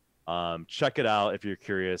channel. Check it out if you're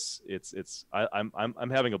curious.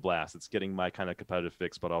 I'm having a blast. It's getting my kind of competitive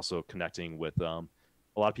fix, but also connecting with a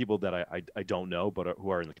lot of people that I don't know, but who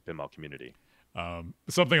are in the pinball community.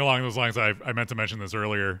 Something along those lines. I meant to mention this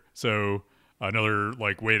earlier. So another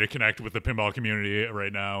way to connect with the pinball community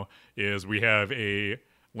right now is we have a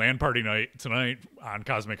LAN party night tonight on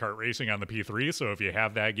Cosmic Heart Racing on the P3. So if you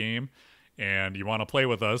have that game and you want to play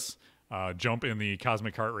with us, jump in the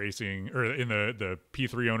Cosmic Heart Racing or in the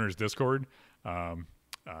P3 owners Discord. I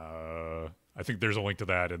think there's a link to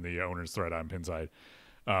that in the owners thread on Pinside.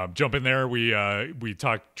 Jump in there. We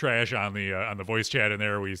talk trash on the voice chat in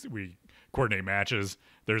there. We coordinate matches.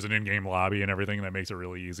 There's an in-game lobby and everything that makes it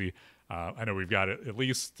really easy. I know we've got at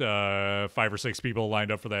least 5 or 6 people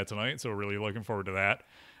lined up for that tonight, so really looking forward to that.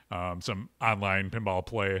 Some online pinball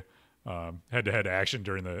play, head-to-head action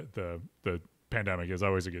during the pandemic is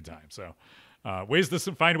always a good time. So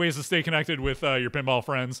find ways to stay connected with your pinball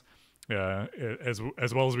friends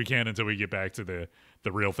as well as we can until we get back to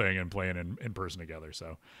the real thing and playing in person together.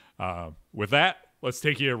 So with that, let's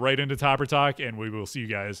take you right into Topper Talk, and we will see you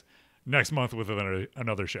guys next month with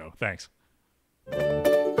another show. Thanks.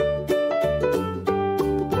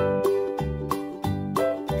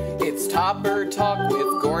 It's Topper Talk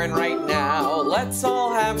with Goren right now. Let's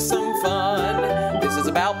all have some fun. This is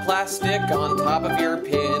about plastic on top of your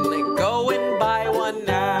pin. Go and buy one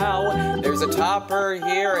now. There's a topper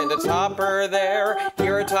here and a topper there.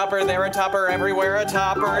 Here a topper, there a topper, everywhere a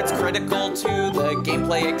topper. It's critical to the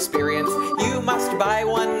gameplay experience. You must buy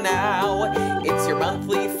one now. It's your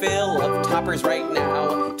monthly fill of toppers right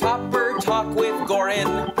now. Topper Talk with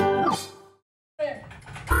Goren.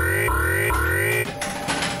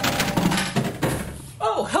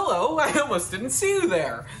 Oh, hello. I almost didn't see you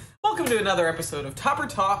there. Welcome to another episode of Topper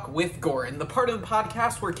Talk with Goren, the part of the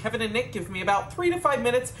podcast where Kevin and Nick give me about 3 to 5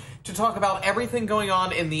 minutes to talk about everything going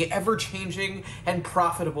on in the ever-changing and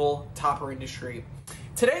profitable topper industry.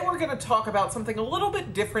 Today we're going to talk about something a little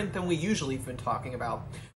bit different than we usually have been talking about.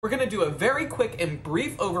 We're going to do a very quick and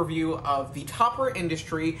brief overview of the topper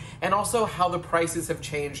industry and also how the prices have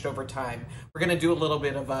changed over time. We're going to do a little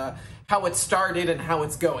bit of how it started and how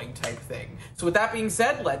it's going type thing. So with that being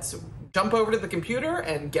said, let's jump over to the computer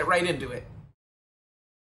and get right into it.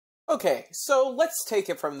 Okay, so let's take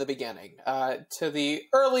it from the beginning, to the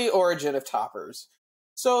early origin of toppers.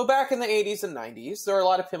 So back in the 80s and 90s, there were a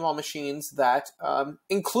lot of pinball machines that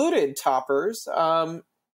included toppers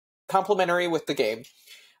complementary with the game.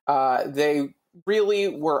 They really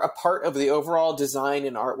were a part of the overall design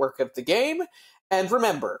and artwork of the game. And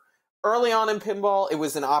remember, early on in pinball, it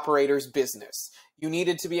was an operator's business. You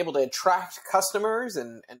needed to be able to attract customers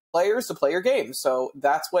and players to play your game. So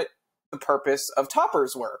that's what the purpose of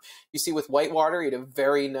toppers were. You see with Whitewater, you had a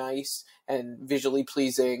very nice and visually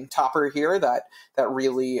pleasing topper here that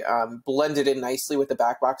really blended in nicely with the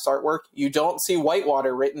back box artwork. You don't see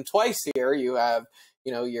Whitewater written twice here. You have,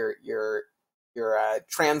 your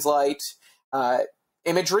translite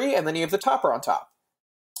imagery, and then you have the topper on top.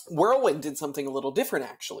 Whirlwind did something a little different,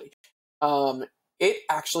 actually. It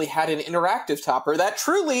actually had an interactive topper that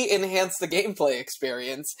truly enhanced the gameplay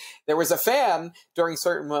experience. There was a fan during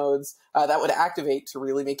certain modes that would activate to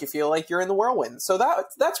really make you feel like you're in the Whirlwind. So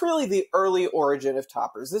that's really the early origin of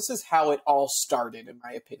toppers. This is how it all started, in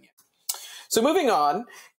my opinion. So moving on,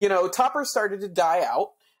 toppers started to die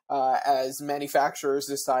out as manufacturers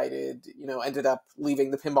decided, ended up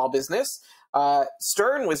leaving the pinball business.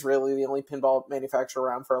 Stern was really the only pinball manufacturer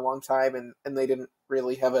around for a long time, and they didn't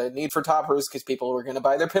really have a need for toppers because people were going to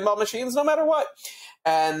buy their pinball machines no matter what.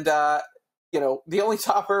 And the only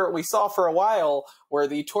topper we saw for a while were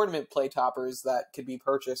the tournament play toppers that could be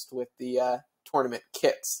purchased with the tournament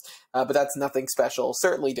kits. But that's nothing special.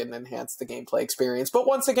 Certainly didn't enhance the gameplay experience. But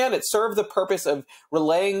once again, it served the purpose of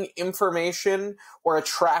relaying information or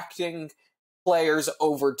attracting players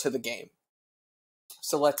over to the game.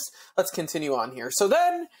 So let's continue on here. So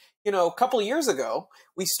then, a couple of years ago,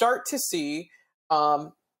 we start to see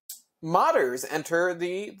modders enter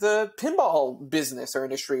the pinball business or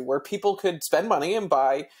industry, where people could spend money and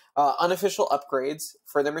buy unofficial upgrades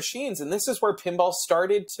for their machines. And this is where pinball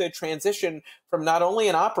started to transition from not only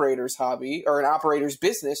an operator's hobby or an operator's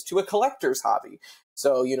business to a collector's hobby.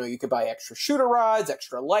 So, you could buy extra shooter rods,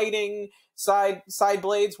 extra lighting, side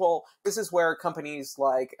blades. Well, this is where companies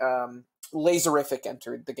like Laserific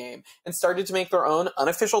entered the game and started to make their own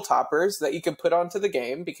unofficial toppers that you could put onto the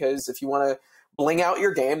game, because if you want to bling out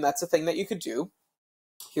your game, that's a thing that you could do.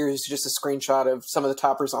 Here's just a screenshot of some of the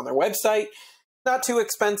toppers on their website. Not too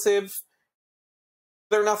expensive.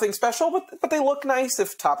 They're nothing special, but they look nice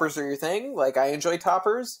if toppers are your thing. Like, I enjoy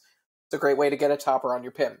toppers. It's a great way to get a topper on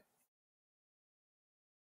your pin.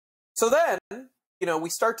 So then, we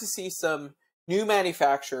start to see some new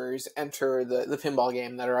manufacturers enter the pinball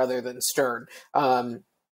game that are other than Stern. Some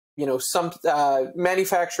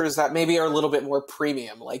manufacturers that maybe are a little bit more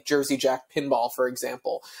premium, like Jersey Jack Pinball, for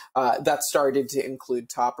example, that started to include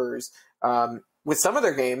toppers with some of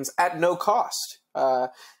their games at no cost. You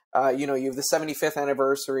have the 75th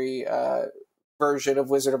anniversary version of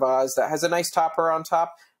Wizard of Oz that has a nice topper on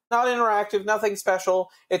top. Not interactive, nothing special.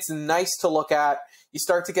 It's nice to look at. You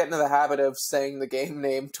start to get into the habit of saying the game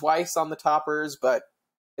name twice on the toppers, but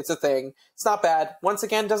it's a thing. It's not bad. Once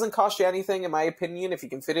again, doesn't cost you anything, in my opinion. If you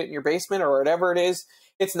can fit it in your basement or whatever it is,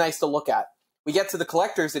 it's nice to look at. We get to the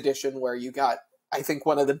collector's edition, where you got, I think,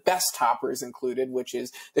 one of the best toppers included, which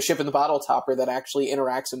is the Ship in the Bottle topper that actually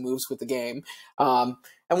interacts and moves with the game. And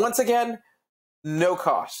once again, no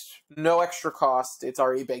cost. No extra cost. It's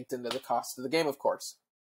already baked into the cost of the game, of course.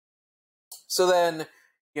 So then,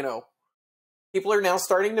 people are now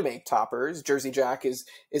starting to make toppers. Jersey Jack is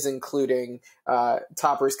including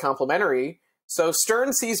toppers complimentary. So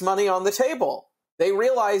Stern sees money on the table. They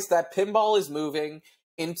realize that pinball is moving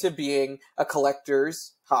into being a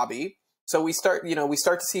collector's hobby. So we start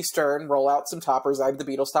to see Stern roll out some toppers. I have the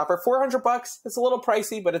Beatles topper, $400. It's a little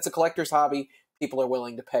pricey, but it's a collector's hobby. People are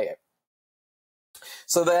willing to pay it.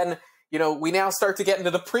 So then, we now start to get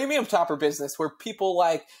into the premium topper business, where people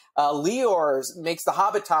like Leor's makes the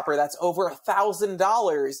Hobbit topper that's over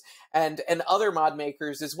 $1,000, and other mod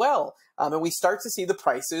makers as well. And we start to see the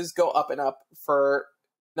prices go up and up for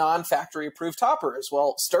non-factory approved toppers.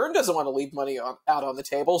 Well, Stern doesn't want to leave money out on the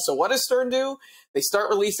table, so what does Stern do? They start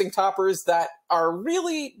releasing toppers that are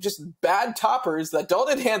really just bad toppers that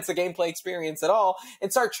don't enhance the gameplay experience at all,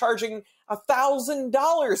 and start charging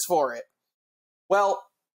 $1,000 for it. Well,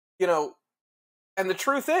 and the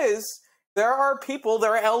truth is, there are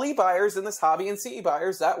LE buyers in this hobby and CE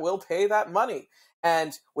buyers that will pay that money.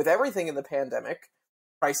 And with everything in the pandemic,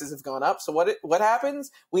 prices have gone up. So what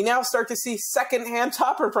happens? We now start to see secondhand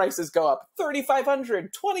topper prices go up. $3,500,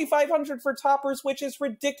 $2,500 for toppers, which is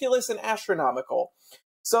ridiculous and astronomical.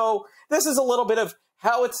 So this is a little bit of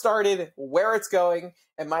how it started, where it's going,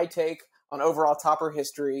 and my take on overall topper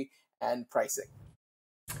history and pricing.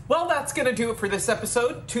 Well, that's going to do it for this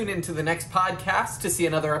episode. Tune into the next podcast to see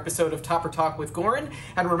another episode of Topper Talk with Goren.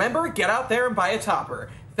 And remember, get out there and buy a topper.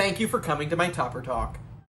 Thank you for coming to my Topper Talk.